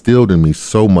instilled in me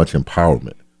so much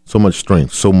empowerment, so much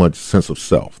strength, so much sense of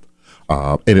self.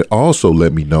 And it also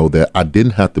let me know that I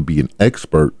didn't have to be an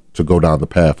expert to go down the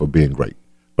path of being great.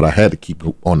 But I had to keep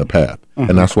on the path.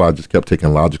 And that's why I just kept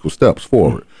taking logical steps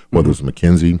forward, whether it was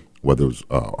McKinsey, whether it was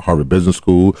Harvard Business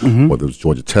School, whether it was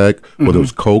Georgia Tech, whether it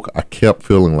was Coke. I kept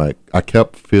feeling like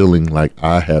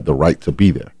I had the right to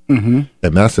be there. And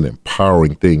that's an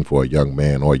empowering thing for a young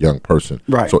man or a young person.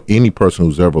 Right. So any person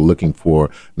who's ever looking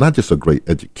for not just a great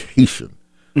education,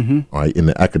 right, in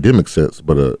the academic sense,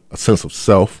 but a sense of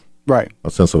self, right,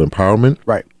 a sense of empowerment,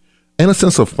 right, and a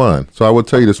sense of fun. So I would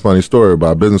tell you this funny story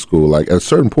about business school. Like at a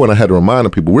certain point, I had to remind the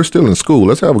people, we're still in school.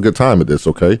 Let's have a good time at this,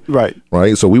 okay? Right.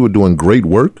 Right. So we were doing great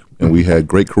work and we had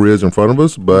great careers in front of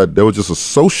us, but there was just a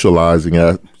socializing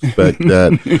aspect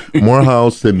that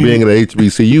Morehouse and being at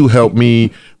HBCU helped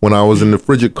me when I was in the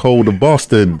frigid cold of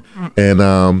Boston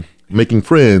and making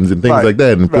friends and things like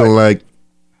that and feeling like,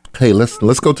 hey,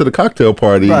 let's go to the cocktail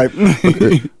party. Right.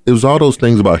 It was all those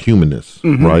things about humanness,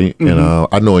 right? And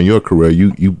I know in your career,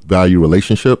 you value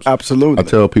relationships. Absolutely. I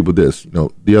tell people this.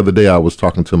 The other day I was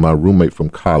talking to my roommate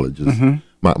from college,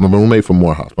 my roommate from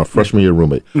Morehouse, my freshman year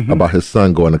roommate, about his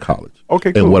son going to college.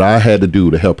 Okay, cool. And what I had to do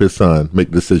to help his son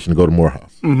make the decision to go to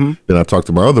Morehouse. Then I talked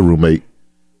to my other roommate.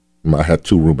 I had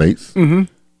two roommates.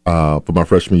 For my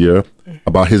freshman year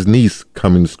about his niece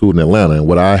coming to school in Atlanta and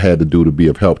what I had to do to be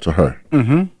of help to her.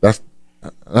 That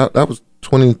was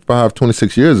 25,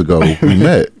 26 years ago we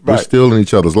met. We're still in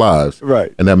each other's lives.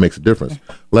 Right. And that makes a difference.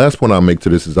 Last point I'll make to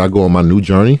this is I go on my new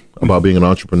journey about being an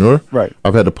entrepreneur. Right.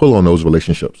 I've had to pull on those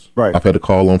relationships. Right. I've had to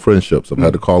call on friendships. I've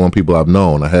had to call on people I've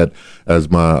known. I had, as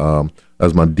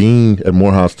my dean at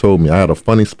Morehouse told me, I had a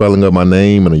funny spelling of my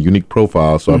name and a unique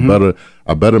profile, so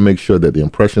I better make sure that the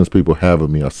impressions people have of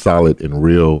me are solid and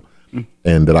real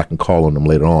and that I can call on them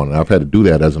later on. And I've had to do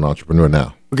that as an entrepreneur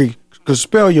now. Okay,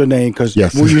 spell your name, because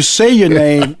Yes. when you say your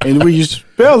name and when you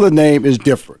spell the name is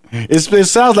different. It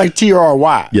sounds like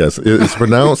Tory. Yes, it's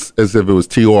pronounced as if it was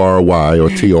Tory or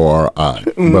Tori,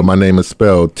 but my name is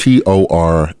spelled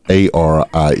Torarie.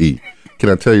 Can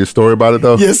I tell you a story about it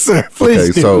though? Yes, sir. Please.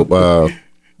 Okay, so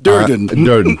Durden.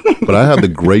 Durden. But I have the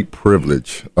great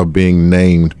privilege of being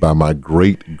named by my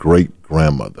great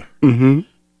grandmother and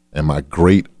my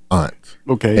great aunt.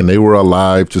 Okay. And they were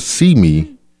alive to see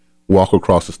me walk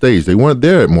across the stage. They weren't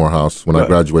there at Morehouse when I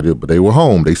graduated, but they were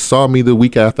home. They saw me the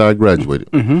week after I graduated.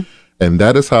 And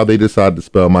that is how they decided to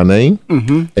spell my name.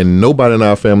 And nobody in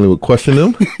our family would question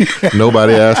them.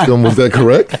 Nobody asked them, was that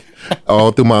correct?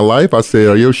 All through my life, I said,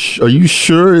 are you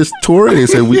sure it's Torarie? They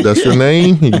said, that's your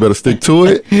name. You better stick to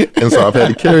it. And so I've had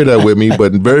to carry that with me.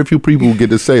 But very few people get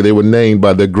to say they were named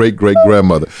by their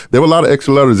great-great-grandmother. There were a lot of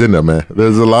extra letters in there, man.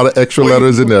 There's a lot of extra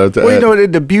letters in there. Well, you know,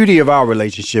 the beauty of our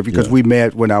relationship, because we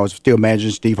met when I was still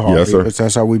managing Steve Harvey. Yes, sir.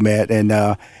 That's how we met. And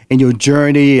in your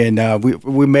journey, and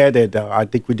we met at, I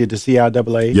think we did the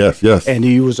CIAA. Yes. And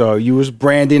you was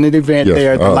branding an event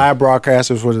there at the live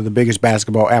broadcast. It was one of the biggest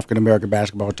African-American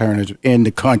basketball tournaments in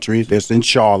the country. That's in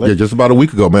Charlotte. Yeah, just about a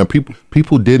week ago, man.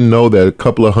 People didn't know that a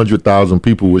couple of 100,000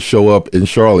 people would show up in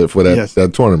Charlotte for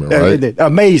that tournament, right?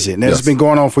 Amazing. It's been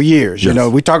going on for years. You know,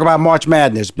 we talk about March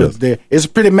Madness, but it's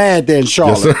pretty mad there in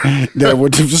Charlotte. There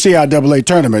with the CIAA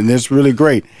tournament, and it's really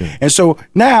great. And so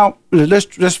now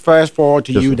let's fast forward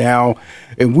to you now,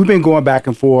 and we've been going back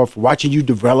and forth, watching you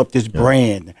develop this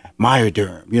brand,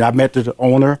 Durden. You know, I met the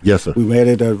owner. Yes, sir. We met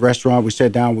at a restaurant. We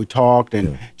sat down, we talked,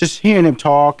 and just hearing him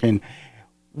talk. And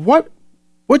what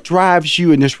drives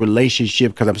you in this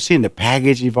relationship? Because I'm seeing the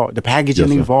packaging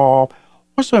evolve.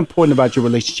 What's so important about your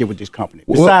relationship with this company,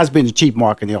 besides being the chief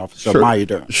marketing officer of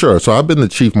Durden? Sure. So I've been the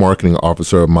chief marketing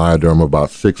officer of Durden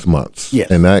about 6 months.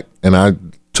 Yes. And I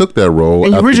took that role.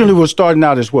 And you originally was starting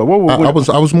out as well. I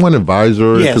was one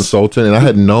advisor, consultant, and I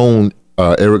had known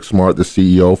Eric Smart, the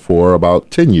CEO, for about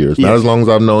 10 years. Not as long as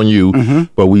I've known you,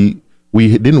 but we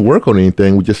didn't work on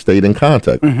anything. We just stayed in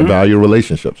contact, value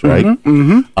relationships, right?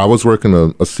 I was working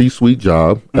a C-suite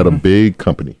job at a big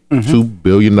company, $2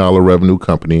 billion revenue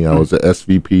company. I was a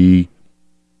SVP.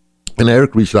 And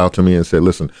Eric reached out to me and said,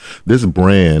 listen, this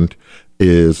brand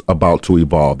is about to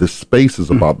evolve. This space is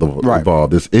about to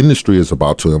evolve. This industry is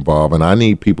about to evolve. And I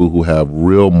need people who have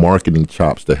real marketing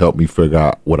chops to help me figure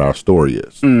out what our story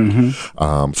is.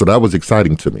 So that was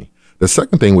exciting to me. The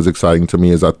second thing was exciting to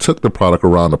me is I took the product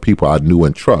around the people I knew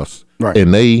and trust,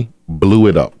 and they blew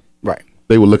it up.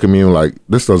 They would look at me and like,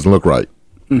 this doesn't look right.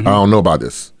 I don't know about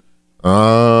this.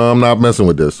 I'm not messing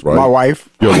with this, right? My wife.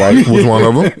 Your wife was one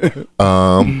of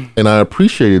them. And I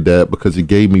appreciated that because it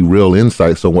gave me real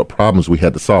insights on what problems we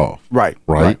had to solve. Right.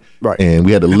 And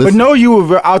we had to listen. But no, you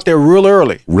were out there real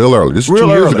early. This is 2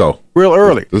 years ago. Real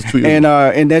early. This is 2 years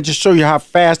ago. And that just show you how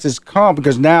fast it's come,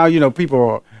 because now, you know, people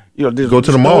are, go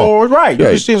to the mall. Right.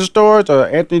 You see the stores.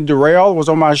 Anthony Durrell was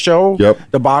on my show.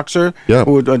 The boxer.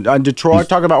 Who was in Detroit,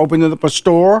 talking about opening up a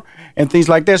store and things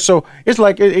like that. So it's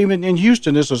like, even in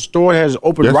Houston, there's a store that has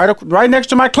opened right next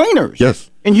to my cleaners.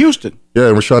 In Houston. Yeah,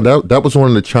 and Rashad, that was one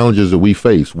of the challenges that we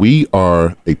face. We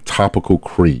are a topical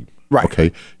cream.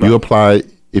 Okay. You apply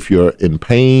if you're in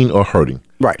pain or hurting.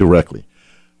 Directly.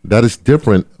 That is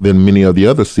different than many of the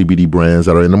other CBD brands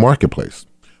that are in the marketplace.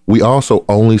 We also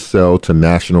only sell to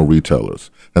national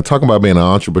retailers. Now, talking about being an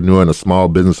entrepreneur and a small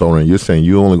business owner, and you're saying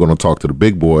you're only going to talk to the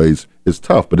big boys, it's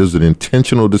tough, but it's an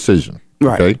intentional decision,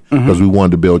 okay? Because we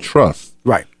wanted to build trust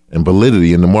and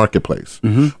validity in the marketplace.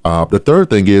 The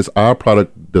third thing is our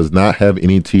product does not have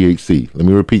any THC. Let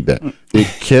me repeat that.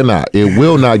 It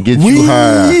will not get you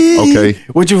high, okay?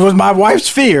 Which was my wife's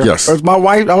fear. Yes. That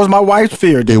was my wife's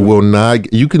fear. It will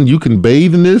not. You can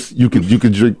bathe in this. You can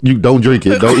drink. You don't drink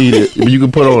it. Don't eat it. You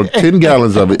can put on 10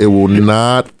 gallons of it. It will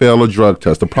not fail a drug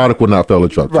test. The product will not fail a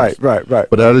drug test. Right.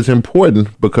 But that is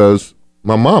important because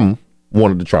my mom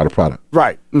wanted to try the product.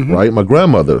 Right. Right. My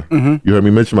grandmother. You heard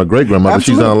me mention my great grandmother.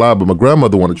 She's not alive, but my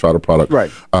grandmother wanted to try the product.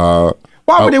 Right.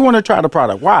 Why would they want to try the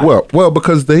product? Why? Well,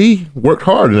 because they worked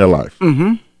hard in their life,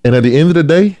 and at the end of the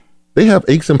day, they have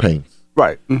aches and pains.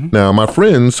 Right. Now, my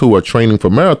friends who are training for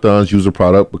marathons use the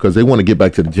product because they want to get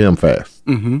back to the gym fast.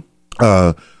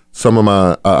 Some of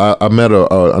my, I met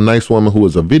a nice woman who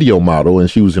was a video model, and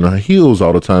she was in her heels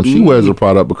all the time. She wears the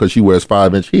product because she wears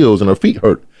 5-inch heels and her feet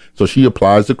hurt. So she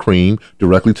applies the cream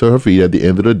directly to her feet at the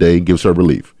end of the day, gives her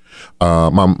relief.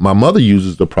 My mother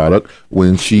uses the product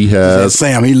when she has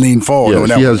Sam. He leaned forward.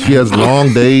 She has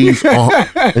long days,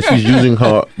 and she's using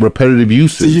her repetitive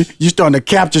usage. So you're starting to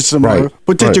capture some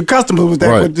potential customers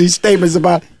with these statements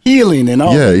about healing and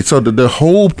all. Yeah. So the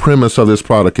whole premise of this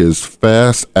product is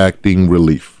fast acting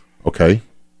relief. Okay.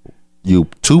 You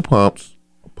 2 pumps,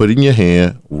 put it in your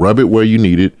hand, rub it where you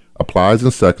need it, applies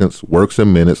in seconds, works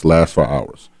in minutes, lasts for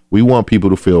hours. We want people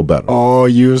to feel better. Oh,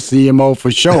 you're a CMO for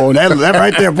sure. That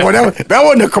right there, boy. That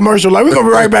wasn't a commercial. Like, we're going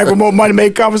to be right back with more Money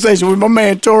Making Conversation with my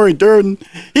man, Torarie Durden.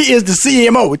 He is the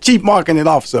CMO, Chief Marketing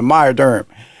Officer, Meyer Durham.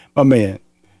 My man,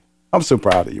 I'm so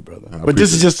proud of you, brother. But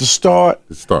this is just the start.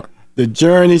 The start. The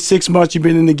journey, 6 months you've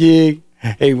been in the gig.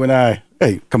 Hey,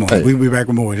 come on. Hey. We'll be back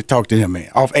with more to talk to him, man.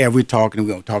 Off air, we're talking.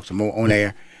 We're going to talk some more on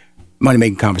air. Money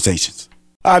Making Conversations.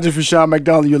 Hi, this is Rashawn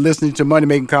McDonald. You're listening to Money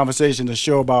Making Conversation, the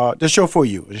show for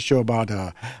you, the show about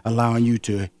allowing you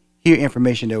to hear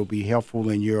information that will be helpful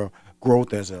in your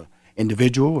growth as an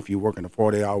individual, if you're working a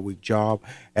 40-hour-week job,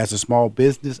 as a small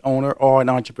business owner or an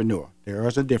entrepreneur. There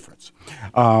is a difference.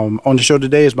 On the show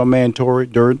today is my man,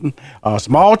 Torarie Durden,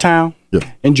 small town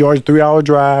in Georgia, 3-hour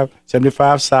drive,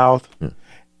 75 South. Yeah.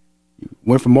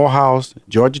 Went from Morehouse,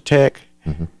 Georgia Tech,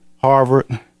 Harvard.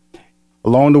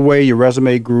 Along the way, your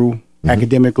resume grew.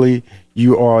 Academically,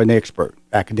 you are an expert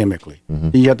academically.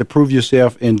 Then you have to prove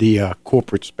yourself in the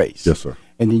corporate space. Yes, sir.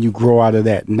 And then you grow out of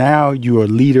that. Now you're a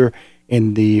leader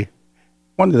in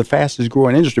one of the fastest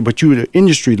growing industry, but you're the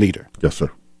industry leader. Yes, sir.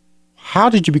 How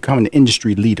did you become an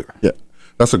industry leader? Yeah,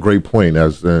 that's a great point.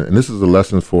 And this is a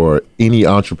lesson for any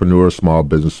entrepreneur, small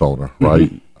business owner,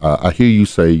 right? I hear you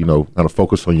say, kind of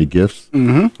focus on your gifts.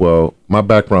 Well, my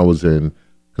background was in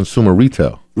consumer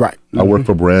retail. Right. I worked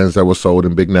for brands that were sold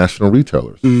in big national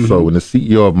retailers. So when the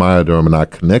CEO of Meyer Durham and I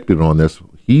connected on this,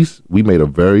 we made a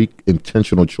very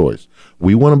intentional choice.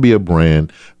 We want to be a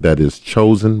brand that is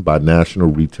chosen by national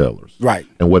retailers. Right.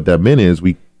 And what that meant is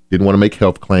we didn't want to make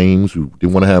health claims. We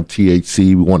didn't want to have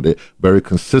THC. We wanted very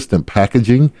consistent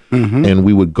packaging. And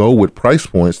we would go with price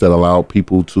points that allowed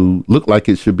people to look like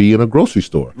it should be in a grocery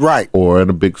store. Right. Or in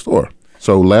a big store.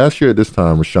 So last year at this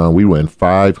time, Rashawn, we were in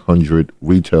 500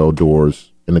 retail doors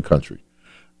in the country.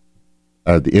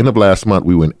 At the end of last month,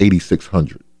 we were in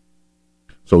 8,600.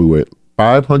 So we were at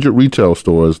 500 retail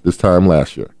stores this time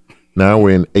last year. Now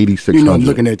we're in 8,600. I'm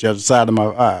looking at you at the side of my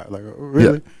eye. Like,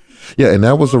 really? Yeah, and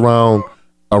that was around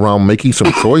making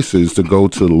some choices to go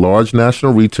to large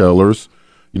national retailers,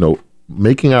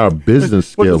 making our business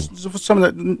scale. List some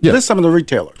of the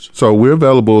retailers. So we're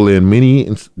available in many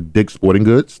Dick's Sporting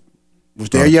Goods. Was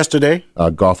there yesterday.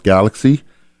 Golf Galaxy.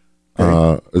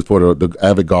 Is for the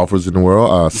avid golfers in the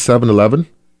world. 7-Eleven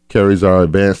carries our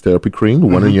advanced therapy cream, the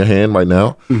one in your hand right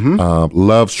now.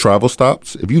 Love's Travel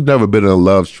Stops. If you've never been in a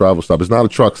Love's Travel Stop, it's not a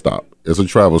truck stop. It's a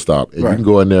travel stop. And you can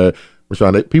go in there.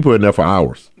 Rashawn, people are in there for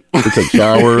hours. They take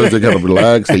showers. They kind of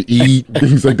relax. They eat,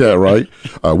 things like that, right?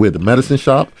 We're at the medicine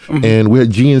shop, and we're at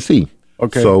GNC.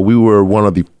 Okay. So we were one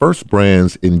of the first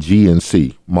brands in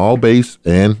GNC, mall-based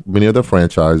and many other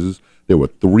franchises. There were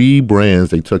 3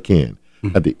 brands they took in.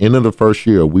 At the end of the first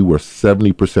year, we were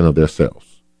 70% of their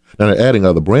sales. Now they're adding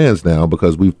other brands now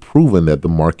because we've proven that the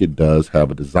market does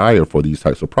have a desire for these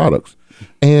types of products.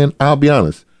 And I'll be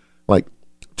honest,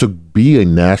 to be a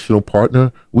national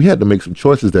partner, we had to make some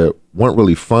choices that weren't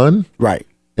really fun. Right.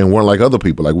 And weren't like other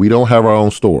people. Like, we don't have our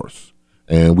own stores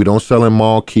and we don't sell in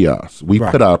mall kiosks. We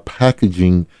put our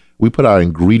packaging, we put our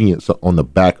ingredients on the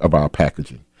back of our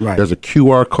packaging. Right. There's a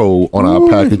QR code on our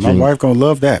packaging. My wife gonna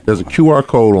love that. There's a QR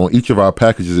code on each of our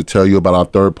packages that tell you about our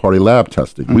third-party lab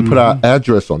testing. We put our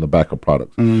address on the back of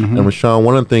products. And Rashawn,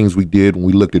 one of the things we did when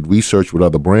we looked at research with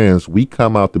other brands, we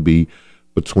come out to be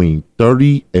between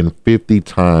 30 and 50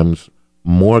 times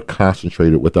more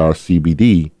concentrated with our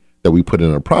CBD that we put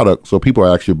in a product. So people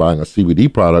are actually buying a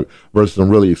CBD product versus a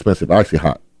really expensive Icy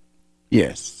Hot.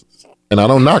 Yes. And I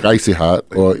don't knock Icy Hot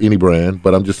or any brand,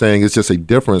 but I'm just saying it's just a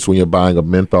difference when you're buying a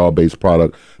menthol-based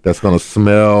product that's going to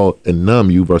smell and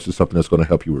numb you versus something that's going to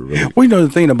help you with relief. Well, the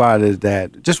thing about it is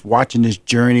that just watching this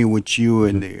journey with you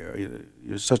and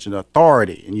you're such an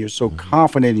authority and you're so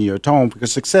confident in your tone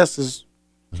because success is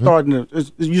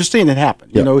you're seeing it happen.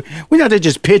 We're not there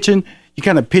just pitching. You're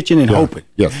kind of pitching and hoping.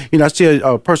 Yes. I see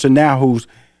a person now who's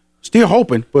still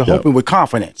hoping, but hoping with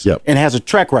confidence and has a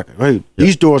track record. Hey,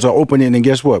 these doors are opening, and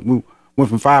guess what? We went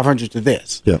from 500 to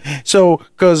this. So,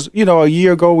 because, a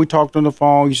year ago we talked on the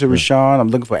phone, you said, Rashawn, I'm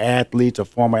looking for athletes or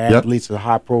former athletes of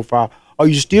high profile. Are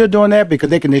you still doing that? Because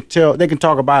they can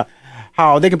talk about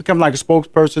how they can become like a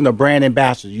spokesperson or brand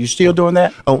ambassador. You still doing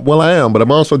that? Well, I am, but I'm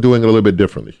also doing it a little bit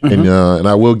differently. And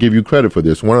I will give you credit for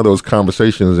this. One of those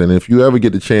conversations, and if you ever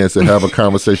get the chance to have a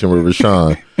conversation with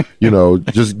Rashawn,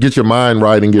 just get your mind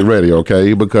right and get ready,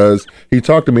 okay? Because he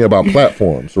talked to me about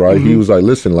platforms, right? He was like,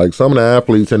 listen, like some of the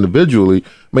athletes individually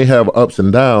may have ups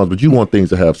and downs, but you want things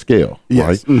to have scale,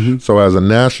 right? So as a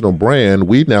national brand,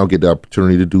 we now get the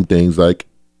opportunity to do things like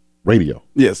radio.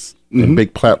 Yes. And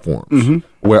big platforms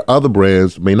where other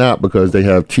brands may not because they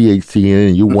have THC in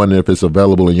and you wonder if it's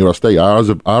available in your state.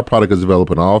 Our product is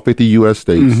available in all 50 U.S.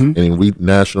 states and in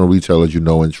national retailers you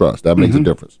know and trust. That makes a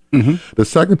difference. The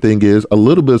second thing is a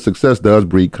little bit of success does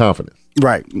breed confidence.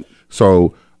 Right.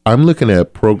 So I'm looking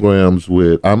at programs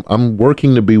I'm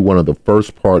working to be one of the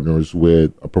first partners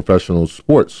with a professional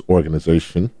sports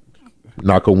organization,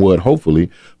 knock on wood,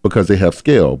 hopefully, because they have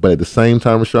scale. But at the same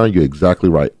time, Rashawn, you're exactly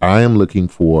right. I am looking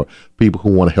for people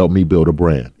who want to help me build a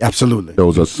brand. Absolutely.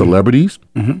 Those are celebrities.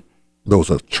 Those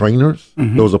are trainers.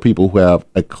 Those are people who have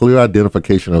a clear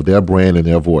identification of their brand and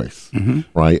their voice,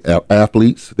 right?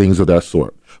 Athletes, things of that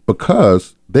sort,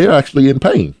 because they're actually in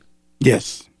pain.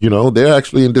 Yes. They're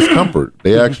actually in discomfort.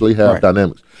 They actually have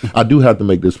dynamics. I do have to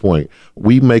make this point.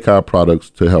 We make our products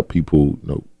to help people,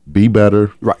 be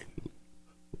better,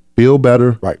 feel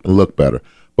better, and look better.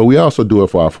 But we also do it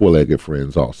for our four-legged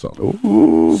friends also.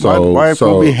 Ooh, my wife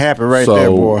will be happy there,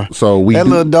 boy. So that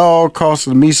little dog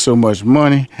costing me so much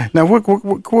money. Now,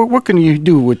 what can you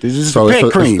do with this? It's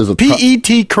pet cream,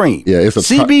 PET cream. Yeah, it's a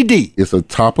CBD. It's a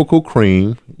topical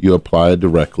cream. You apply it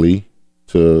directly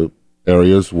to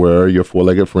areas where your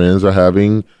four-legged friends are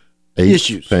having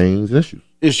issues, pains,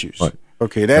 issues. Right.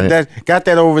 Okay, that got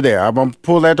that over there. I'm gonna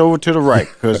pull that over to the right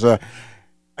because I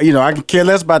can care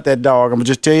less about that dog. I'm gonna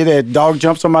just tell you that dog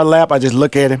jumps on my lap. I just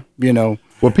look at him.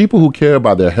 Well, people who care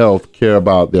about their health care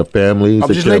about their families.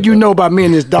 I'm just letting you know about me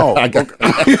and this dog.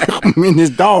 Me and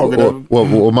this dog.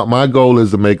 Well, my goal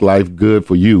is to make life good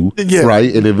for you,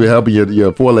 right? And if you're helping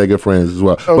your four-legged friends as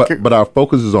well. Okay. But our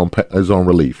focus is on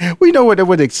relief. Well, you know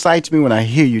what excites me when I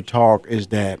hear you talk is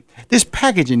that this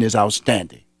packaging is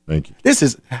outstanding. Thank you.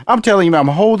 I'm telling you, I'm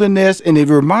holding this, and it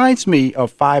reminds me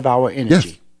of 5 Hour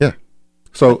Energy. Yes.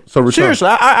 So seriously,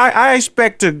 I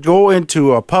expect to go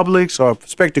into a Publix or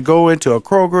expect to go into a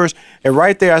Kroger's, and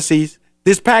right there I see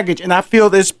this package, and I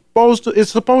feel it's supposed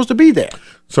to be there.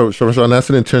 So that's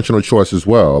an intentional choice as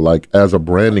well. Like as a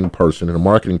branding person and a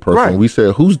marketing person, we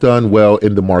say who's done well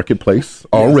in the marketplace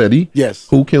already. Yes.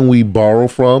 Who can we borrow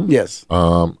from? Yes. I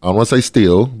don't want to say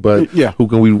steal, but who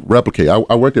can we replicate?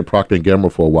 I worked at Procter & Gamble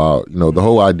for a while. The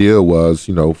whole idea was,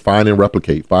 find and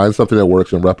replicate. Find something that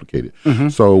works and replicate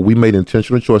it. So we made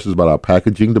intentional choices about our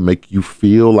packaging to make you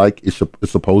feel like it's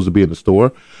supposed to be in the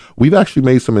store. We've actually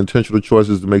made some intentional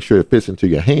choices to make sure it fits into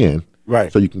your hand.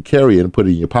 Right. So you can carry it and put it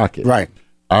in your pocket. Right.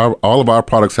 All of our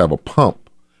products have a pump.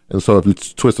 And so if you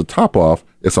twist the top off,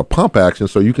 it's a pump action.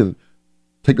 So you can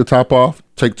take the top off,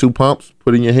 take 2 pumps,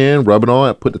 put it in your hand, rub it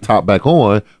on, put the top back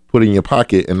on, put it in your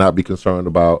pocket, and not be concerned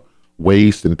about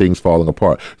waste and things falling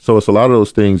apart. So it's a lot of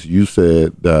those things you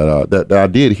said that I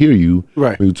did hear you.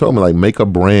 Right. When you told me, like, make a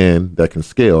brand that can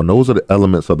scale. And those are the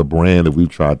elements of the brand that we've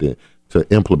tried to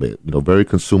implement, very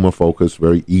consumer focused,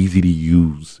 very easy to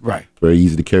use, very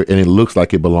easy to carry, and it looks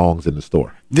like it belongs in the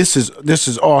store. This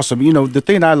is awesome. The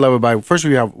thing I love about it, first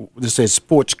we have this says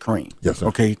sports cream. Yes, sir.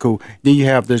 Okay, cool. Then you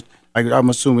have this. I'm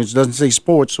assuming it doesn't say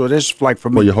sports, so that's like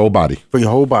for your whole body. For your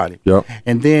whole body. Yep.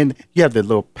 And then you have the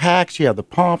little packs. You have the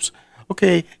pumps.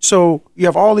 Okay, so you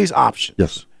have all these options.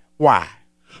 Yes. Why?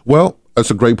 Well, that's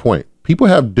a great point. People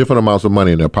have different amounts of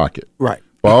money in their pocket. Right.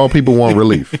 But all people want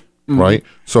relief. Right?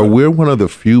 So we're one of the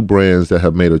few brands that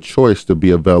have made a choice to be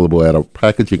available at a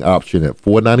packaging option at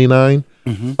 $4.99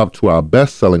 up to our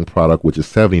best-selling product, which is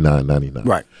 $79.99.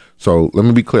 Right. So let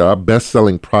me be clear. Our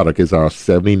best-selling product is our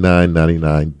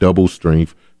 $79.99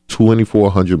 double-strength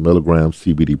 2,400 milligram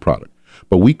CBD product.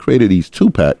 But we created these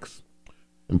 2-packs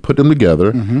and put them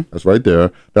together. That's right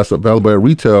there. That's available at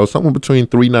retail, somewhere between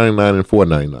 $3.99 and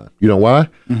 $4.99. You know why?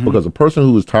 Because a person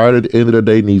who is tired at the end of the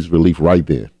day needs relief right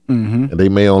there. And they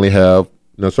may only have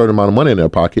a certain amount of money in their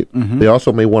pocket. They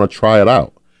also may want to try it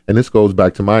out. And this goes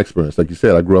back to my experience. Like you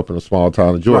said, I grew up in a small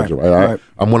town in Georgia. Right?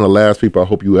 I'm one of the last people I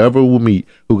hope you ever will meet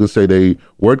who can say they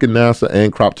work in NASA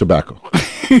and crop tobacco.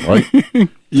 Right?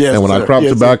 Yes, and when I crop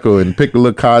tobacco and pick a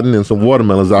little cotton and some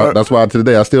watermelons, that's why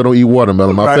today I still don't eat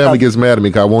watermelon. My family gets mad at me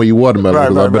because I won't eat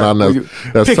watermelon because I've been on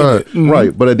that sun.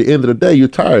 Right, but at the end of the day, you're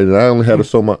tired, and I only had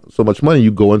so much money.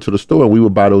 You go into the store, and we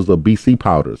would buy those little BC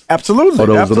powders. Absolutely, or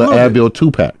those little Advil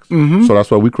 2-packs. So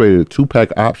that's why we created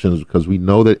 2-pack options, because we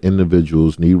know that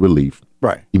individuals need relief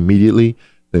immediately.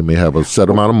 They may have a set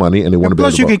amount of money, and they want to be able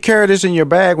to. Plus, you can carry this in your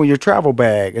bag, with your travel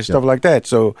bag and stuff like that.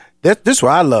 So this is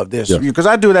why I love this, because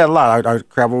I do that a lot. I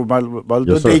travel with my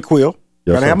little Dayquil.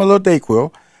 Gotta have my little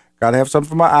Dayquil. Gotta have something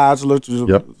for my eyes,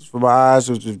 for my eyes,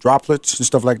 droplets and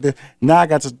stuff like that. Now I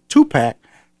got a 2-pack,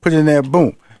 put it in there,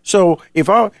 boom. So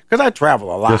because I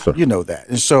travel a lot, you know that,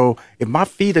 and so if my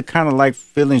feet are kind of like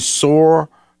feeling sore,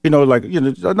 I'm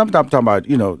not talking about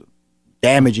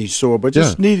damaging sore, but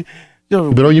just need.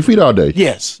 been on your feet all day.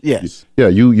 Yes. Yeah,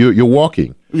 you're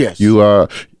walking. Yes.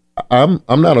 I'm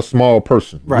not a small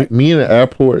person. Right. Me in an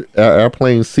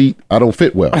airplane seat, I don't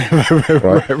fit well.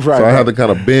 right. So I have to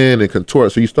kind of bend and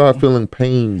contort. So you start feeling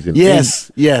pains and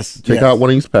yes. Take out one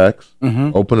of these packs,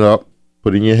 open it up,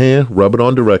 put it in your hand, rub it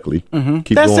on directly.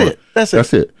 Keep going.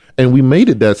 That's it. And we made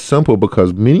it that simple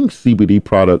because many CBD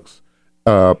products,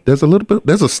 there's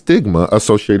a stigma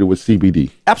associated with CBD.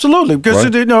 Absolutely,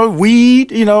 because right?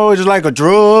 weed, it's like a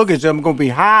drug. I'm going to be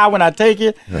high when I take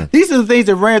it. Yeah. These are the things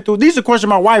that ran through. These are questions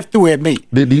my wife threw at me.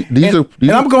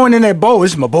 And I'm going in there, Bo.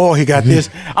 This is my boy. He got this.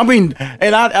 I mean,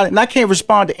 and I can't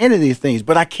respond to any of these things,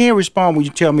 but I can respond when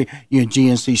you tell me you're in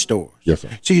GNC stores. Yes, sir.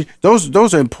 See,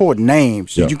 those are important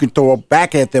names that you can throw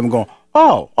back at them and go,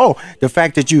 oh, the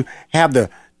fact that you have the.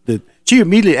 She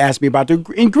immediately asked me about the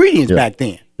ingredients back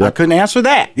then. Yep. I couldn't answer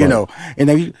that, and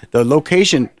the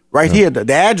location right here,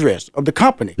 the address of the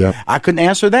company. Yep. I couldn't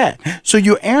answer that. So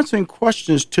you're answering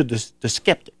questions to the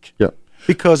skeptic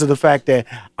because of the fact that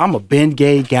I'm a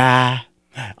Bengay guy.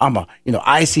 I'm a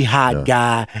icy hot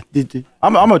guy.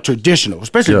 I'm a traditional,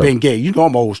 especially Bengay.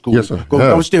 I'm old school. Yes, sir.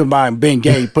 I'm still buying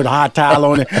Bengay. Put a hot towel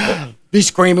on it. Be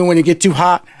screaming when it get too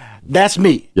hot. That's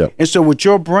me. Yep. And so with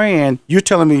your brand, you're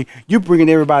telling me you're bringing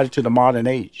everybody to the modern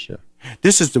age. Yeah.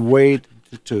 This is the way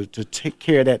to take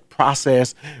care of that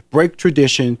process, break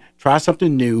tradition, try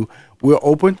something new. We're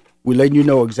open. We're letting you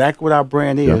know exactly what our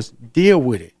brand is. Deal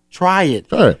with it. Try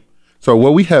it. All right. So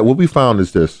what we found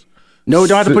is this. No,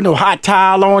 don't have to put no hot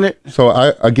towel on it. So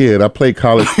I played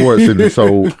college sports, and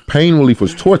so pain relief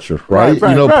was torture, right?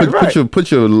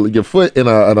 Put your foot in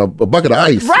a bucket of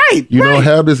ice. Right.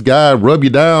 Have this guy rub you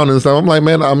down and stuff. I'm like,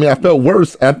 man, I felt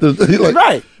worse after.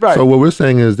 Right. So what we're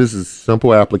saying is this is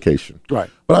simple application. Right.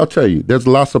 But I'll tell you, there's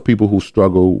lots of people who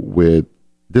struggle with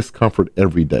discomfort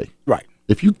every day. Right.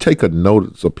 If you take a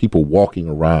notice of people walking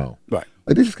around. Right.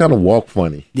 Like they just kind of walk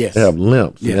funny. Yes. They have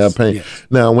limps. Yes. They have pain. Yes.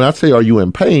 Now, when I say, are you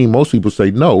in pain? Most people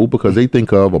say no because they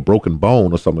think of a broken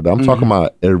bone or something. I'm talking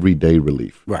about everyday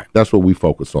relief. Right. That's what we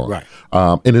focus on. Right.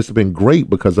 And it's been great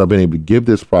because I've been able to give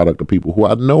this product to people who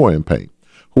I know are in pain,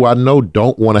 who I know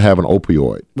don't want to have an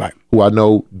opioid, right? Who I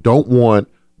know don't want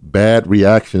bad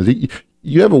reactions.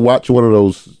 You ever watch one of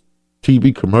those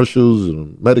TV commercials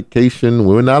and medication?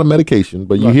 We're not a medication,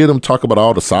 but you hear them talk about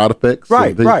all the side effects.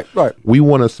 Right. We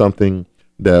wanted something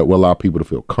that will allow people to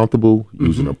feel comfortable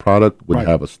using a product, wouldn't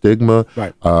have a stigma,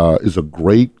 is a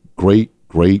great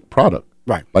product.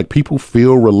 Right. Like people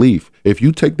feel relief. If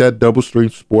you take that double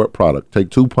strength sport product, take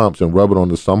 2 pumps and rub it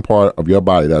onto some part of your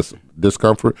body that's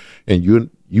discomfort, and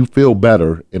you feel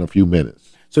better in a few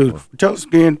minutes. So tell us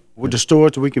again with the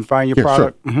stores so we can find your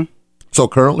product. Sure. Mm-hmm. So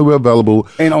currently we're available.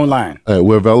 And online.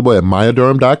 We're available at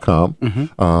myadurm.com.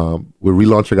 We're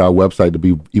relaunching our website to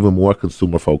be even more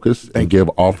consumer focused and give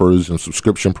offers and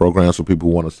subscription programs for people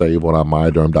who want to save on our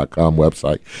myadurm.com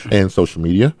website and social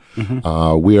media.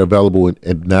 We are available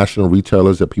in national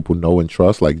retailers that people know and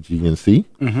trust like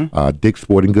GNC. Dick's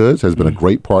Sporting Goods has been a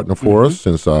great partner for us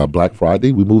since Black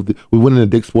Friday. We went into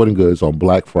Dick's Sporting Goods on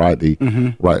Black Friday,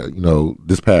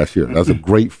 this past year. That's a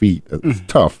great feat. It's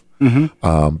tough.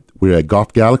 We're at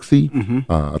Golf Galaxy,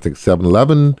 I think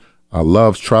 7-Eleven,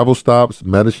 Love's Travel Stops,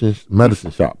 Medicine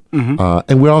Shop.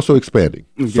 And we're also expanding.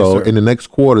 So in the next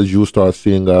quarters, you'll start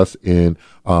seeing us in,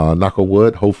 knock on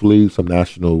wood, hopefully some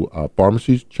national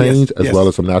pharmacy chains as well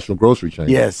as some national grocery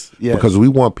chains. Yes. Because we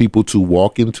want people to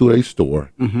walk into a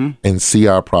store and see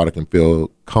our product and feel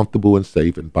comfortable and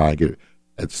safe and buying it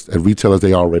at retailers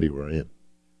they already were in.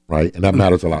 Right, and that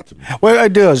matters a lot to me. Well,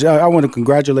 it does. I want to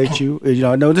congratulate you.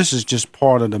 I know this is just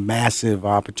part of the massive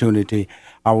opportunity.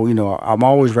 I'm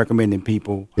always recommending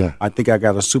people. Yeah. I think I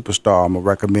got a superstar. I'm gonna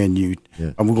recommend you.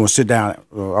 Yeah. And we're gonna sit down.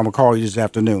 I'm gonna call you this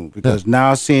afternoon because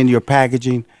now seeing your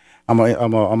packaging, I'm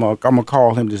gonna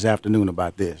call him this afternoon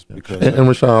about this. Because and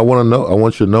Rashawn, I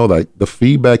want you to know that the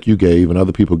feedback you gave and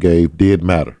other people gave did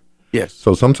matter. Yes.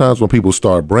 So sometimes when people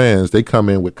start brands, they come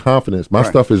in with confidence. My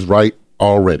stuff is right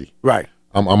already. Right.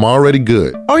 I'm already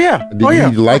good. Oh yeah.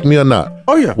 Did you like me or not?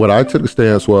 Oh yeah. What I took a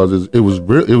stance was it was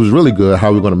really good.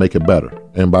 How we're going to make it better,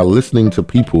 and by listening to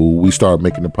people, we start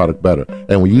making the product better.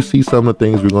 And when you see some of the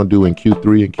things we're going to do in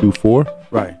Q3 and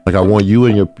Q4, right? Like I want you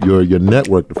and your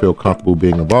network to feel comfortable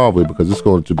being involved with because it's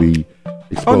going to be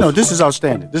explosive. Oh no, this is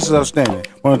outstanding.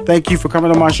 I want to thank you for coming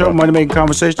on my show, Money Making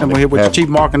Conversation. I'm here with the Chief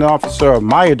Marketing Officer of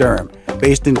Myaderm,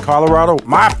 based in Colorado,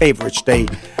 my favorite state.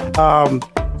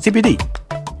 CBD.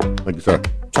 Thank you, sir.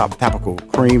 Topical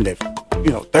cream, that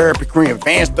therapy cream,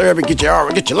 advanced therapy, get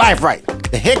your life right.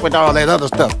 The heck with all that other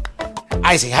stuff.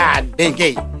 Icy hot,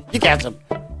 Bengay. You got some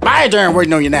Myaderm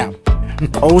waiting on you now.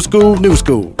 Old school, new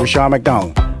school. Rashawn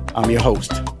McDonald. I'm your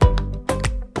host.